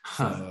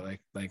 So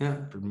like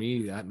for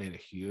me, that made a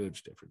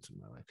huge difference in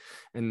my life.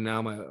 And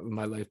now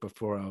my life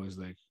before, I was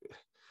like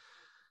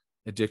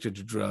addicted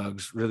to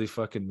drugs, really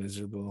fucking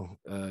miserable,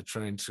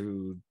 trying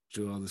to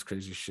do all this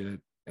crazy shit.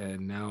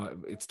 And now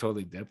it's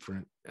totally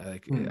different.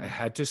 Like I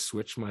had to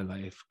switch my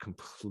life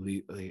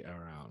completely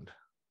around.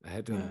 I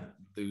had to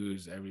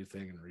lose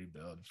everything and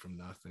rebuild from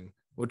nothing,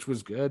 which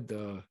was good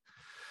though.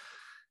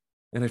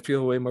 And I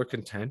feel way more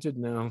contented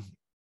now.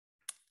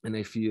 And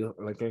I feel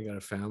like I got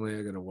a family,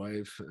 I got a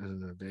wife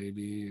and a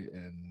baby,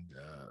 and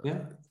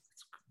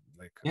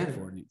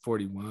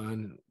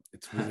 41.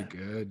 It's really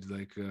good.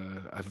 Like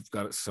I've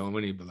got so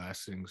many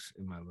blessings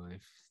in my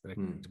life that I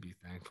need to be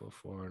thankful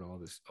for, and all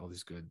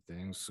these good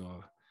things.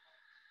 So,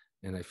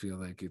 and I feel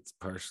like it's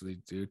partially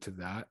due to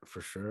that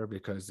for sure,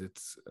 because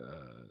it's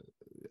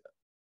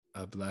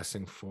a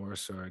blessing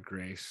force or a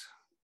grace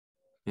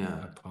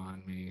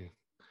upon me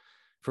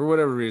for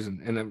whatever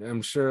reason. And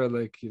I'm sure,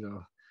 like,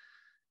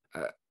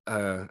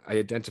 I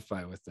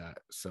identify with that.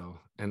 So,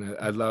 and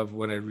I love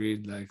when I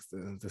read like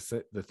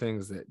the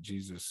things that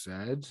Jesus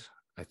said,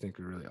 I think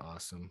are really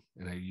awesome.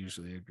 And I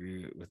usually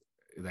agree with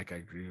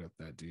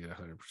that dude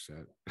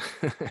 100%.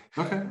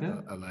 Okay.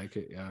 Yeah. I like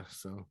it. Yeah.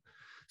 So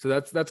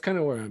that's kind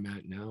of where I'm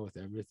at now with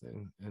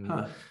everything. And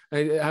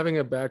having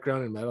a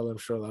background in metal, I'm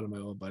sure a lot of my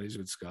old buddies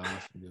would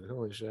scoff and be like,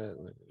 "Holy shit!"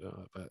 Like,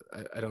 but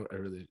I don't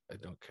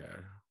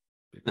care,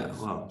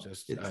 because I'm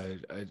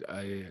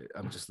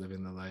just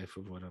living the life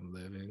of what I'm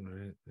living,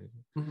 right? Like,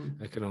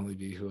 I can only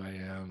be who I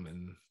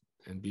am,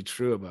 and be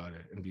true about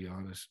it, and be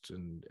honest,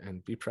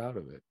 and be proud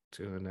of it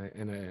too. And I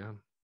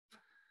am.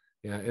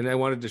 Yeah, and I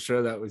wanted to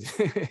share that with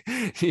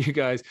you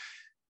guys,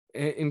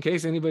 in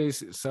case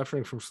anybody's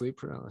suffering from sleep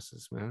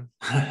paralysis, man.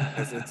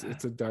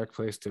 it's a dark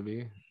place to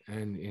be,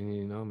 and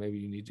maybe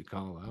you need to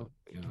call out.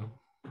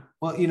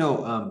 Well,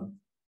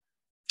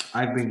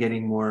 I've been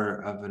getting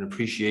more of an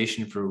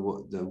appreciation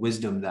for the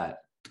wisdom that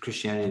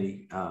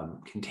Christianity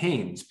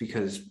contains,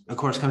 because, of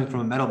course, coming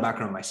from a metal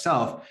background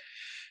myself,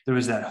 there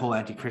was that whole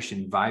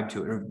anti-Christian vibe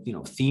to it, or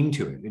theme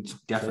to it. It's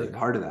definitely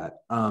part of that.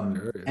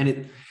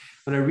 And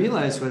what I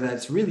realized was that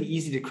it's really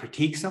easy to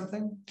critique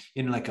something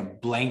in like a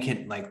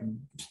blanket, like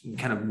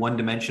kind of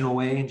one-dimensional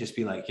way, and just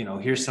be like,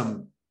 here's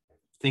some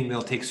thing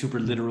they'll take super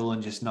literal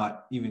and just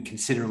not even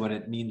consider what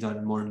it means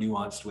on more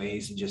nuanced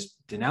ways and just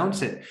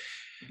denounce it.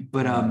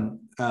 But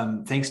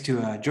thanks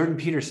to Jordan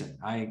Peterson,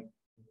 I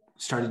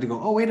started to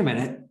go, oh, wait a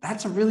minute,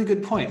 that's a really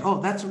good point. Oh,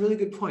 that's a really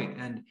good point.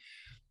 And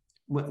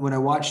when I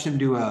watched him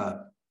do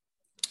a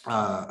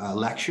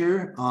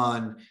lecture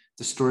on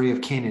the story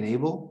of Cain and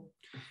Abel,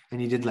 and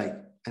he did like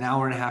an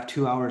hour and a half,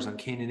 2 hours on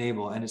Cain and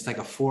Abel, and it's like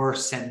a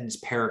 4-sentence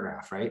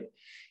paragraph, right?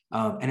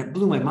 And it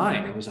blew my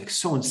mind. It was like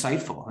so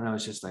insightful, and I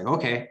was just like,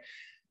 okay,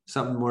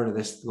 something more to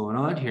this going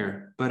on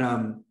here. But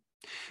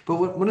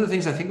one of the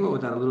things I think about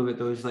with that a little bit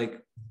though is like,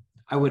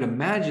 I would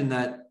imagine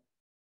that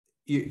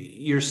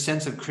your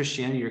sense of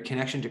Christianity, your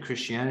connection to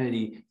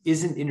Christianity,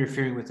 isn't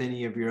interfering with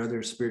any of your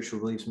other spiritual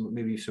beliefs,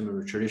 maybe some of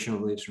your traditional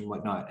beliefs and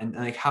whatnot, and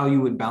like how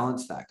you would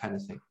balance that kind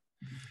of thing.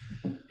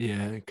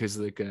 Yeah, because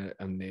like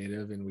I'm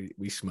Native and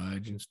we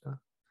smudge and stuff.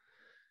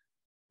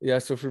 Yeah,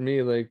 so for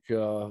me, like,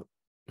 I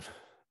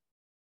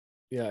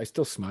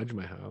still smudge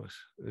my house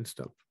and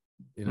stuff,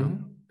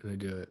 and I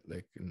do it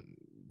like in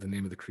the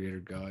name of the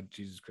Creator God,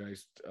 Jesus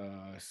Christ.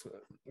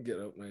 Get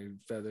out my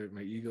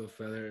eagle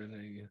feather,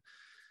 and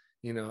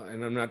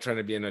and I'm not trying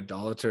to be an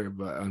idolater,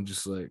 but I'm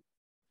just like,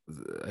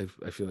 I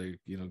feel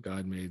like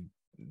God made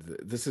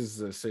this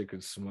is a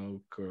sacred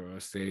smoke or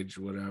a sage,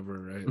 whatever,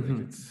 right?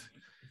 Like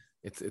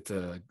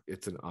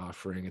it's an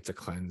offering, it's a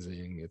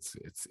cleansing, it's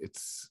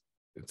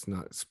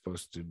not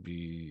supposed to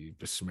be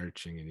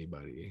besmirching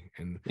anybody,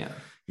 and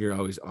you're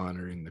always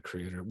honoring the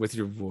Creator with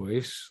your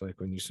voice, like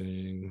when you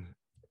sing,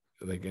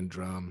 like in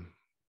drum,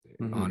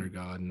 honor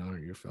God and honor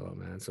your fellow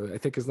man. So I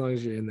think as long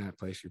as you're in that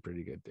place, you're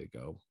pretty good to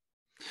go.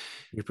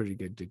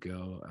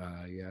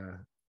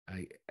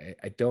 I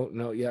don't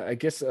know. I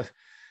guess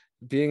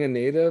being a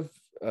Native,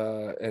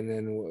 and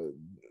then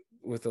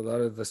with a lot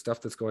of the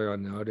stuff that's going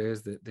on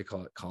nowadays, that they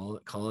call it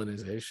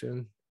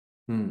colonization.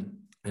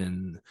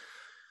 And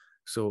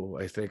so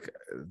I think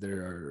there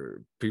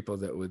are people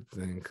that would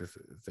think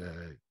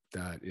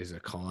that is a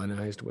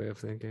colonized way of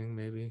thinking,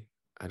 maybe.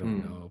 I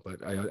don't know,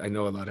 but I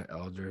know a lot of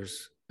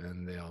elders,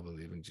 and they all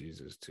believe in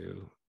Jesus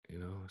too,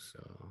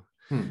 so.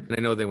 And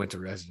I know they went to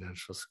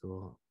residential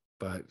school,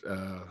 but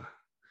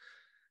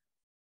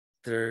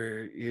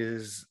there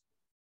is,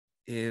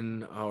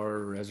 in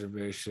our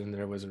reservation,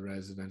 there was a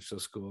residential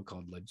school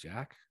called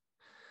LeJac.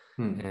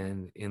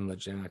 And in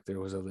LeJac, there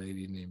was a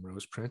lady named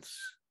Rose Prince,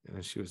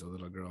 and she was a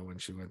little girl when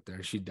she went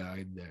there. She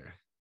died there,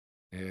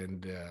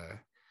 and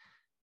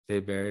they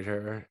buried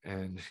her,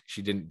 and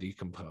she didn't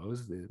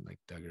decompose. They like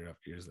dug her up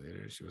years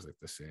later. She was like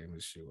the same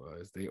as she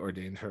was. They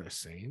ordained her a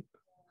saint.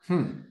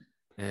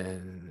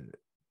 And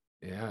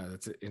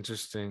that's an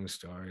interesting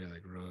story,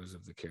 like Rose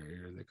of the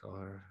Carrier, they call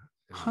her.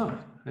 I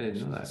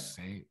didn't know that.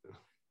 Saint.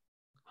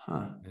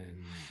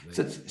 And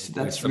so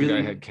that's some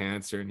really... guy had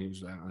cancer, and he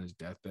was on his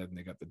deathbed, and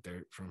they got the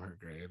dirt from her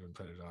grave and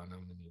put it on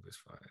him, and he was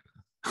fine.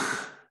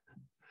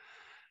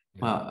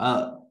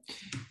 Wow.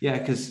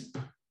 Because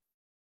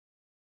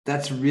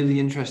that's really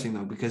interesting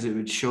though, because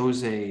it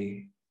shows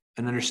an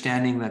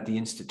understanding that the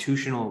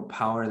institutional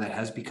power that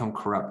has become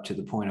corrupt to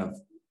the point of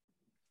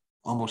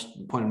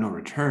no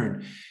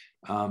return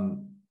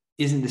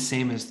isn't the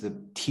same as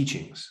the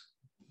teachings.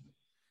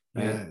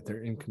 Right? Yeah,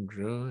 they're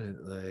incongruent.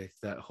 Like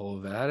that whole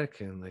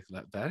Vatican, like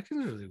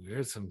Vatican is really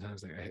weird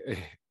sometimes.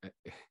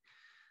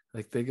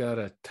 Like they got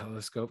a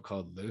telescope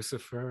called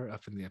Lucifer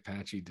up in the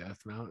Apache Death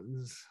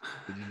Mountains.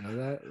 Did you know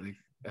that? Like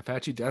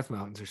Apache Death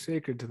Mountains are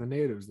sacred to the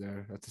natives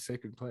there. That's a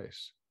sacred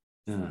place.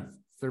 Yeah,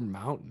 it's their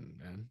mountain,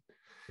 man.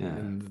 Yeah.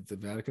 And the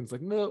Vatican's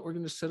like, no, we're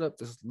going to set up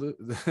this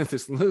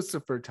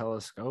Lucifer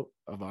telescope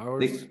of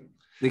ours.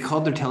 They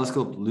called their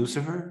telescope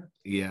Lucifer?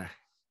 Yeah.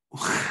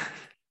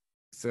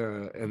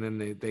 So, and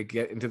then they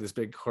get into this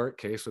big court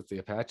case with the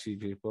Apache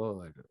people,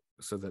 like,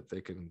 so that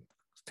they can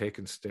take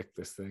and stick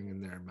this thing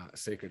in their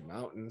sacred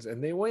mountains,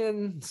 and they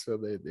win. So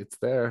it's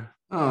there.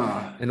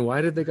 Oh. And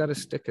why did they got to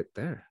stick it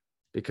there?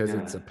 Because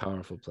it's a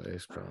powerful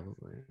place,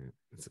 probably.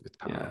 It's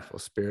powerful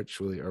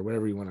spiritually, or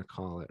whatever you want to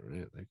call it,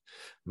 right? Like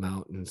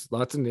mountains.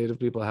 Lots of Native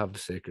people have a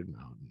sacred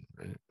mountain,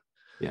 right?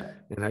 Yeah.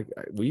 And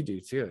we do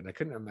too. And I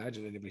couldn't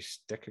imagine anybody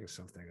sticking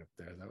something up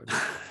there. That would be,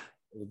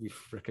 it would be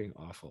freaking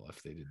awful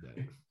if they did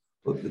that.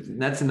 Well,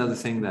 that's another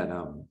thing that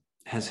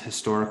has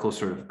historical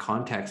sort of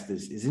context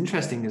is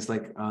interesting. Is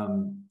like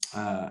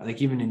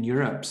even in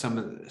Europe, some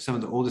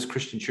of the oldest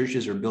Christian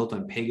churches are built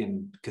on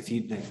pagan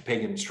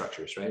pagan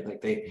structures, right?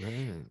 Like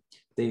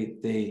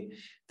they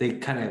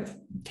kind of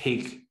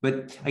take.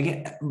 But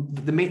again,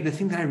 the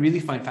thing that I really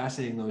find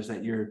fascinating though is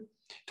that you're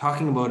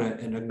talking about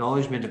an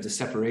acknowledgement of the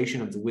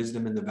separation of the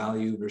wisdom and the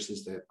value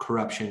versus the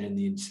corruption and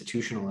the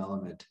institutional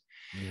element.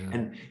 Yeah.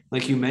 And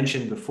like you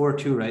mentioned before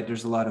too, right?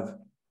 There's a lot of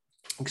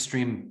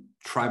extreme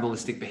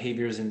tribalistic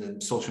behaviors in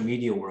the social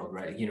media world,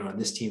 right? You know, on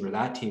this team or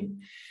that team.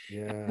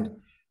 Yeah. And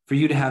for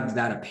you to have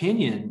that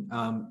opinion,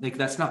 like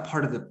that's not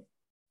part of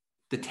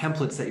the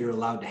templates that you're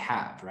allowed to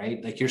have,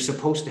 right? Like you're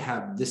supposed to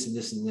have this and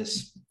this and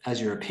this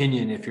as your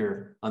opinion if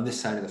you're on this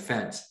side of the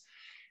fence.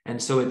 And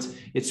so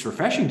it's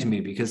refreshing to me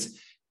because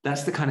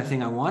that's the kind of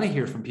thing I want to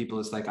hear from people.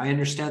 It's like, I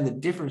understand the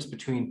difference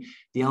between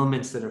the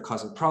elements that are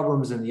causing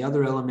problems and the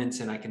other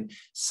elements, and I can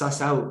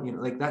suss out, you know,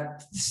 like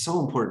that's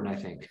so important, I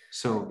think.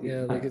 So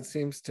yeah, like it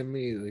seems to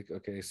me like,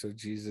 okay, so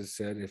Jesus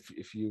said,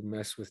 if you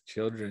mess with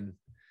children,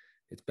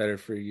 it's better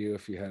for you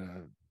if you had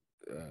a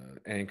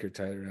anchor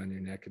tied around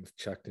your neck and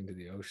chucked into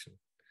the ocean.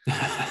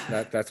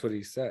 That's what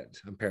he said.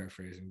 I'm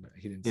paraphrasing, but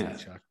he didn't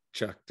say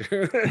chucked.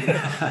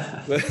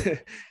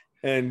 But,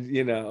 and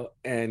you know,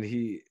 and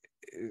he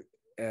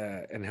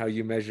and how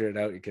you measure it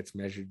out, it gets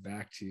measured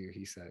back to you,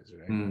 he says,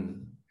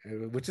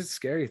 right? Which is a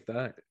scary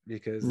thought,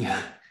 because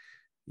like,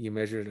 you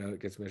measure it out,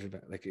 it gets measured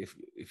back. Like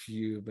if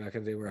you back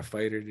in the day were a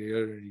fighter,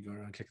 dude, or you go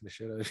around kicking the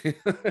shit out of you,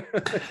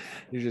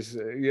 you just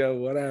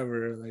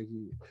whatever, like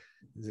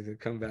is it gonna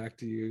come back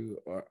to you?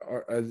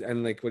 Or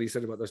and like what he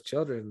said about those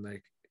children,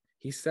 like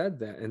he said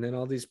that, and then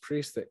all these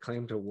priests that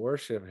claim to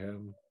worship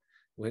him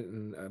went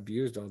and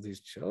abused all these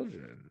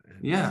children.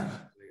 And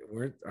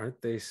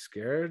aren't they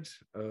scared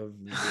of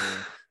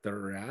the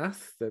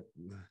wrath that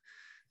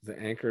the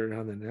anchor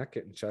around the neck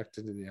getting chucked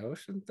into the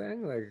ocean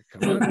thing? Like,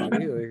 come on,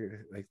 buddy.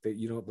 like that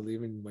you don't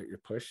believe in what you're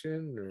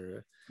pushing?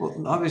 Or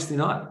well, obviously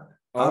not.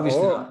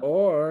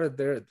 Or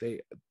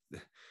they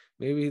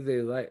maybe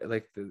they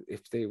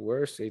if they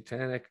were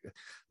satanic,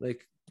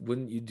 like,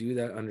 wouldn't you do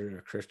that under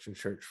a Christian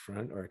church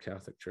front or a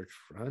Catholic church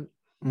front?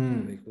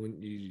 Like,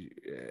 wouldn't you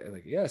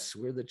like, yes,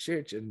 we're the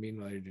church, and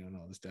meanwhile you're doing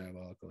all this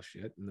diabolical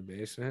shit in the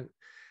basement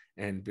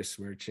and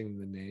besmirching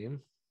the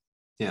name?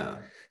 Yeah.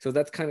 So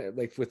that's kind of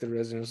like with the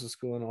residential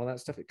school and all that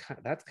stuff.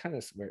 That's kind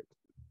of where,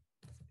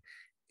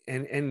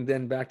 and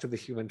then back to the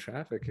human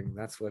trafficking.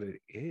 That's what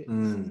it is.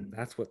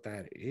 That's what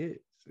that is.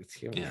 It's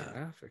human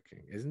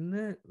trafficking, isn't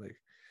it? Like,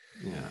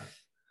 yeah.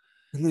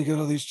 And they got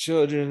all these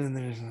children, and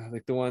there's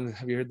like the one.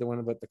 Have you heard the one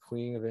about the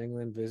Queen of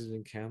England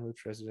visiting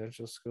Kamloops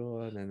Residential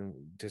School and then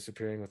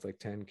disappearing with like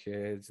 10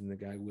 kids? And the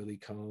guy Willie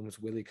Combs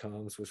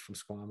was from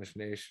Squamish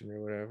Nation or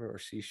whatever, or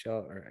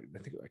Seashell, or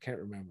I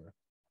can't remember.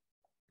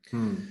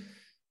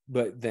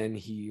 But then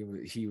he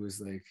was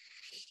like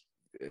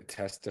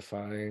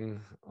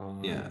testifying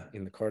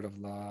in the court of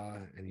law,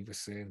 and he was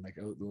saying like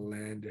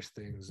outlandish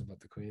things about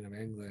the Queen of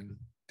England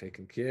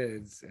taking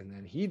kids, and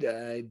then he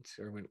died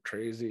or went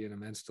crazy in a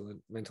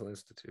mental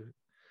institute.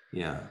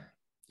 Yeah,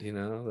 you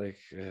know, like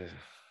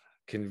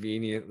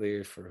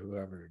conveniently for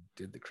whoever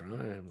did the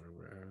crime or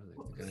whatever.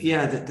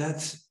 Like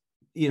that's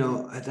you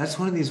know, that's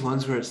one of these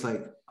ones where it's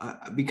like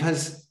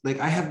because like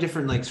I have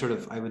different like sort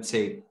of, I would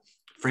say,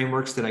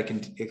 frameworks that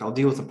I'll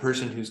deal with a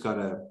person who's got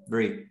a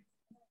very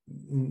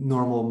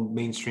normal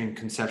mainstream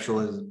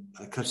conceptual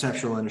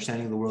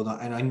understanding of the world,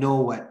 and I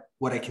know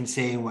what I can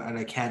say and what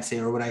I can't say,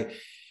 or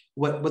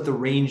what the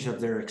range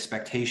of their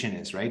expectation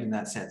is, right, in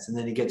that sense. And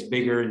then it gets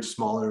bigger and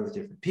smaller with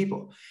different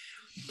people.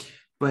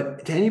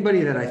 But to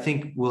anybody that I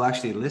think will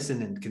actually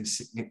listen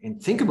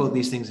and think about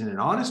these things in an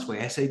honest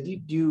way, I say, have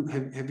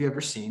you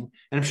ever seen,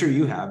 and I'm sure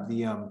you have,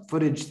 the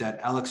footage that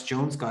Alex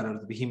Jones got out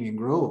of the Bohemian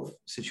Grove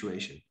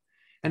situation?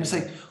 And it's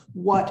like,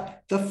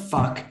 what the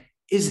fuck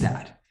is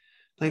that?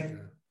 Like,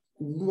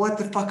 what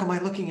the fuck am I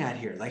looking at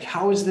here? Like,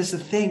 how is this a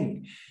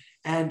thing?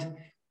 And,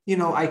 you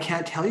know, I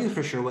can't tell you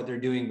for sure what they're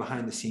doing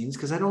behind the scenes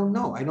because I don't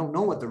know. I don't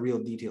know what the real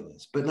detail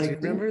is. But like, do you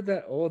remember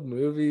that old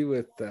movie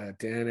with Dan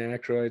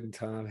Aykroyd and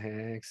Tom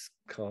Hanks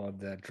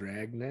called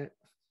Dragnet?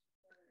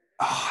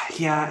 Oh,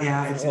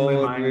 yeah. It's in my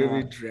mind.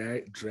 Movie,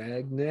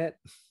 Dragnet.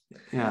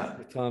 Yeah.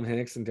 With Tom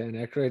Hanks and Dan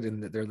Aykroyd,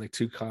 and they're like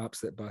two cops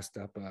that bust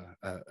up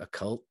a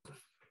cult.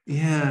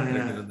 Yeah.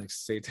 They're doing like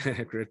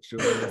satanic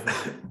rituals.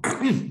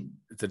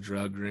 It's a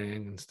drug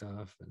ring and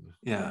stuff. And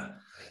yeah.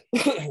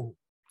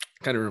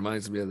 Kind of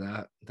reminds me of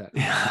that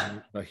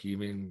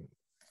Bohemian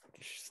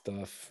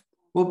stuff.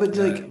 Well, but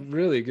like,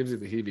 really gives you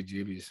the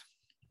heebie-jeebies.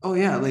 oh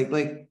yeah,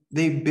 like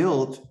they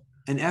built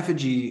an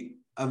effigy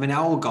of an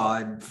owl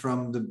god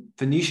from the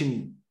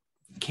Phoenician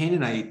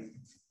Canaanite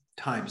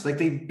times. Like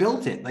they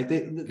built it. Like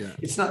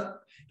it's not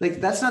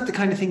like that's not the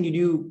kind of thing you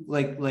do.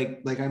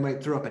 Like I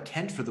might throw up a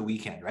tent for the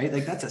weekend, right?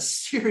 Like that's a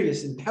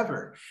serious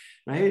endeavor,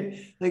 right?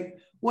 Like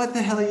what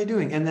the hell are you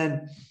doing? And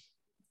then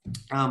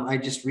I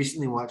just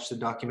recently watched a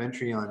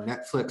documentary on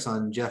Netflix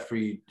on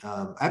Jeffrey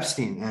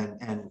Epstein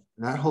and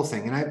that whole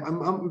thing, and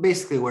I'm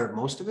basically aware of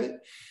most of it.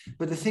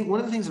 But one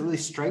of the things that really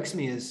strikes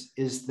me is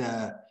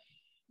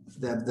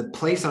the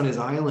place on his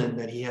island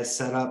that he has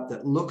set up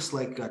that looks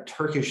like a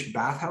Turkish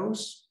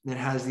bathhouse that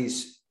has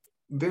these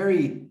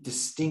very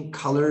distinct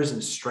colors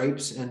and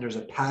stripes, and there's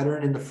a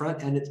pattern in the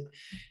front, and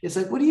it's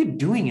like, what are you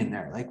doing in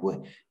there? Like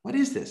what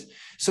is this?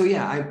 So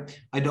yeah,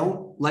 I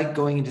don't like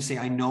going in to say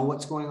I know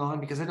what's going on,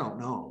 because I don't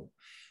know,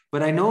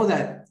 but I know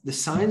that the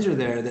signs are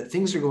there, that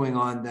things are going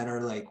on that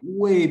are like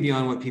way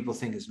beyond what people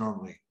think is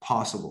normally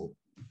possible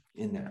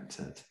in that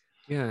sense.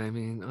 Yeah, I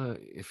mean,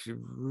 if you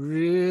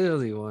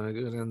really want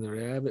to go down the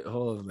rabbit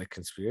hole of like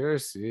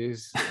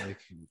conspiracies,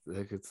 like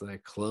it's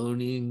like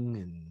cloning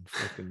and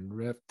fucking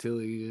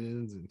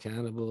reptilians and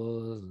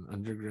cannibals and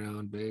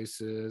underground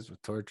bases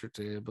with torture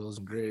tables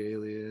and gray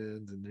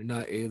aliens, and they're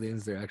not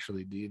aliens, they're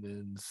actually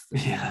demons that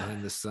live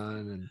behind the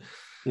sun,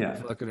 and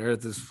the fucking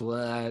Earth is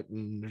flat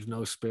and there's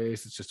no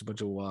space. It's just a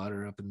bunch of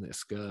water up in the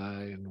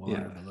sky and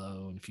water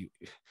below. And if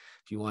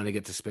you want to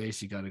get to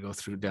space, you got to go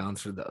down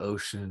through the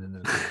ocean, and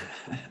then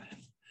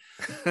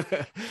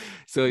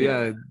so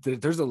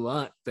there's a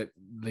lot that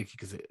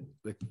because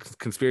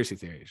conspiracy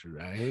theories,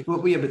 right?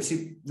 Well, yeah, but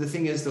see, the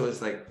thing is though,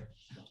 is like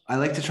I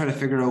like to try to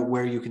figure out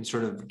where you can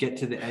sort of get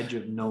to the edge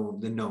of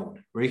the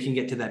known, where you can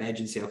get to that edge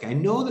and say, okay, I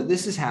know that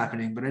this is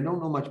happening, but I don't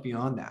know much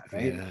beyond that,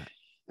 right? Yeah.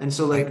 And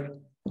so like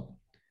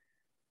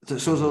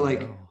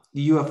like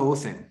the UFO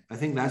thing, I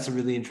think that's a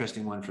really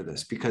interesting one for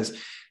this, because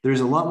there's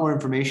a lot more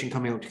information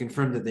coming out to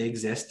confirm that they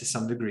exist to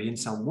some degree in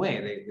some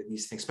way.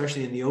 These things,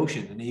 especially in the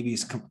ocean, the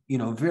Navy's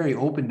very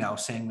open now,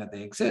 saying that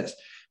they exist.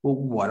 Well,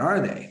 what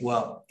are they?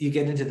 Well, you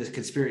get into this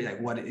conspiracy, like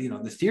what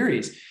the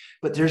theories,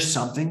 but there's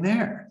something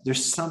there.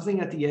 There's something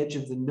at the edge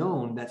of the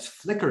known that's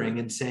flickering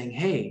and saying,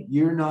 hey,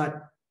 you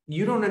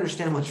don't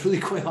understand what's really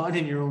going on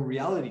in your own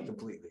reality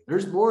completely.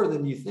 There's more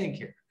than you think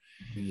here.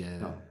 Yeah.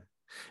 No.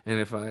 And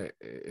if I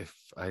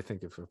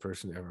think if a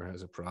person ever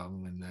has a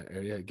problem in that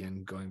area,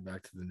 again, going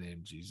back to the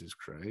name Jesus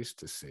Christ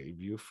to save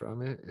you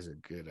from it is a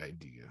good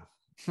idea.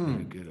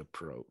 And a good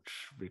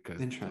approach, because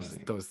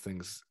those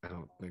things, I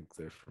don't think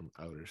they're from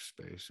outer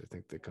space. I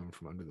think they come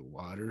from under the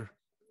water.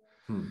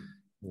 I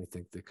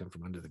think they come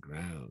from under the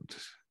ground,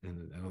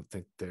 and I don't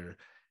think they're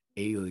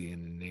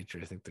alien in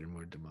nature. I think they're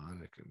more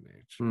demonic in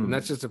nature, and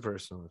that's just a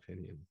personal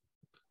opinion.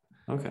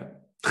 Okay.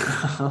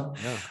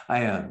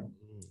 Yeah.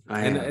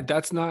 And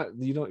that's not,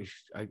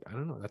 I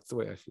don't know, that's the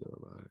way I feel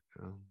about it.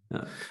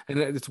 Yeah. And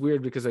it's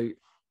weird because I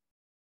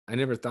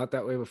never thought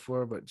that way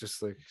before, but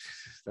just like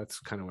that's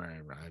kind of where I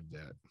arrived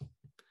at.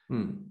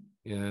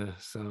 Yeah.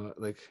 So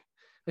like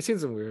I've seen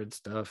some weird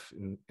stuff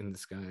in the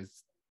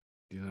skies,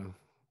 and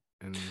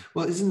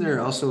well, isn't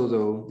there also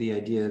though the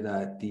idea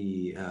that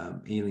the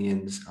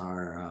aliens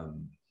are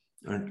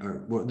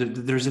well,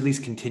 there's at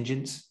least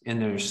contingents,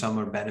 and there's some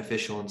are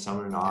beneficial and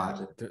some are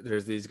not.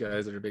 There's these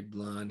guys that are big,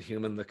 blonde,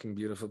 human-looking,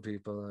 beautiful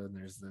people, and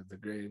there's the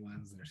gray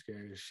ones that are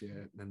scary as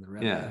shit, and the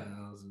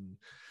reptiles, and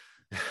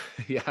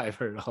I've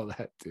heard all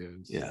that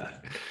too.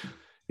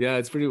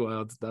 It's pretty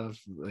wild stuff.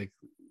 Like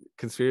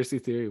conspiracy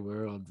theory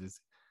world is,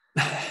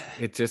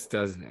 it just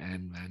doesn't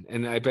end, man.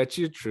 And I bet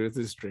you truth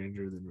is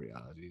stranger than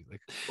reality.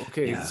 Like,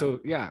 okay, so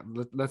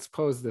let's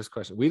pose this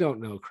question. We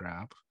don't know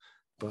crap,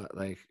 but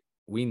like,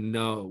 we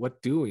know, what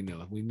do we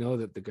know? We know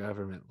that the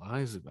government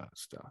lies about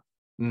stuff.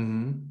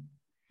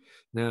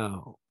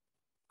 Now,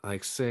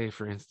 like say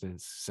for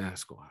instance,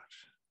 Sasquatch.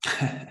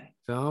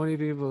 So many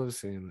people have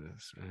seen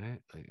this,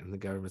 right? Like, and the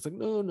government's like,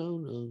 no,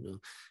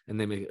 and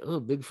they make it,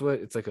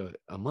 Bigfoot. It's like a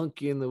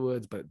monkey in the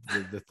woods, but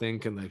the thing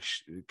can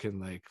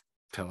like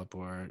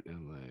teleport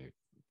and like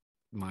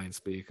mind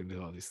speak and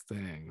do all these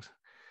things.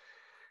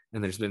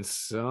 And there's been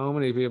so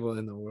many people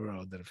in the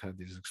world that have had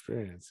these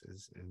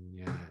experiences,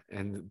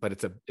 but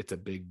it's a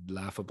big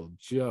laughable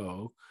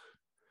joke.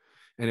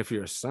 And if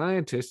you're a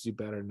scientist, you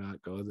better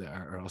not go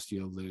there, or else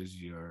you'll lose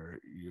your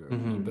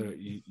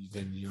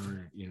then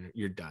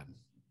you're done,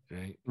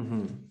 right?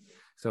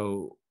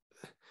 So,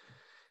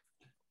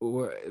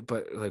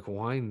 but like,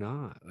 why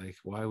not? Like,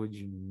 why would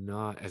you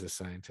not, as a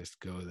scientist,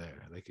 go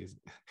there? Like,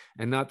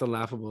 and not the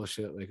laughable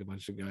shit, like a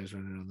bunch of guys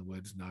running around the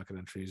woods, knocking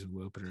on trees and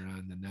whooping around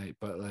in the night,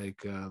 but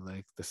like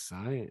the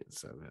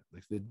science of it,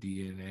 like the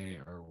DNA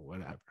or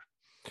whatever.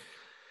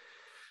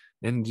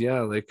 And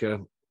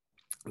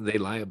they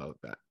lie about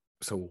that.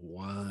 So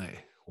why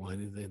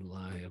did they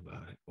lie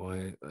about it?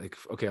 Why? Like,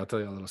 okay, I'll tell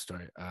you a little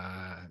story.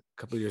 A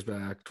couple of years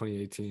back,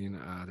 2018,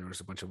 there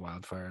was a bunch of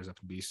wildfires up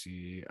in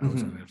BC. I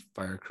was on a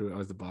fire crew. I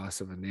was the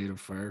boss of a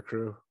native fire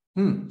crew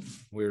We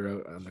were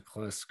out on the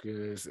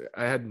Kluskas.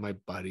 I had my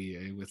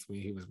buddy with me.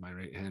 He was my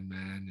right hand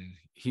man, and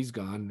he's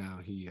gone now.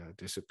 He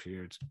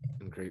disappeared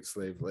in Great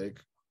Slave Lake.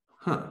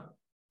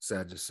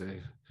 Sad to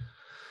say.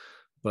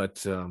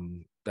 But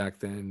back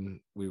then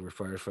we were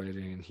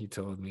firefighting, and he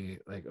told me,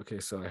 like, okay,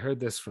 so I heard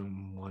this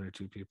from one or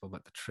two people,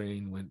 but the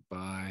train went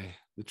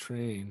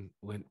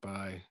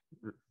by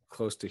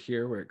close to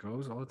here where it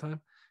goes all the time.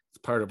 It's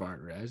part of our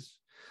res.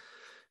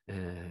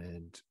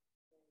 And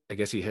I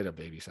guess he hit a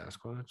baby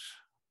Sasquatch.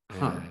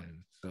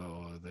 And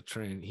so the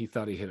train, he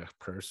thought he hit a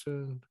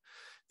person.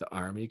 The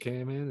army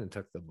came in and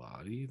took the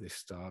body. They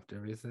stopped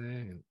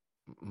everything. And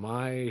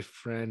my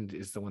friend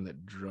is the one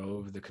that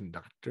drove the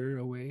conductor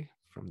away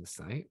from the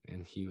site.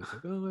 And he was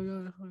like, oh my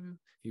God.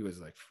 He was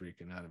like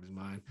freaking out of his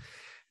mind.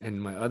 And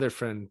my other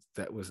friend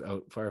that was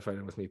out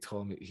firefighting with me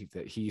told me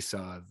that he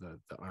saw the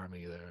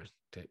army there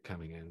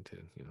coming in to,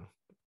 you know,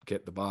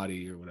 get the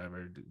body or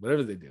whatever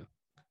they do.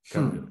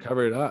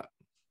 Cover it up.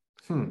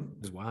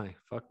 Is why.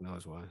 Fuck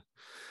knows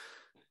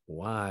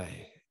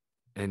why.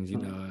 And you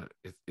know,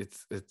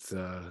 it's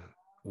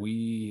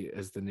we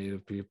as the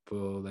native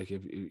people, like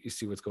if you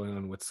see what's going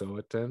on with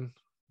Wet'suwet'en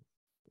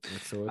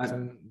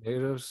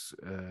natives,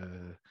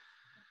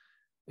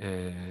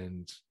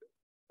 and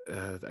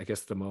I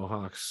guess the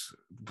Mohawks,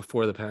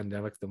 before the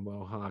pandemic, the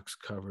Mohawks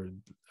covered,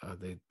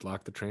 they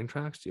blocked the train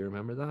tracks. Do you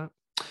remember that?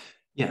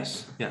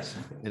 Yes.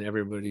 And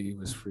everybody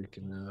was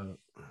freaking out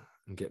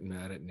and getting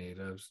mad at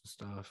natives and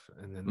stuff.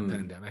 And then the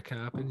pandemic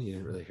happened. You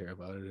didn't really hear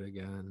about it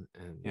again.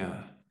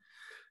 And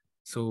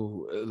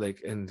so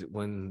like, and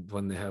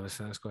when they have a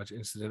Sasquatch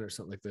incident or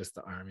something like this,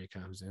 the army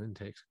comes in and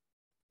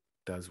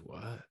does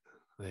what?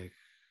 With,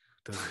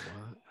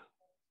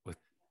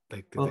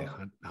 like, do they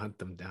hunt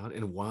them down?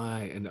 And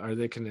why? And are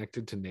they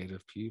connected to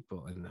native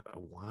people? And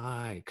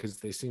why? Because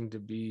they seem to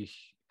be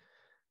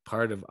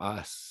part of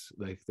us.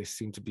 Like, they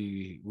seem to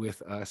be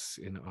with us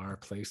in our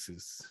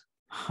places.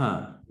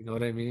 You know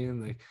what I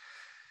mean? Like,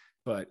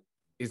 but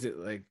is it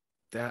like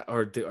that,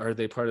 or are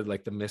they part of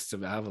like the mists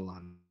of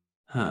Avalon?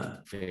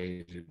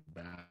 Faded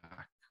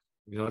back.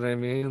 You know what I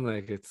mean?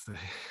 Like, it's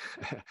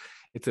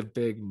a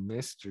big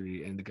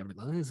mystery, and the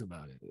government lies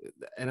about it.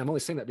 And I'm only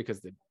saying that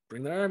because they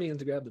bring the army in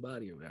to grab the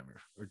body or whatever,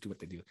 or do what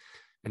they do.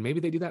 And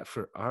maybe they do that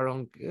for our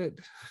own good.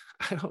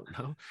 I don't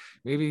know.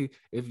 Maybe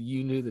if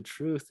you knew the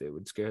truth, it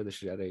would scare the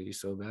shit out of you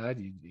so bad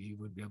you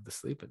wouldn't be able to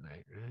sleep at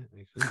night, right?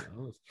 Like,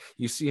 who knows?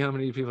 You see how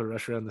many people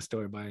rush around the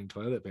store buying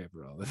toilet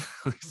paper all the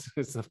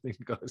time. Something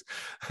goes,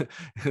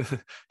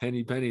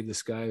 henny penny, the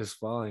sky is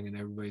falling, and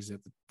everybody's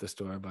at the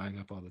store buying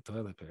up all the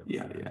toilet paper.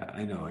 Yeah,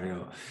 I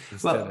know.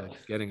 Instead of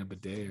getting a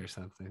bidet or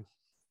something.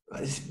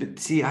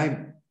 See,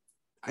 I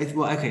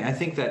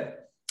think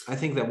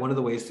that one of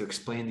the ways to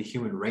explain the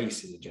human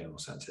race in a general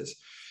sense is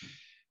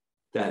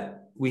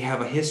that we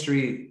have a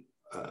history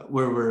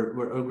where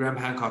Graham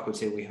Hancock would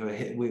say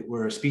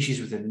we're a species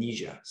with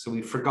amnesia. So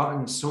we've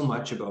forgotten so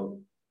much about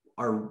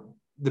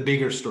the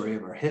bigger story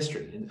of our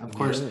history. And of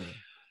course,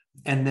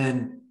 and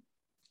then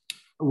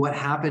what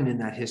happened in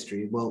that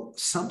history? Well,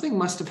 something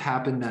must have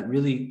happened that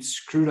really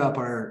screwed up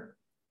our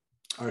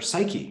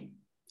psyche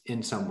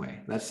in some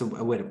way. That's a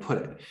way to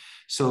put it.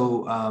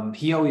 So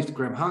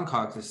Graham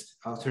Hancock, this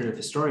alternative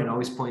historian,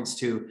 always points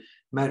to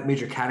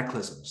major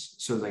cataclysms.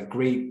 So like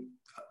great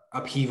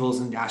upheavals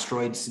and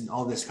asteroids and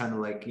all this kind of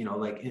like, you know,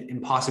 like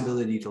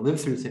impossibility to live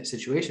through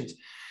situations.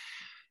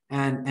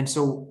 And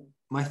so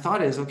my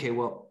thought is, okay,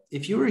 well,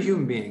 if you were a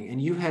human being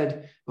and you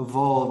had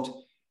evolved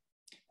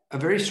a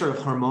very sort of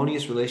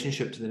harmonious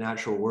relationship to the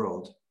natural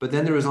world, but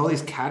then there was all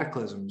these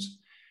cataclysms,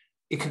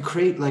 it could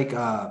create like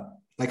a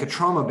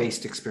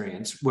trauma-based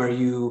experience where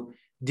you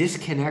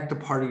disconnect a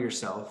part of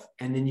yourself,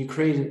 and then you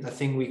create a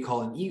thing we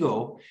call an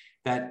ego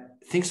that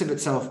thinks of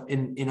itself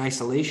in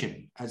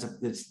isolation,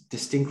 it's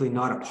distinctly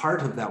not a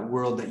part of that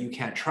world that you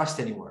can't trust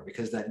anymore,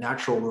 because that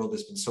natural world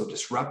has been so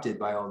disrupted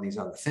by all these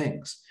other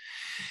things.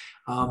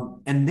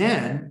 And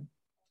then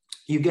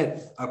you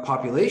get a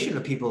population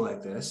of people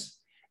like this,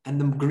 and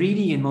the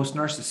greedy and most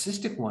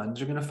narcissistic ones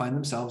are going to find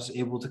themselves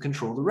able to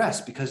control the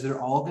rest, because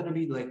they're all going to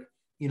be like,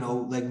 you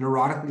know, like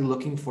neurotically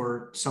looking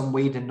for some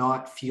way to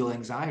not feel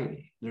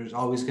anxiety. There's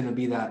always going to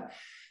be that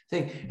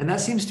thing. And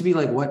that seems to be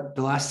like what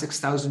the last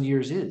 6,000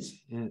 years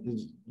is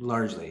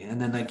largely.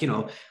 And then, like, you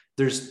know,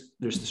 there's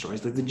the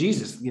stories like the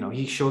Jesus, you know,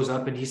 he shows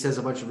up and he says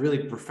a bunch of really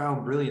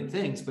profound, brilliant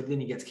things, but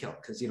then he gets killed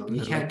because, you know,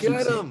 you can't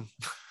get him.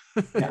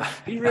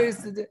 He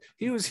raised the dead.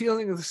 He was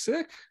healing the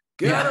sick.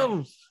 Get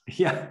him.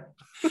 Yeah,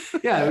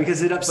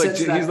 because it upsets.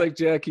 He's like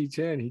Jackie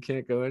Chan. He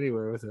can't go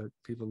anywhere without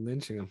people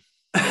lynching him.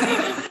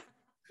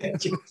 Right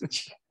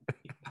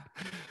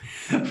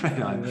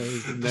on.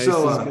 He's the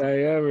nicest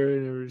guy ever,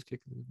 and everybody's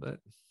kicking his butt.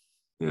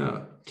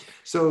 Yeah.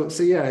 So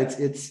yeah,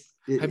 it's.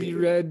 Have you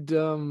read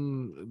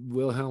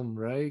Wilhelm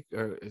Reich,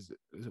 or is it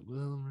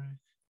Wilhelm Reich?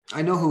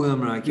 I know who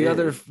Wilhelm Reich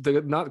is.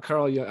 Not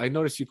Carl Jung. I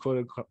noticed you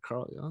quoted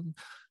Carl Jung,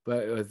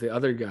 but the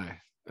other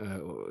guy.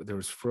 there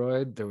was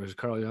Freud, there was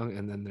Carl Jung,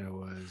 and then there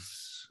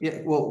was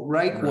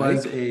Reich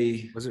was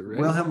it Reich?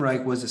 Wilhelm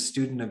Reich was a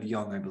student of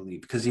Jung, I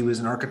believe, because he was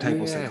an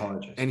archetypal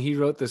psychologist. And he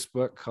wrote this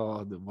book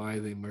called Why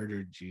They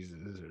Murdered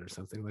Jesus or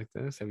something like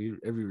this. Have you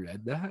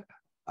read that?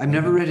 I've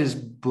never read his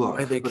book.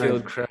 Why They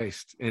Killed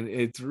Christ. And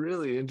it's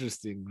really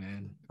interesting,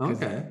 man.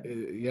 Okay.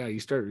 You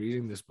start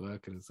reading this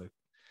book and it's like,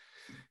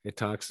 it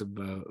talks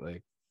about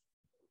like,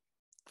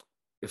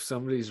 if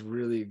somebody's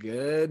really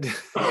good,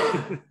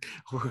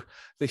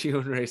 the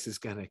human race is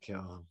gonna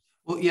kill them.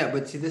 Well, yeah,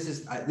 but see, this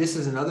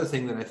is another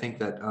thing that I think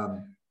that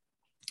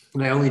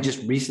I only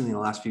just recently in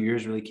the last few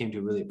years really came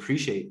to really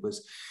appreciate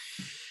was,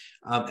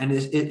 and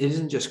it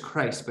isn't just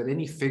Christ, but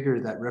any figure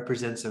that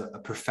represents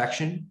a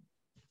perfection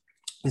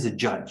is a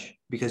judge,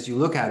 because you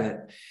look at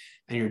it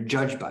and you're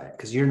judged by it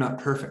because you're not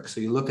perfect.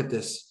 So you look at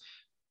this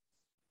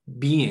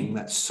being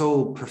that's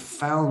so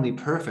profoundly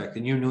perfect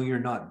and you know you're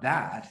not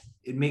that.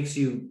 It makes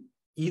you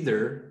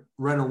either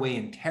run away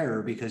in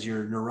terror because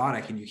you're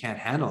neurotic and you can't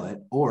handle it,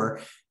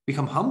 or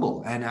become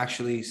humble and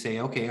actually say,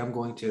 okay, I'm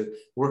going to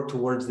work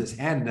towards this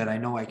end that I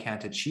know I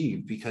can't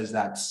achieve, because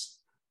that's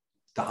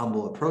the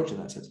humble approach in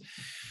that sense.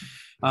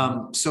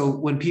 So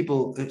when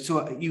people,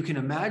 so you can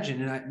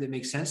imagine, and it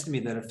makes sense to me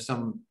that if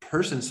some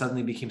person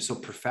suddenly became so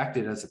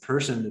perfected as a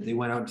person that they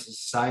went out into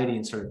society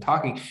and started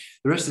talking,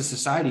 the rest of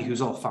society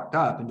who's all fucked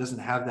up and doesn't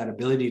have that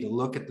ability to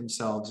look at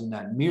themselves in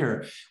that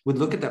mirror would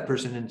look at that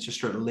person and just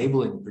start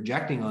labeling,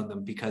 projecting on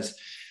them, because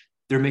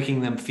they're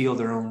making them feel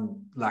their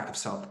own lack of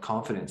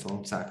self-confidence,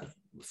 own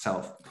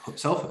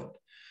selfhood.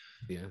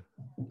 Yeah.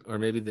 Or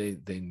maybe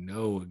they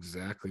know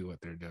exactly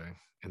what they're doing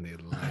and they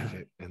like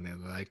it and they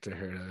like to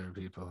hurt other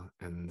people.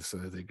 And so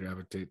they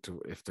gravitate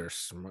to, if they're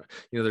smart,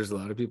 there's a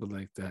lot of people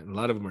like that. And a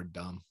lot of them are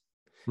dumb.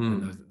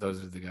 And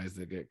those are the guys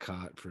that get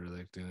caught for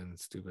like doing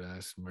stupid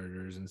ass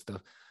murders and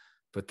stuff.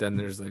 But then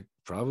there's like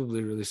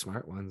probably really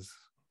smart ones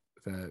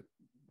that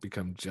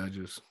become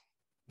judges,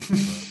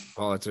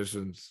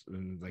 politicians,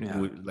 and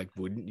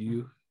wouldn't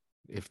you,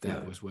 if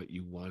that was what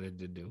you wanted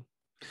to do,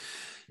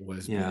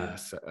 was be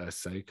a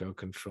psycho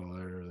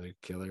controller or like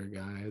killer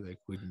guy? Like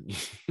wouldn't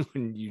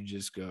you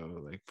just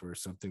go like for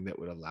something that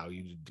would allow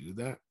you to do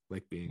that,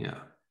 like being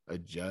a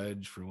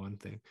judge for one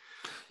thing?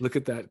 Look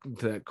at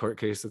that court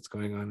case that's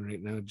going on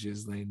right now,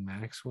 Ghislaine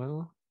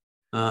Maxwell.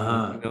 You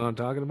know what I'm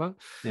talking about?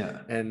 Yeah.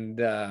 And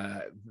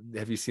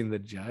have you seen the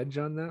judge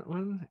on that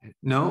one?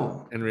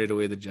 No. And right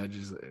away the judge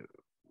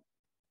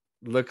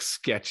looks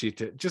sketchy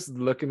to just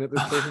looking at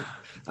this person.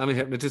 I'm a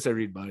hypnotist. I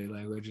read body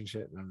language and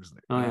shit, and I'm just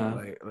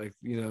like,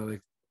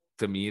 like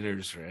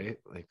demeanors, right?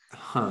 Like,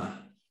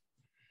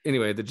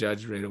 Anyway, the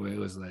judge right away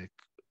was like,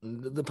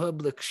 the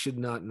public should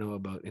not know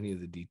about any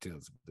of the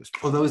details of this.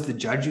 Oh, that was the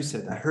judge you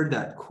said. I heard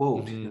that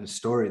quote in the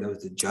story. That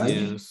was the judge.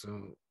 Yeah.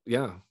 So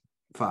yeah,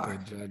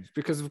 fuck. Judge,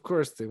 because of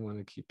course they want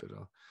to keep it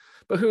all,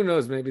 but who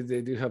knows? Maybe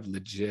they do have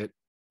legit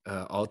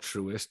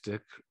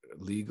altruistic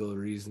legal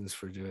reasons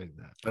for doing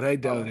that, but I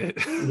doubt it.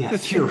 Yeah,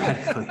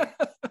 theoretically.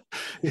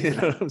 You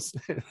know what I'm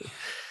saying?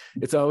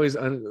 It's always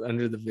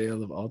under the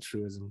veil of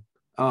altruism.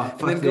 And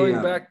then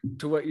going back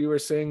to what you were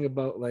saying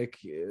about like,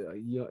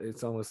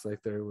 it's almost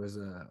like there was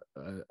an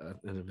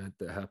event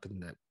that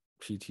happened that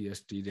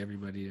PTSD'd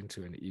everybody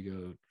into an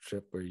ego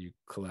trip where you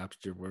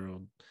collapsed your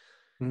world.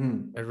 I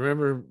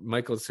remember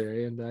Michael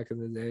Sarian back in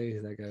the day.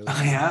 That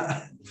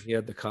guy he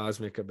had the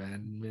cosmic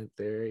abandonment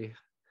theory.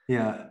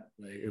 Yeah,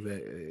 like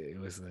it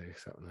was like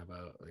something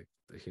about like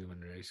the human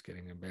race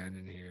getting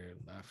abandoned here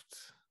and left.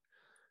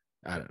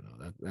 I don't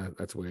know.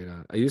 That's way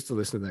on. I used to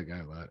listen to that guy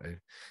a lot.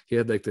 He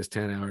had like this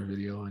 10-hour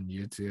video on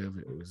YouTube.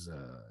 It was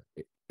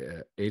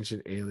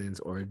Ancient Aliens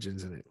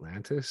Origins in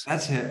Atlantis.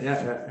 That's it.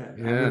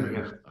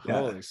 Yeah.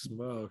 Holy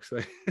smokes.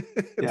 Like,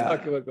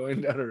 talk about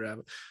going down a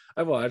rabbit.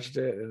 I watched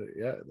it.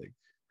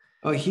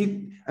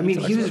 He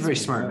was a very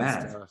smart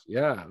man. Stuff.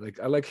 Yeah. Like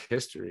I like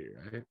history,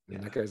 right?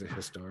 And that guy's a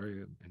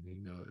historian and he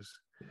knows.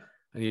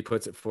 And he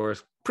puts it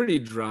forth pretty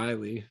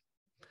dryly,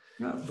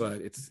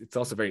 but it's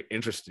also very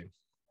interesting.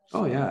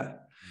 Oh yeah.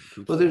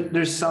 Well,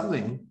 there's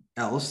something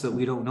else that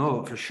we don't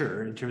know for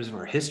sure in terms of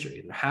our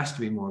history. There has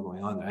to be more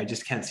going on there. I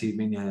just can't see it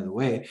being the other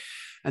way.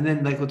 And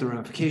then like what the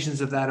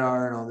ramifications of that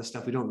are and all this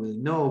stuff, we don't really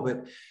know.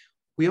 But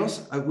we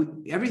also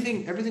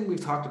everything we've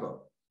talked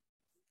about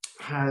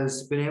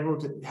has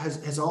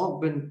all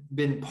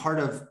been part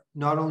of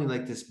not only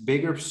like this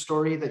bigger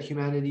story that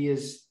humanity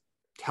is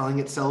telling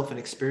itself and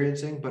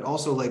experiencing, but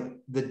also like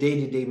the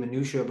day-to-day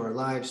minutia of our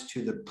lives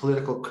to the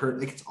political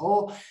like it's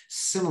all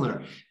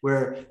similar,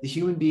 where the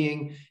human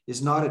being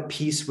is not at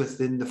peace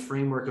within the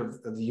framework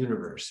of the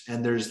universe.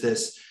 And there's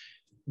this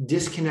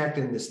disconnect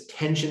and this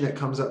tension that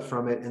comes up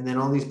from it. And then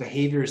all these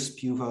behaviors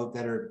spew out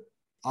that are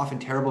often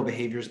terrible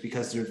behaviors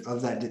because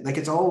of that. Like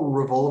it's all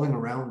revolving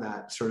around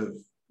that sort of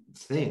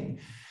thing.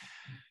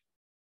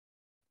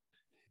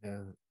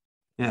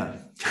 Yeah.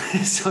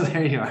 So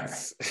there you are.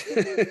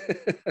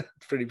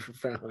 Pretty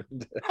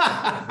profound.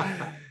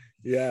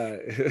 Yeah.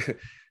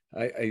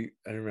 I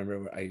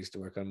remember I used to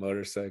work on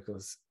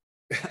motorcycles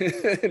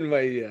And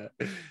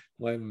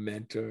my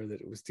mentor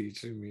that was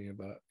teaching me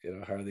about,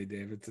 Harley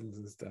Davidsons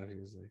and stuff, he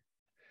was like,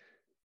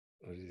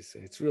 what did he say?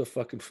 It's real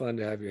fucking fun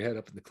to have your head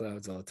up in the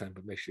clouds all the time,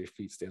 but make sure your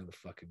feet stay on the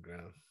fucking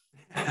ground.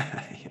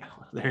 Yeah,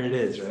 well, there it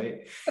is,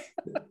 right?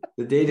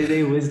 The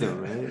day-to-day wisdom,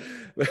 right?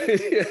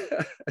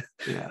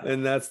 Yeah.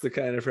 And that's the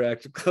kind of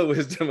practical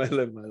wisdom I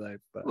live my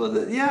life by. Well,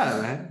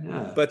 man.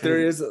 Yeah. But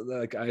there is,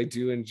 like, I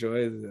do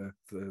enjoy the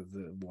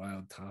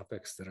wild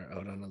topics that are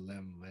out on a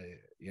limb.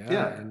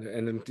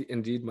 And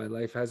indeed, my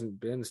life hasn't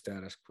been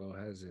status quo,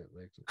 has it?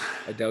 Like,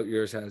 I doubt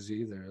yours has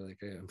either.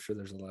 Like, I'm sure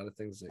there's a lot of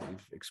things that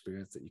you've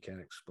experienced that you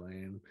can't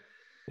explain.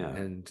 Yeah.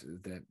 And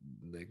that,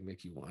 like,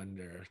 make you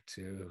wonder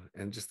too.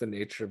 And just the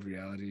nature of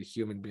reality,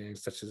 human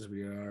beings such as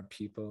we are,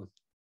 people,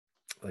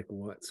 like,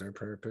 what's our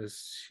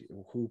purpose?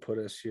 Who put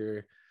us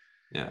here?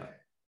 Yeah.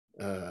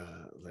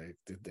 Like,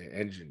 did they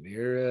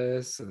engineer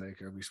us?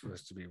 Like, are we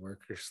supposed to be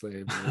worker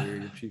slave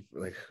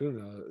people? Like, who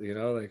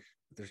knows? Like,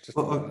 there's just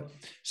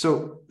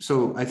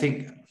so I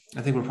think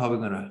we're probably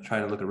going to try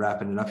to look at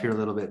wrapping it up here a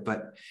little bit,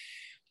 but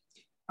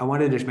I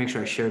wanted to just make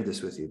sure I shared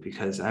this with you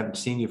because I haven't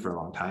seen you for a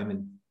long time,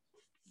 and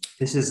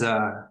this is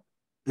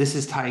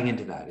tying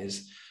into that.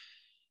 Is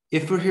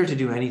if we're here to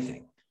do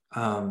anything,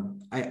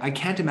 I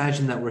can't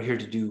imagine that we're here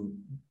to do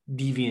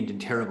deviant and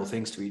terrible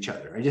things to each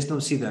other. I just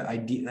don't see the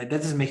idea. That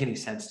doesn't make any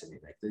sense to me.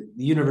 Like, the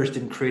universe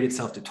didn't create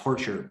itself to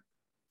torture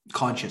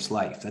conscious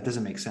life. That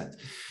doesn't make sense.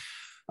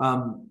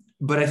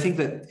 But I think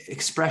that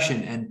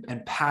expression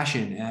and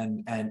passion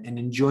and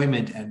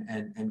enjoyment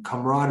and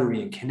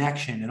camaraderie and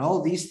connection and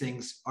all these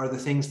things are the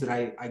things that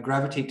I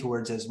gravitate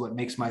towards as what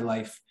makes my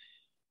life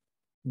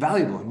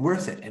valuable and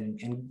worth it,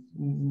 and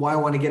why I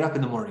want to get up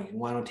in the morning and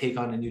why I don't take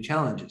on new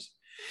challenges.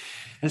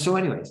 And so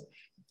anyways,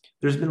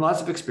 there's been lots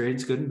of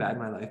experience, good and bad, in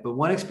my life, but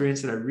one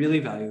experience that I really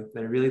value,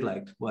 that I really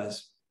liked,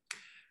 was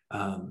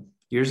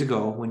years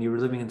ago when you were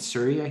living in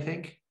Surrey, I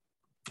think,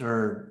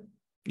 or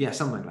yeah,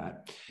 something like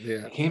that.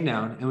 Yeah, I came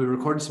down and we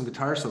recorded some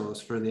guitar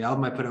solos for the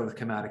album I put out with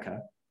Chromatica.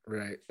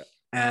 Right.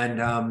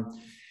 And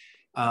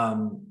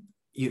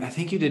I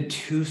think you did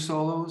 2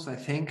 solos.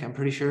 I'm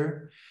pretty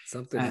sure.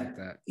 Something like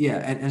that. Yeah.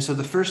 And so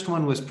the first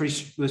one was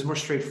more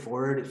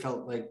straightforward. It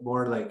felt like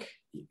more like,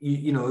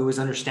 it was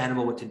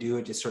understandable what to do.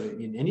 It just sort of,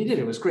 and you did,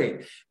 it was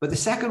great. But the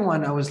second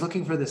one, I was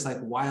looking for this like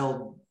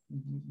wild,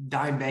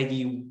 dime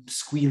baggy,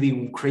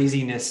 squealy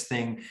craziness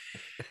thing.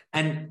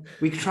 And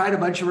we tried a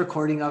bunch of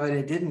recording of it.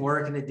 It didn't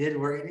work, and it did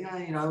work.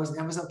 And, I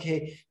was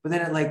okay. But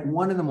then at like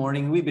 1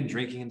 a.m, we've been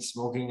drinking and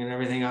smoking and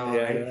everything.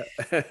 Right?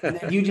 And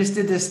then you just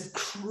did this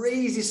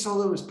crazy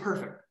solo. It was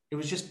perfect. It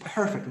was just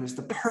perfect. It was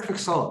the perfect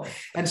solo.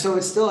 And so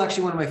it's still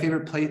actually one of my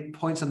favorite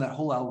points on that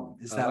whole album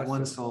is that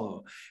one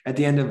solo at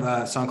the end of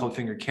a song called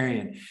Finger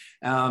Carrion.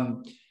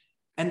 And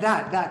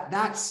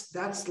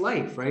that's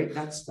life, right?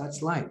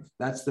 That's life.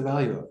 That's the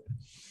value of it.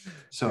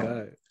 So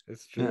yeah,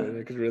 it's true. Yeah.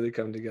 It could really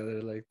come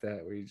together like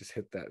that, where you just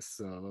hit that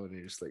solo and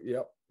you're just like,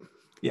 yep.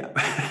 Yeah.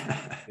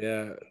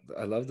 Yeah.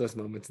 I love those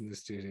moments in the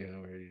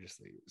studio where you're just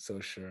like so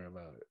sure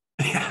about it.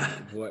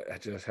 What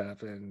just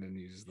happened, and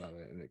you just love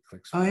it, and it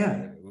clicks. Oh yeah,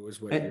 it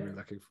was what you were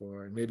looking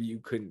for, and maybe you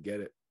couldn't get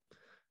it.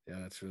 Yeah,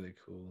 that's really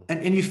cool.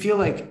 And you feel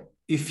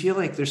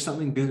like there's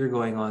something bigger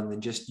going on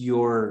than just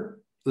your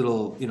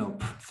little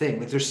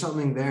thing. Like there's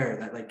something there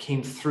that like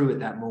came through at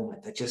that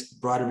moment that just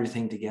brought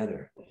everything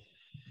together.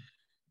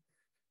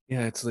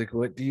 Yeah, it's like,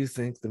 what do you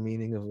think the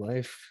meaning of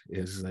life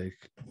is?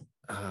 Like,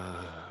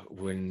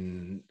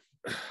 when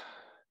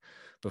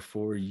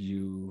before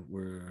you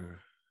were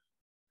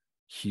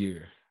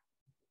here,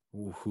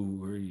 who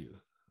were you?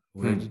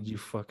 Where did you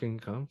fucking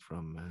come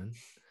from, man?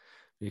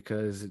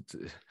 Because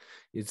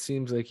it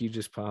seems like you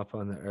just pop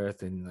on the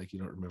earth and like you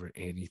don't remember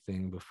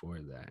anything before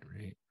that,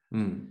 right?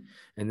 And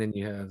then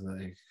you have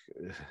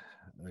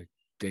like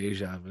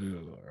deja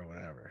vu or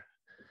whatever,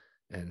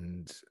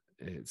 and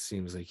it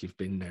seems like you've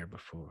been there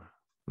before,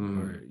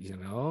 or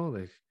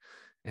like,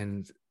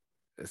 and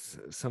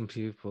some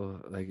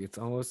people, like, it's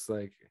almost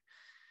like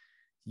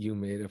you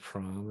made a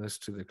promise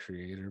to the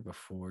creator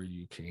before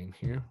you came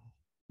here.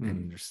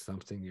 And there's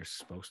something you're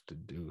supposed to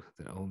do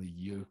that only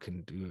you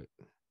can do it,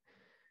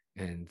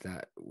 and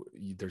that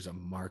there's a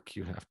mark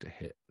you have to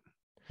hit.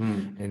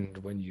 And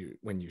when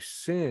you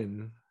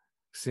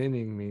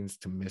sinning means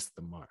to miss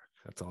the mark.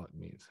 That's all it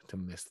means, to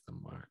miss the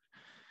mark.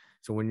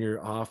 So when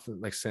you're off,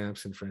 like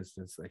Samson, for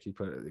instance, like he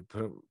put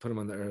him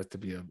on the earth to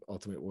be an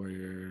ultimate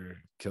warrior,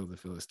 kill the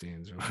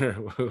Philistines or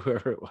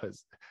whoever it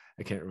was.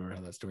 I can't remember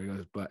how that story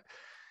goes, but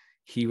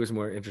he was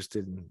more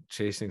interested in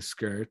chasing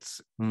skirts,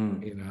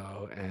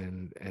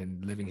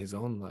 and living his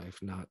own life,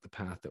 not the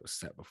path that was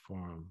set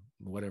before him,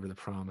 whatever the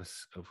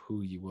promise of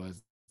who he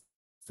was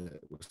that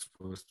was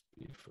supposed to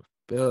be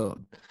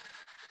fulfilled.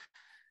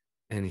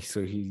 And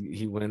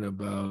he went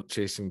about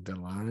chasing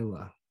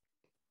Delilah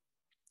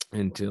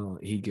until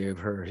he gave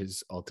her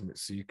his ultimate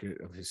secret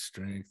of his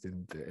strength,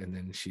 and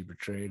then she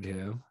betrayed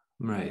him,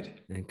 right,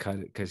 and cut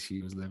it because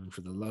he was living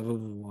for the love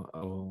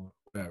of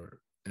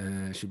whatever,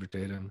 and she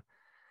betrayed him.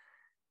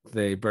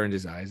 They burned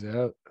his eyes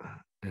out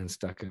and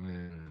stuck him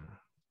in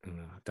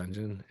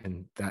dungeon,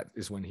 and that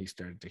is when he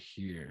started to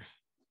hear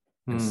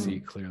and see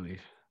clearly.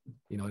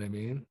 You know what I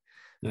mean?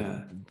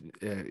 Yeah.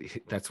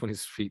 That's when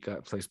his feet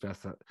got placed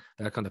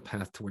back on the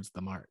path towards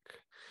the mark.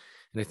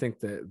 And I think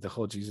that the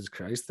whole Jesus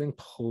Christ thing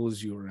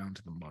pulls you around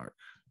to the mark.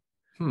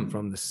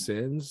 From the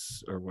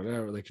sins or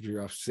whatever. Like if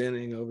you're off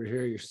sinning over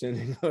here, you're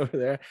sinning over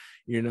there,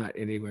 you're not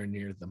anywhere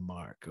near the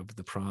mark of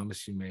the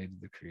promise you made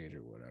to the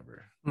Creator,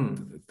 whatever.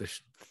 The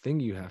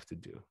thing you have to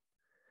do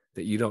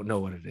that you don't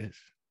know what it is.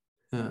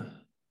 Yeah.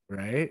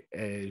 Right?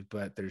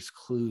 But there's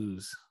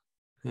clues.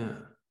 Yeah.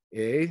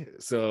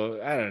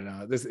 So I don't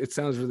know. It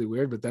sounds really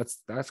weird, but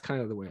that's kind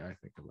of the way I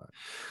think about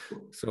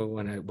it. So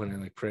when I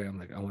like pray, I'm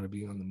like, I want to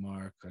be on the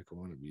mark. Like I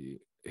want to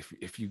be.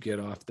 If you get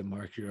off the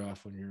mark, you're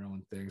off on your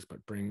own things. But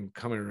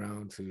coming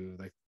around to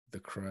like the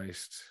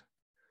Christ,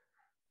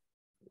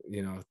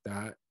 you know,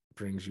 that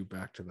brings you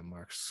back to the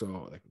mark.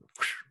 So like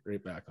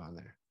right back on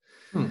there.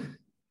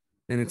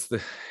 And it's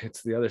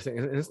the other thing.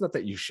 And it's not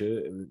that you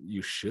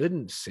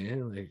shouldn't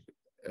sin.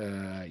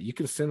 Like you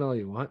can sin all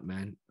you want,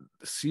 man.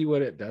 See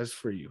what it does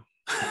for you.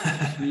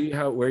 See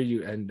where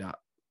you end up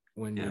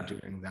when you're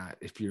doing that.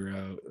 If you're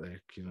out,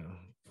 like, you know,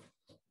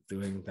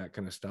 doing that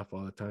kind of stuff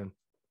all the time.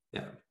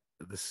 Yeah.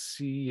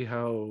 See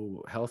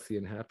how healthy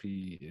and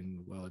happy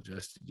and well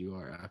adjusted you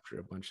are after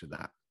a bunch of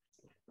that.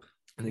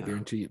 And I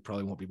guarantee you it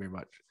probably won't be very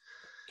much.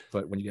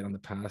 But when you get on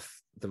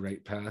the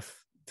right path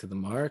to the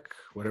mark,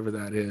 whatever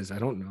that is, I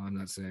don't know. I'm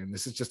not saying,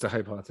 this is just a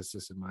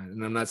hypothesis of mine.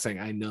 And I'm not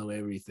saying I know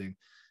everything.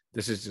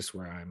 This is just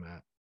where I'm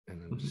at.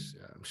 And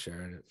I'm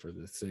sharing it for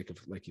the sake of,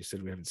 like you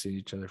said, we haven't seen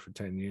each other for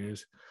 10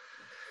 years.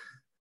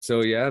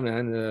 So yeah,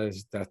 man,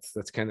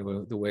 that's kind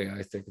of the way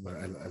I think about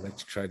it. I like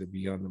to try to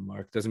be on the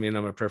mark. Doesn't mean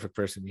I'm a perfect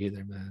person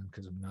either, man,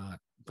 because I'm not.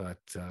 But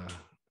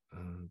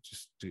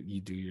just you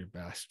do your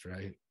best,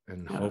 right?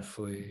 And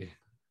hopefully,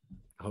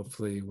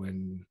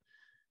 when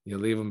you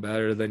leave them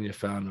better than you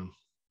found them.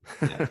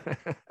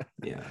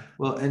 Yeah.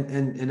 Well,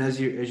 and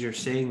as you're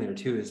saying there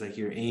too, is like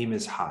your aim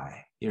is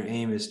high. Your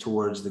aim is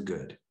towards the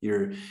good.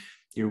 You're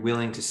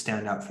willing to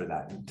stand up for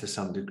that to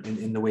some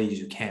degree in the ways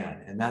you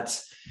can, and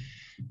that's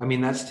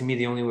to me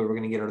the only way we're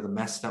going to get out of the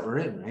mess that we're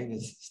in, right?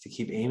 Is to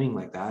keep aiming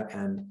like that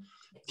and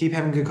keep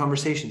having good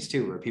conversations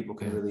too, where people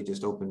can really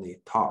just openly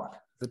talk.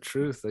 The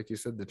truth, like you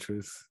said, the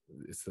truth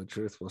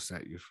will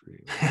set you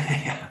free.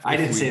 I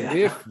didn't say that.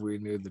 If we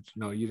knew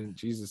no, you didn't.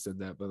 Jesus said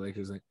that, but like, it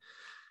was like,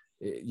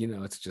 you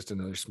know, it's just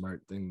another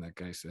smart thing that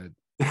guy said.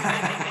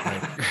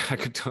 Like, I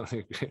could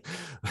totally agree.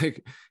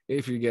 Like,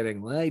 if you're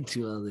getting lied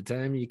to all the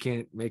time, you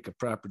can't make a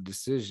proper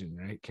decision,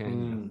 right?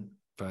 Can you?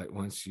 But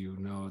once you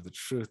know the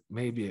truth,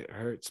 maybe it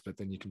hurts, but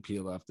then you can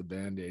peel off the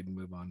Band-Aid and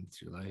move on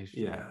with your life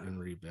and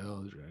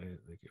rebuild, right?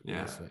 Like it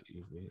will set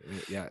you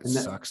free. It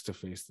sucks to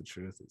face the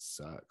truth. It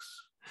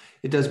sucks.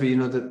 It does, but you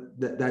know,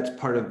 that's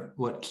part of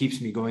what keeps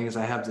me going is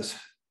I have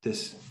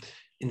this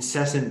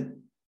incessant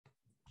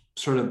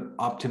sort of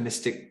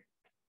optimistic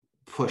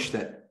push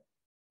that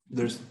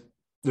there's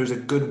a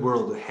good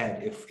world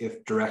ahead if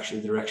the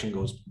direction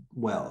goes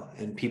well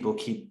and people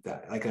keep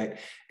that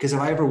because if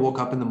I ever woke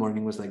up in the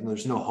morning was like, no,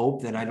 there's no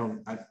hope, then I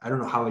don't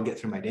know how I'd get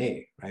through my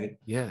day, right?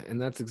 Yeah,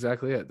 and that's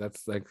exactly it.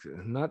 That's like,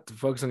 not to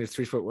focus on your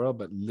 3-foot world,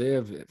 but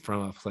live it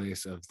from a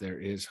place of there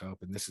is hope,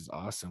 and this is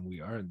awesome. We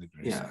are in the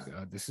grace of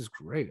God. This is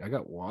great. I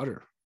got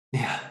water.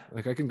 Yeah,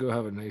 like I can go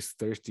have a nice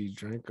thirsty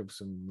drink of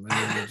some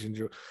lemon and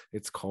ginger.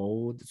 It's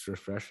cold, it's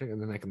refreshing, and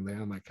then I can lay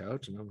on my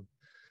couch and I'm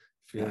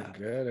feeling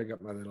good. I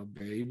got my little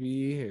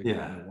baby. I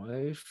got my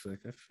wife.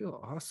 Like, I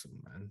feel awesome,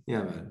 man.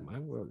 Yeah, man. My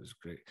world is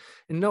great.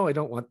 And no, I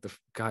don't want the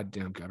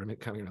goddamn government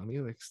coming on me.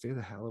 Like, stay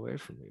the hell away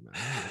from me,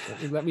 man.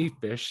 Like, let me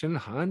fish and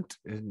hunt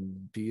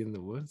and be in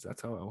the woods.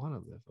 That's how I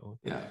want to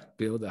live.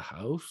 Build a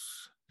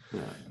house.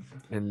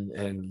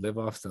 And live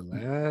off the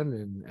land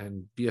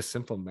and be a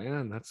simple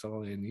man. That's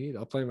all I need.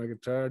 I'll play my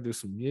guitar, do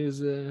some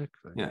music.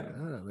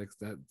 Like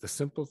that. The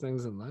simple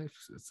things in life.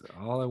 It's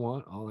all I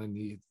want, all I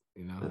need.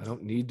 You know, I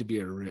don't need to be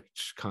a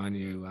rich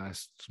Kanye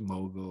West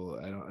mogul.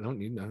 I don't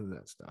need none of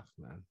that stuff,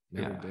 man.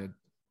 Never did.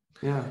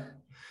 Yeah.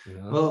 You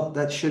know? Well,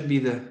 that should be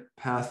the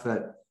path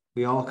that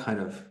we all kind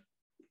of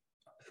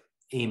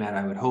aim at,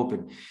 I would hope.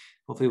 And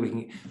hopefully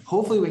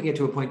we can get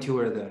to a point too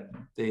where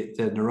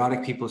the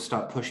neurotic people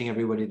stop pushing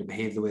everybody to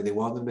behave the way they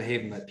want them to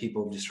behave and let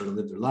people just sort of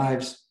live their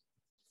lives.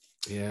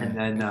 Yeah. And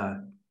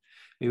then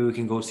maybe we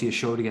can go see a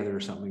show together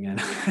or something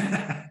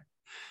again.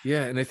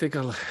 Yeah, and I think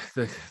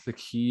the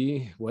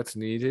key, what's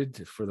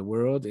needed for the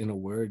world in a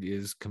word,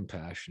 is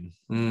compassion.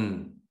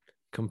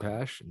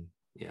 Compassion.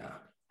 Yeah.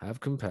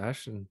 Have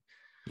compassion.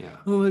 Yeah.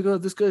 Oh my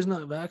God, this guy's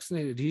not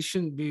vaccinated. He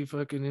shouldn't be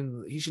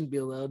he shouldn't be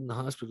allowed in the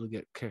hospital to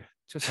get care.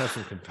 Just have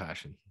some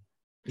compassion.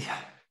 Yeah.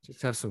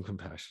 Just have some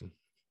compassion.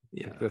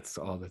 Yeah. Like, that's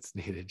all that's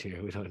needed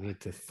here. We don't need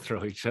to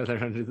throw each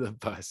other under the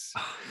bus.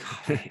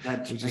 We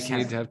just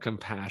need to have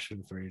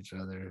compassion for each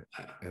other.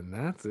 And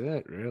that's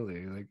it,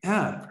 really. Like,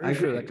 yeah, I'm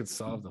sure that could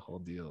solve the whole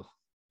deal.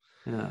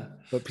 Yeah.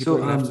 But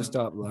people have to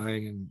stop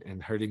lying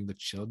and hurting the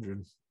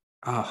children.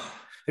 Oh.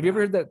 Have you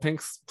ever heard that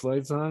Pink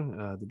Floyd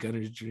song, The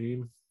Gunner's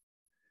Dream?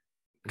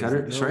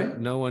 Sorry?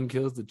 No one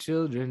kills the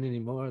children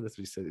anymore. That's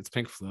what he said. It's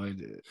Pink Floyd.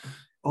 It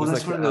was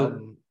that's like one the of the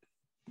album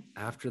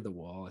After the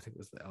Wall. I think it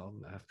was the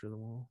album After the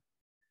Wall.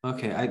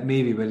 Okay,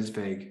 maybe, but it's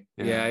vague.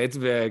 Yeah, it's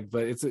vague,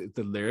 but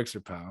the lyrics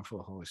are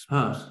powerful. Holy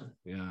smokes. Huh.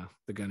 Yeah,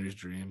 The Gunner's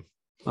Dream.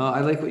 Well,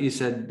 I like what you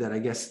said, that I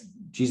guess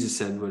Jesus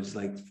said was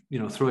like,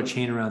 throw a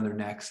chain around their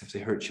necks if they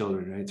hurt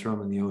children, right? Throw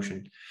them in the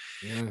ocean.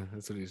 Yeah,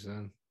 that's what he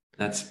said.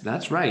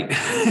 That's right.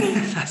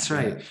 That's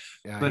right.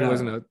 Yeah, but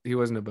he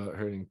wasn't about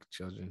hurting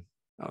children.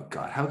 Oh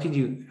God,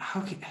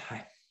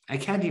 I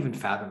can't even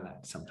fathom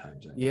that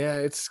sometimes. Yeah,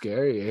 it's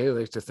scary, eh?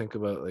 Like to think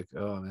about, like,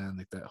 oh man,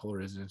 like that whole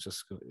residential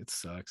school, it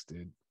sucks,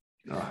 dude.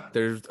 Oh.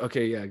 There's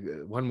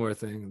one more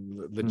thing.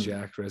 The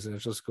Jack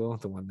residential school,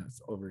 the one that's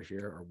over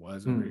here, or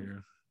was over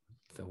here,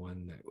 the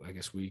one that I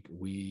guess we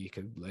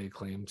could lay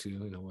claim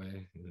to in a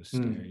way, in a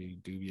scary,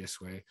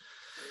 dubious way.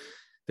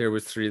 There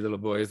was 4 little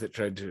boys that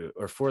tried to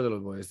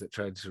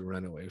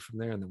run away from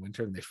there in the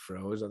winter, and they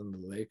froze on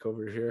the lake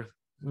over here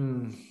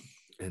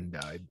and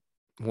died.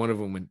 One of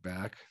them went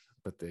back,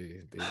 but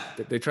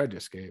they tried to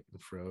escape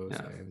and froze.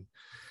 Yeah. And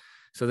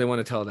so they want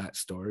to tell that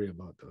story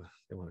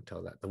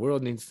the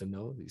world needs to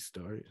know these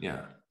stories.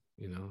 Yeah.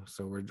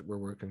 So we're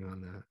working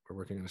on that. We're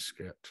working on a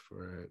script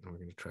for it, and we're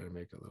going to try to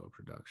make a little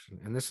production.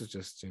 And this is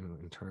just,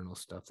 internal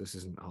stuff. This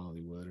isn't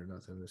Hollywood or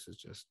nothing. This is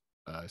just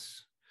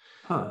us.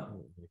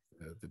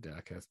 The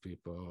DACAth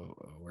people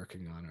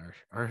working on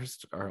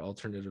our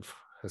alternative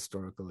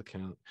historical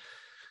account,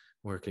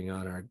 working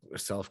on our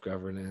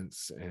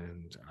self-governance,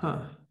 and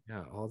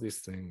all these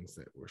things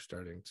that we're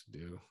starting to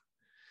do.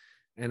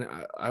 And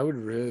I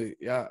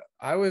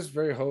was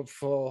very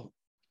hopeful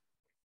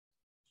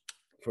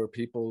for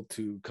people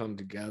to come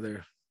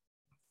together.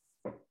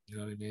 You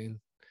know what I mean?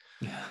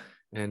 Yeah.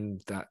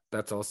 And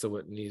that's also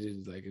what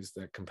needed, like, is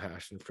that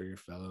compassion for your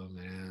fellow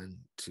man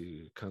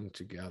to come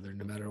together,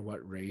 no matter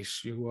what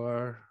race you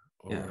are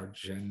or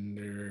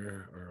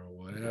gender or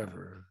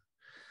whatever.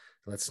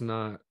 Let's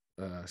not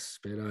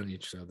spit on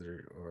each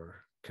other or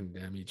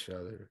condemn each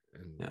other,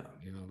 and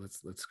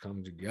let's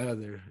come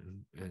together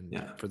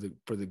and for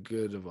the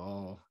good of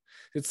all.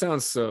 It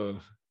sounds so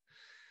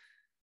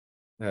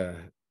silly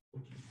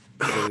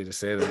to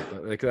say that,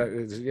 but like that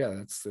is,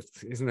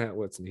 isn't that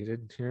what's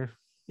needed here?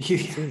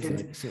 Seems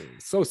like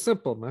so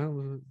simple,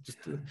 man.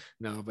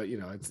 No, but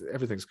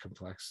everything's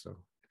complex, so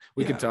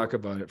we could talk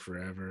about it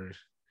forever.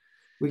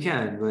 We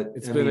can, but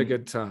it's been a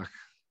good talk.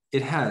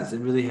 It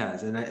really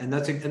has, and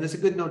that's a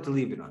good note to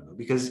leave it on, though,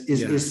 because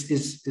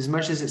is as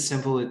much as it's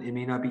simple, it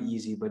may not be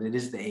easy, but it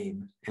is the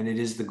aim, and it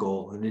is the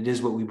goal, and it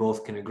is what we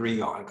both can agree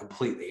on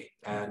completely.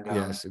 And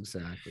yes,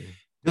 exactly.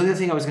 The other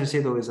thing I was going to say,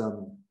 though, is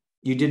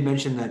you did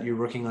mention that you're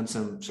working on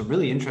some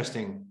really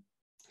interesting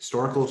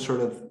historical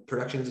sort of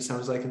productions, it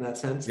sounds like, in that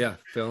sense. Yeah,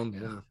 film.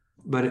 Yeah.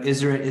 But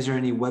is there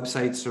any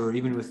websites, or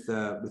even with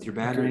your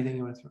band or anything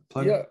you want to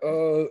plug? Yeah.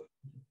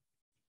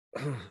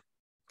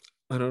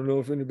 I don't know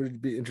if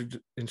anybody'd be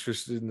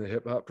interested in the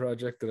hip hop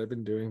project that I've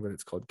been doing, but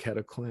it's called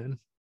Ketaclan.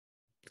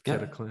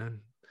 Ketaclan.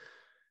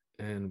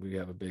 And we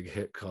have a big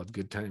hit called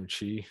Good Time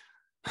Chi.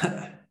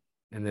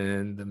 And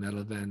then the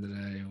metal band that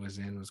I was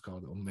in was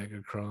called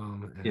Omega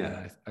Chrome.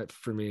 And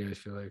for me, I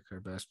feel like our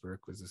best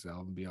work was this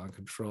album Beyond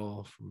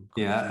Control from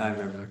I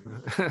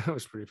remember. It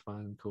was pretty fun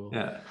and cool.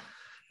 Yeah.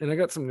 And I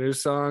got some new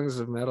songs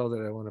of metal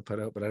that I want to put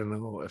out, but I don't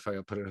know if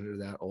I'll put it under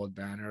that old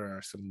banner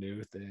or some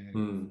new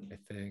thing. I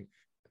think.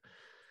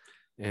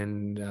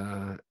 And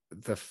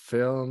the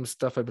film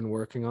stuff I've been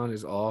working on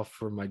is all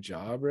for my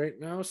job right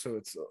now, so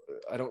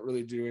I don't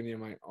really do any of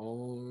my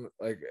own.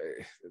 Like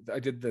I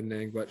did the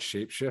Nangwat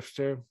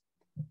Shapeshifter.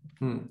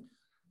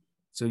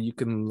 So you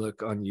can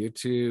look on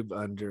YouTube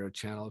under a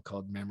channel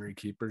called Memory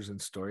Keepers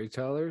and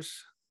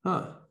Storytellers.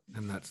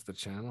 And that's the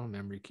channel,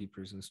 Memory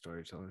Keepers and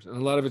Storytellers. And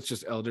a lot of it's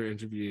just elder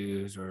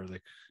interviews or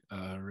like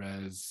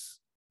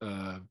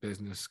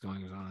business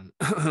going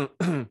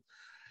on.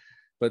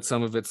 But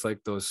some of it's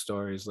like those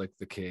stories, like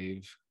The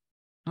Cave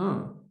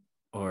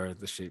or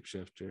The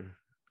Shapeshifter.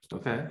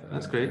 Okay, like that.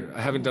 That's great.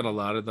 I haven't done a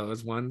lot of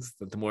those ones,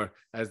 the more,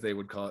 as they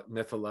would call it,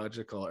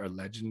 mythological or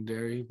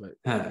legendary. But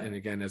and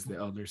again, as the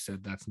elder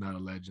said, that's not a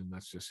legend.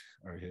 That's just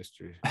our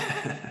history.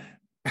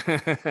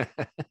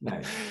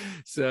 Nice.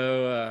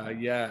 So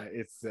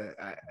it's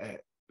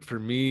for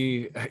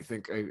me, I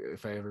think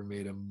if I ever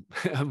made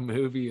a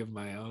movie of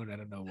my own, I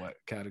don't know what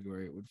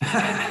category it would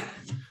fall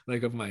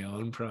like, of my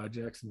own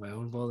projects and my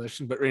own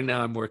volition. But right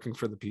now I'm working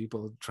for the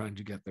people, trying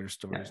to get their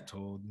stories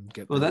told and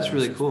get that's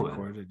really cool,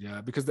 recorded. Man. Yeah,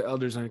 because the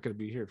elders aren't going to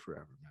be here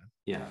forever, man.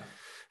 Yeah.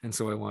 And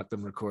so I want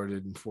them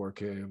recorded in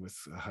 4K with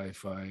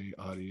hi-fi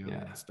audio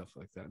and stuff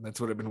like that. And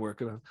that's what I've been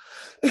working on.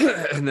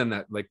 And then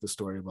that, like the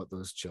story about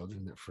those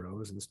children that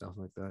froze and stuff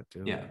like that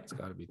too. Yeah, it's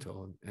got to be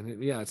told. And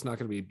it's not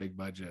going to be big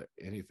budget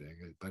anything,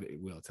 but it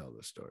will tell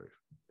the story.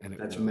 And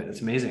that's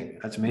amazing.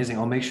 That's amazing.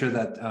 I'll make sure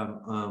that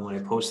when I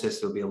post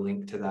this, there'll be a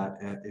link to that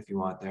if you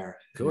want there.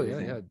 Cool.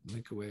 Yeah.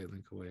 Link away.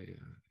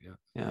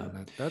 Yeah.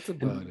 That's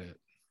about it.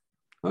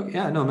 Okay,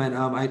 yeah, no, man.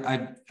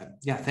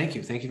 Yeah, thank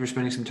you. Thank you for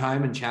spending some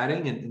time and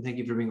chatting, and thank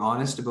you for being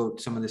honest about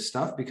some of this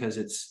stuff, because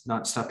it's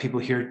not stuff people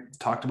hear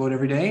talked about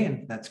every day,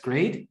 and that's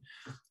great.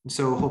 And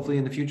so hopefully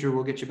in the future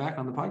we'll get you back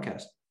on the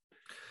podcast.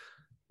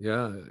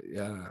 Yeah,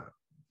 yeah.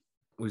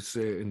 We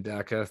say in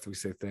Daketh, we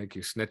say thank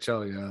you.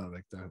 Snitchalia,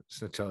 like that.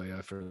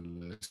 Snitchalia for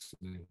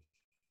listening.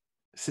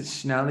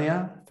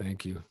 Snitchalia.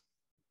 Thank you.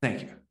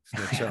 Thank you.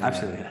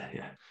 Absolutely.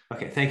 Yeah.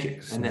 Okay. Thank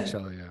you. And then.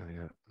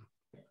 Yeah.